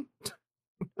England?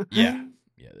 Yeah.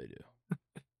 Yeah, they do.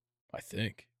 I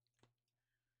think.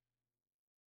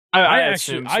 I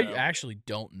actually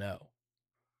don't know.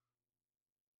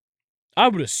 I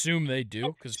would assume they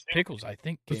do, because pickles, I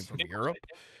think, came from Europe.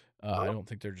 I don't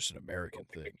think they're just an American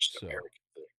thing.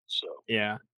 So.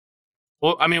 Yeah.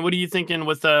 Well, I mean, what are you thinking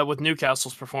with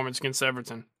Newcastle's performance against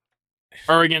Everton?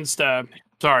 Or against,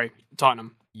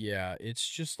 Tottenham? Yeah, it's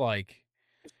just like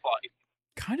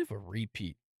kind of a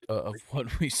repeat of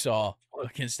what we saw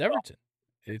against Everton.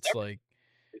 It's like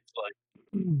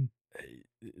Mm.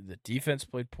 the defense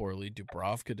played poorly.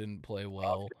 Dubravka didn't play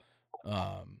well.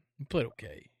 He played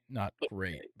okay, not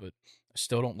great, but I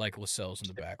still don't like Lascelles in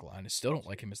the back line. I still don't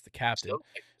like him as the captain.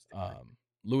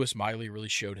 Lewis Miley really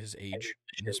showed his age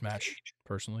in this match,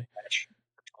 personally.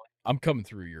 I'm coming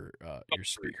through your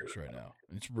speakers right now,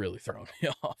 and it's really throwing me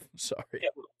off. I'm sorry.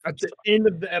 At the end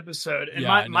of the episode, and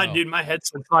Yeah, my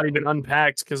headset's not even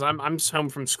unpacked because I'm home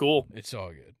from school. It's all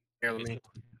good. Here, let me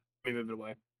move it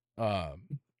away.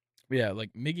 Yeah,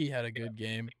 like Miggy had a good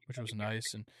game, which was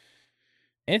nice, and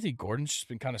Anthony Gordon's just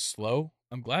been kind of slow.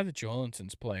 I'm glad that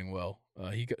Joelinton's playing well.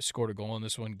 Scored a goal in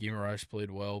this one. Guimaraes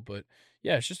played well, but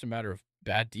yeah, it's just a matter of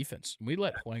bad defense. We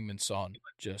let Huangmin Son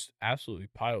just absolutely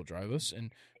pile drive us,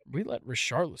 and we let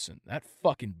Richarlison, that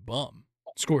fucking bum,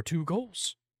 score 2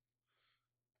 goals.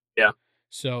 Yeah.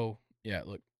 So, yeah,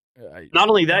 look. Not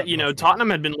only that, Tottenham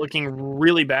had been looking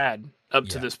really bad up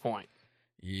to this point.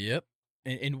 Yep.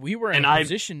 And we were in a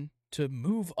position to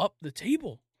move up the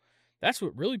table. That's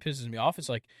what really pisses me off. It's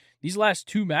like these last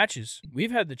 2 matches,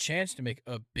 we've had the chance to make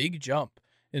a big jump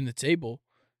in the table,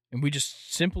 and we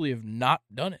just simply have not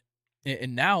done it.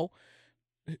 And now,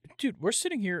 dude, we're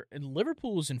sitting here, and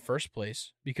Liverpool is in first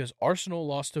place because Arsenal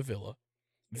lost to Villa.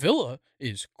 Villa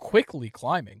is quickly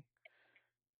climbing.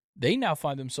 They now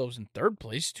find themselves in third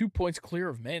place, 2 points clear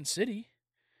of Man City.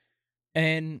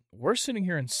 And we're sitting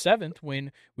here in 7th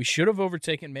when we should have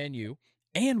overtaken Man U,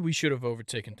 and we should have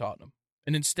overtaken Tottenham.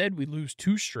 And instead, we lose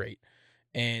 2 straight.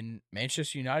 And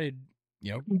Manchester United,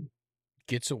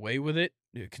 gets away with it,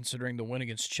 considering the win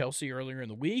against Chelsea earlier in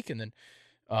the week. And then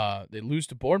they lose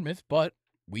to Bournemouth. But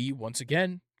we, once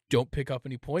again, don't pick up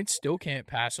any points, still can't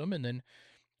pass them. And then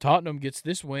Tottenham gets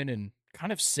this win and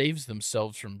kind of saves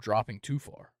themselves from dropping too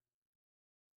far.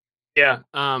 Yeah.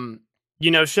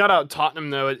 Shout out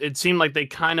Tottenham, though. It seemed like they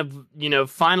kind of,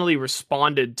 finally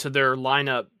responded to their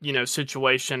lineup,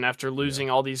 situation after losing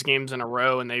all these games in a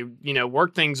row, and they,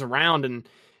 worked things around, and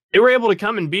they were able to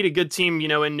come and beat a good team,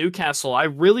 in Newcastle. I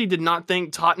really did not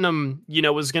think Tottenham,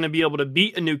 was going to be able to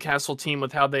beat a Newcastle team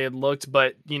with how they had looked,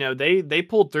 but, they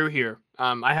pulled through here.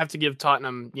 I have to give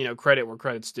Tottenham, credit where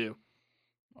credit's due.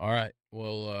 All right.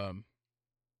 Well,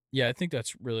 yeah, I think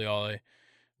that's really all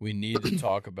we need to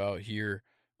talk about here.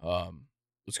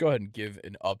 Let's go ahead and give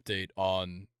an update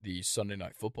on the Sunday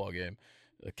Night Football game.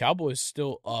 The Cowboys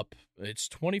still up. It's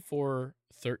 24-13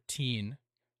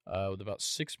 with about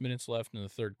 6 minutes left in the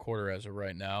third quarter as of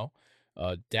right now.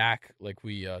 Dak, like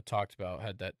we talked about,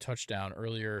 had that touchdown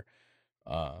earlier.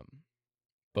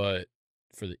 But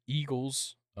for the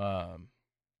Eagles, I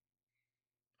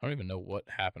don't even know what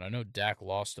happened. I know Dak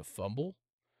lost a fumble.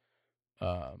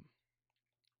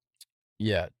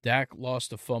 Yeah, Dak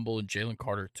lost a fumble, and Jalen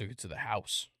Carter took it to the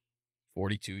house.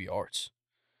 42 yards.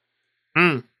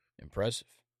 Impressive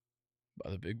by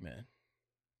the big man.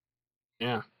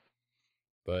 Yeah.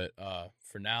 But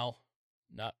for now,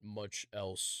 not much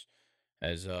else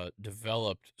has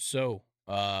developed. So,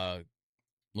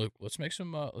 look, let's take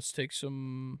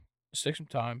some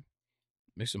time,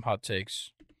 make some hot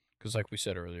takes, because like we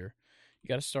said earlier, you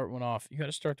got to start one off. You got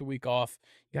to start the week off.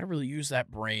 You got to really use that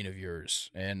brain of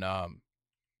yours. And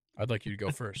I'd like you to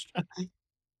go first.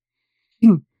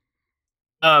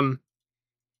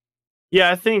 Yeah,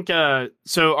 I think,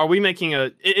 so are we making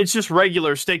it's just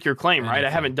regular stake your claim, right? NFL. I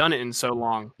haven't done it in so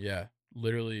long. Yeah,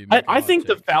 literally. I think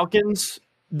the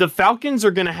Falcons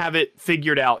are going to have it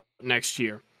figured out next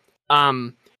year.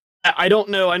 I don't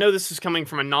know. I know this is coming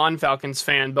from a non-Falcons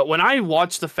fan, but when I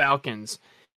watch the Falcons,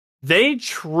 they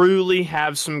truly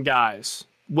have some guys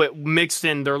mixed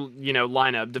in their,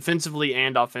 lineup defensively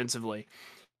and offensively.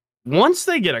 Once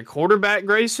they get a quarterback,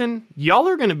 Grayson, y'all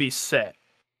are going to be set.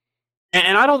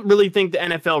 And I don't really think the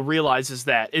NFL realizes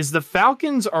that. Is the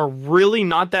Falcons are really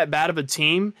not that bad of a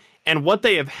team, and what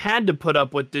they have had to put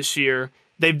up with this year,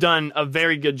 they've done a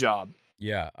very good job.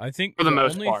 Yeah, I think for the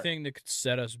most only part. Thing that could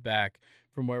set us back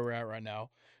from where we're at right now,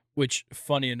 which,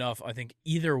 funny enough, I think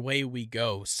either way we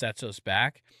go sets us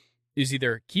back, is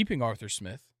either keeping Arthur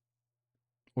Smith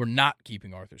or not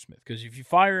keeping Arthur Smith. Because if you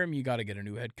fire him, you got to get a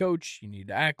new head coach. You need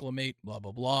to acclimate, blah,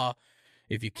 blah, blah.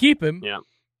 If you keep him,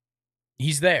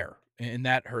 he's there. And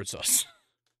that hurts us.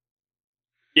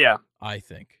 Yeah. I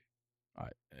think.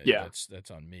 That's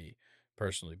on me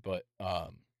personally. But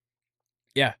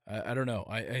yeah, I don't know.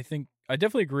 I think I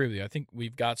definitely agree with you. I think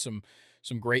we've got some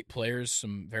great players,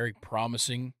 some very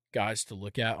promising guys to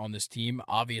look at on this team.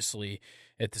 Obviously,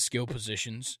 at the skill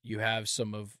positions, you have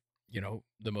some of,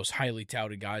 the most highly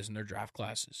touted guys in their draft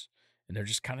classes. And they're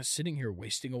just kind of sitting here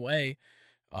wasting away.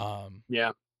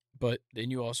 Yeah. But then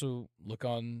you also look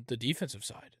on the defensive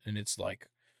side, and it's like,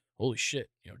 holy shit,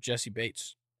 Jesse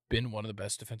Bates, been one of the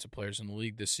best defensive players in the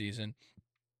league this season.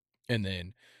 And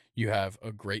then you have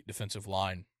a great defensive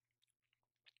line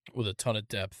with a ton of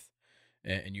depth,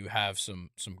 and you have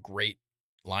some great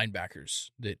linebackers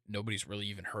that nobody's really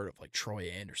even heard of, like Troy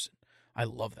Anderson. I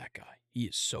love that guy. He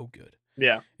is so good.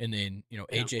 Yeah. And then,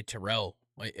 AJ Terrell,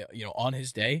 on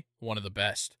his day, one of the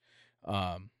best.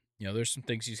 There's some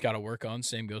things he's got to work on.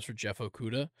 Same goes for Jeff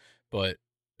Okudah, but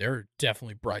there are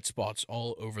definitely bright spots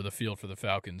all over the field for the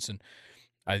Falcons. And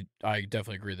I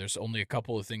definitely agree. There's only a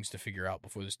couple of things to figure out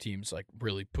before this team's like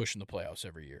really pushing the playoffs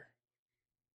every year.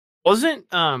 Wasn't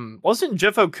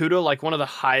Jeff Okudah like one of the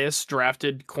highest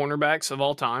drafted cornerbacks of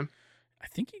all time? I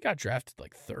think he got drafted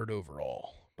like 3rd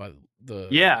overall by the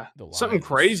something Lions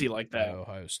crazy like that. by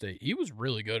Ohio State. He was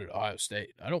really good at Ohio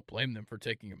State. I don't blame them for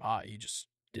taking him high. He just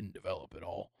didn't develop at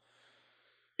all.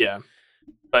 Yeah,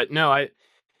 but no,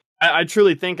 I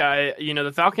truly think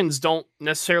the Falcons don't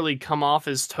necessarily come off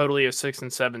as totally a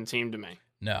 6-7 team to me.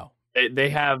 No,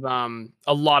 they have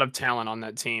a lot of talent on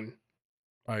that team.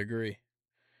 I agree.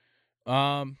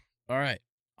 All right,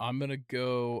 I'm gonna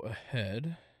go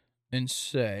ahead and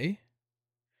say,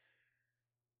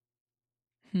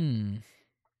 I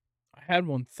had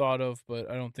one thought of, but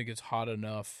I don't think it's hot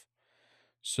enough.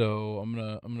 So I'm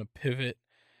gonna pivot.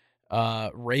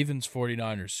 Ravens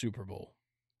 49ers Super Bowl.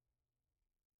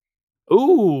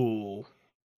 Ooh.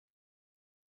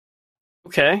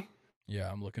 Okay.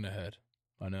 Yeah, I'm looking ahead.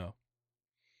 I know.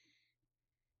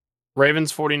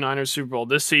 Ravens 49ers Super Bowl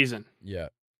this season. Yeah.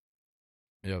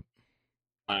 Yep.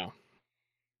 Wow.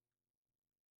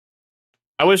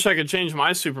 I wish I could change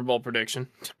my Super Bowl prediction.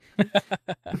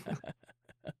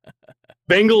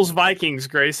 Bengals Vikings,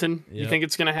 Grayson. Yep. You think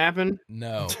it's gonna happen?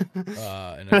 No.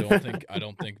 And I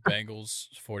don't think Bengals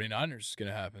 49ers is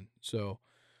gonna happen. So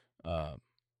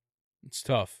it's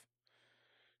tough.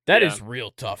 That is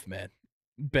real tough, man.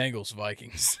 Bengals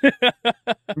Vikings. Yeah,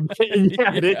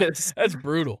 it is. That's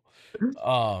brutal.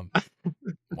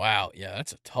 Wow, yeah,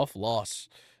 that's a tough loss.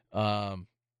 All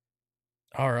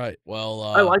right. Well,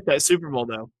 I like that Super Bowl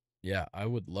though. Yeah, I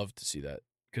would love to see that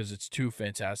because it's two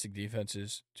fantastic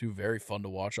defenses, two very fun to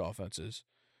watch offenses.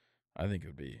 I think it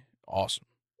would be awesome.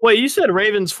 Wait, you said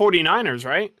Ravens 49ers,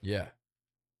 right? Yeah.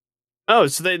 Oh,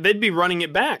 so they'd be running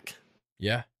it back.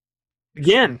 Yeah.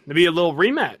 Again, it'd be a little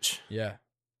rematch. Yeah.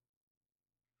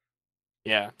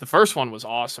 Yeah, the first one was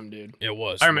awesome, dude. It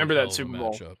was. I remember that Super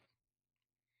Bowl. Matchup.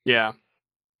 Yeah.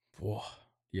 Whoa.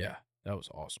 Yeah, that was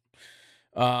awesome.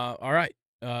 All right.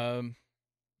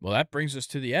 Well, that brings us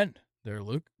to the end there,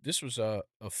 Luke. This was a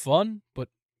fun but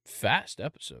fast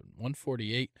episode.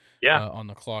 1:48 on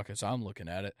the clock as I'm looking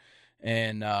at it.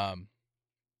 And,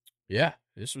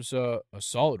 this was a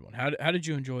solid one. How did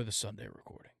you enjoy the Sunday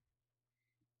recording?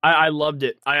 I loved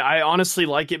it. I honestly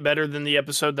like it better than the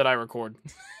episode that I record.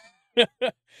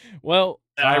 Well,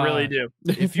 I really do.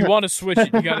 If you want to switch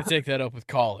it, you got to take that up with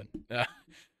Colin. I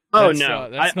don't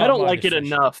like decision. it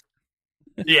enough.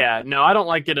 Yeah, no, I don't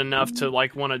like it enough to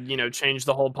like want to change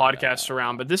the whole podcast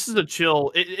around. But this is a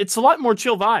chill. It's a lot more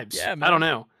chill vibes. Yeah, man. I don't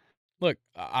know. Look,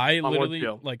 I literally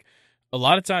like a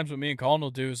lot of times what me and Colin will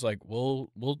do is like we'll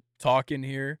talk in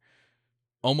here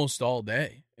almost all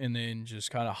day and then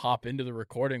just kind of hop into the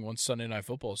recording once Sunday Night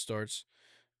Football starts,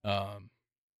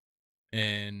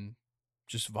 and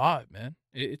just vibe, man.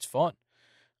 It's fun,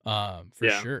 for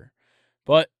sure.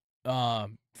 But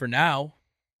for now,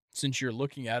 since you're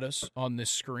looking at us on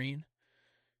this screen,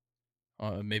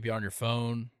 maybe on your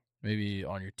phone, maybe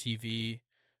on your TV,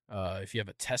 if you have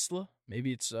a Tesla,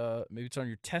 maybe it's on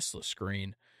your Tesla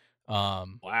screen.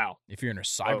 Wow. If you're in a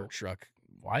Cybertruck,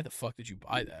 why the fuck did you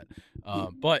buy that?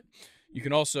 But you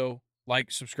can also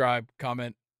like, subscribe,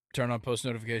 comment, turn on post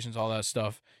notifications, all that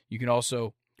stuff. You can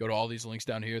also go to all these links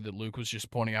down here that Luke was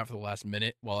just pointing out for the last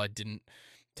minute while I didn't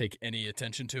take any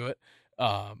attention to it.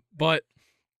 But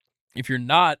if you're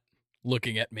not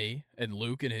looking at me and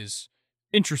Luke and his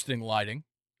interesting lighting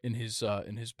in his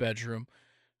bedroom,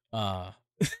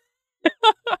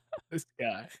 this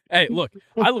guy. Hey, look,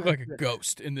 I look like a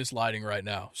ghost in this lighting right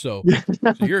now. So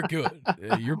you're good.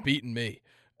 You're beating me.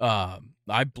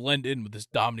 I blend in with this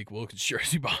Dominique Wilkins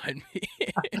jersey behind me.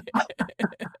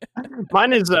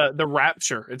 Mine is the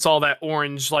Rapture. It's all that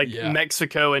orange,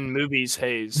 Mexico and movies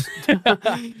haze.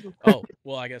 Oh,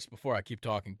 well, I guess before I keep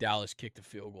talking, Dallas kicked a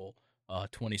field goal,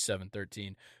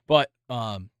 27-13. But,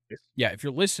 if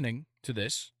you're listening to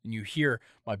this and you hear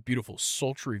my beautiful,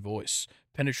 sultry voice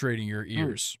penetrating your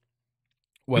ears,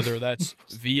 whether that's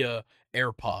via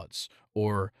AirPods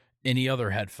or any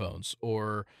other headphones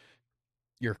or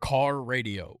your car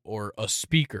radio or a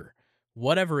speaker,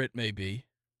 whatever it may be,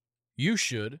 you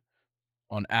should,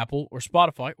 on Apple or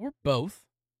Spotify or both,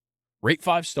 rate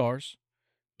 5 stars,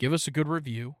 give us a good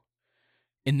review,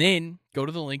 and then go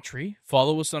to the link tree,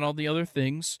 follow us on all the other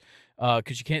things,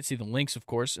 because you can't see the links, of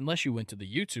course, unless you went to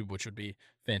the YouTube, which would be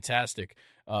fantastic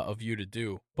of you to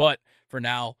do. But for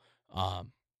now,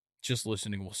 just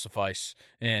listening will suffice.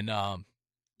 And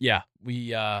yeah,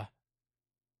 we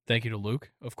thank you to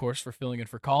Luke, of course, for filling in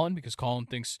for Colin, because Colin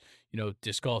thinks,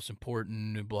 disc golf's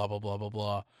important and blah, blah, blah, blah,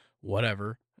 blah,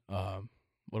 whatever.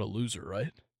 What a loser,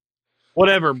 right?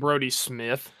 Whatever, Brody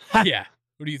Smith. Yeah.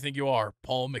 Who do you think you are,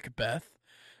 Paul Macbeth?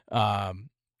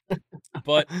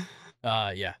 But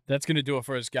yeah, that's going to do it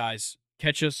for us, guys.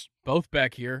 Catch us both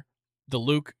back here. The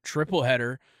Luke triple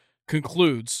header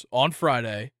concludes on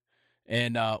Friday,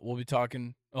 and we'll be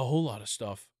talking a whole lot of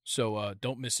stuff. So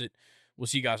don't miss it. We'll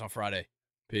see you guys on Friday.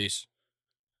 Peace.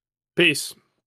 Peace.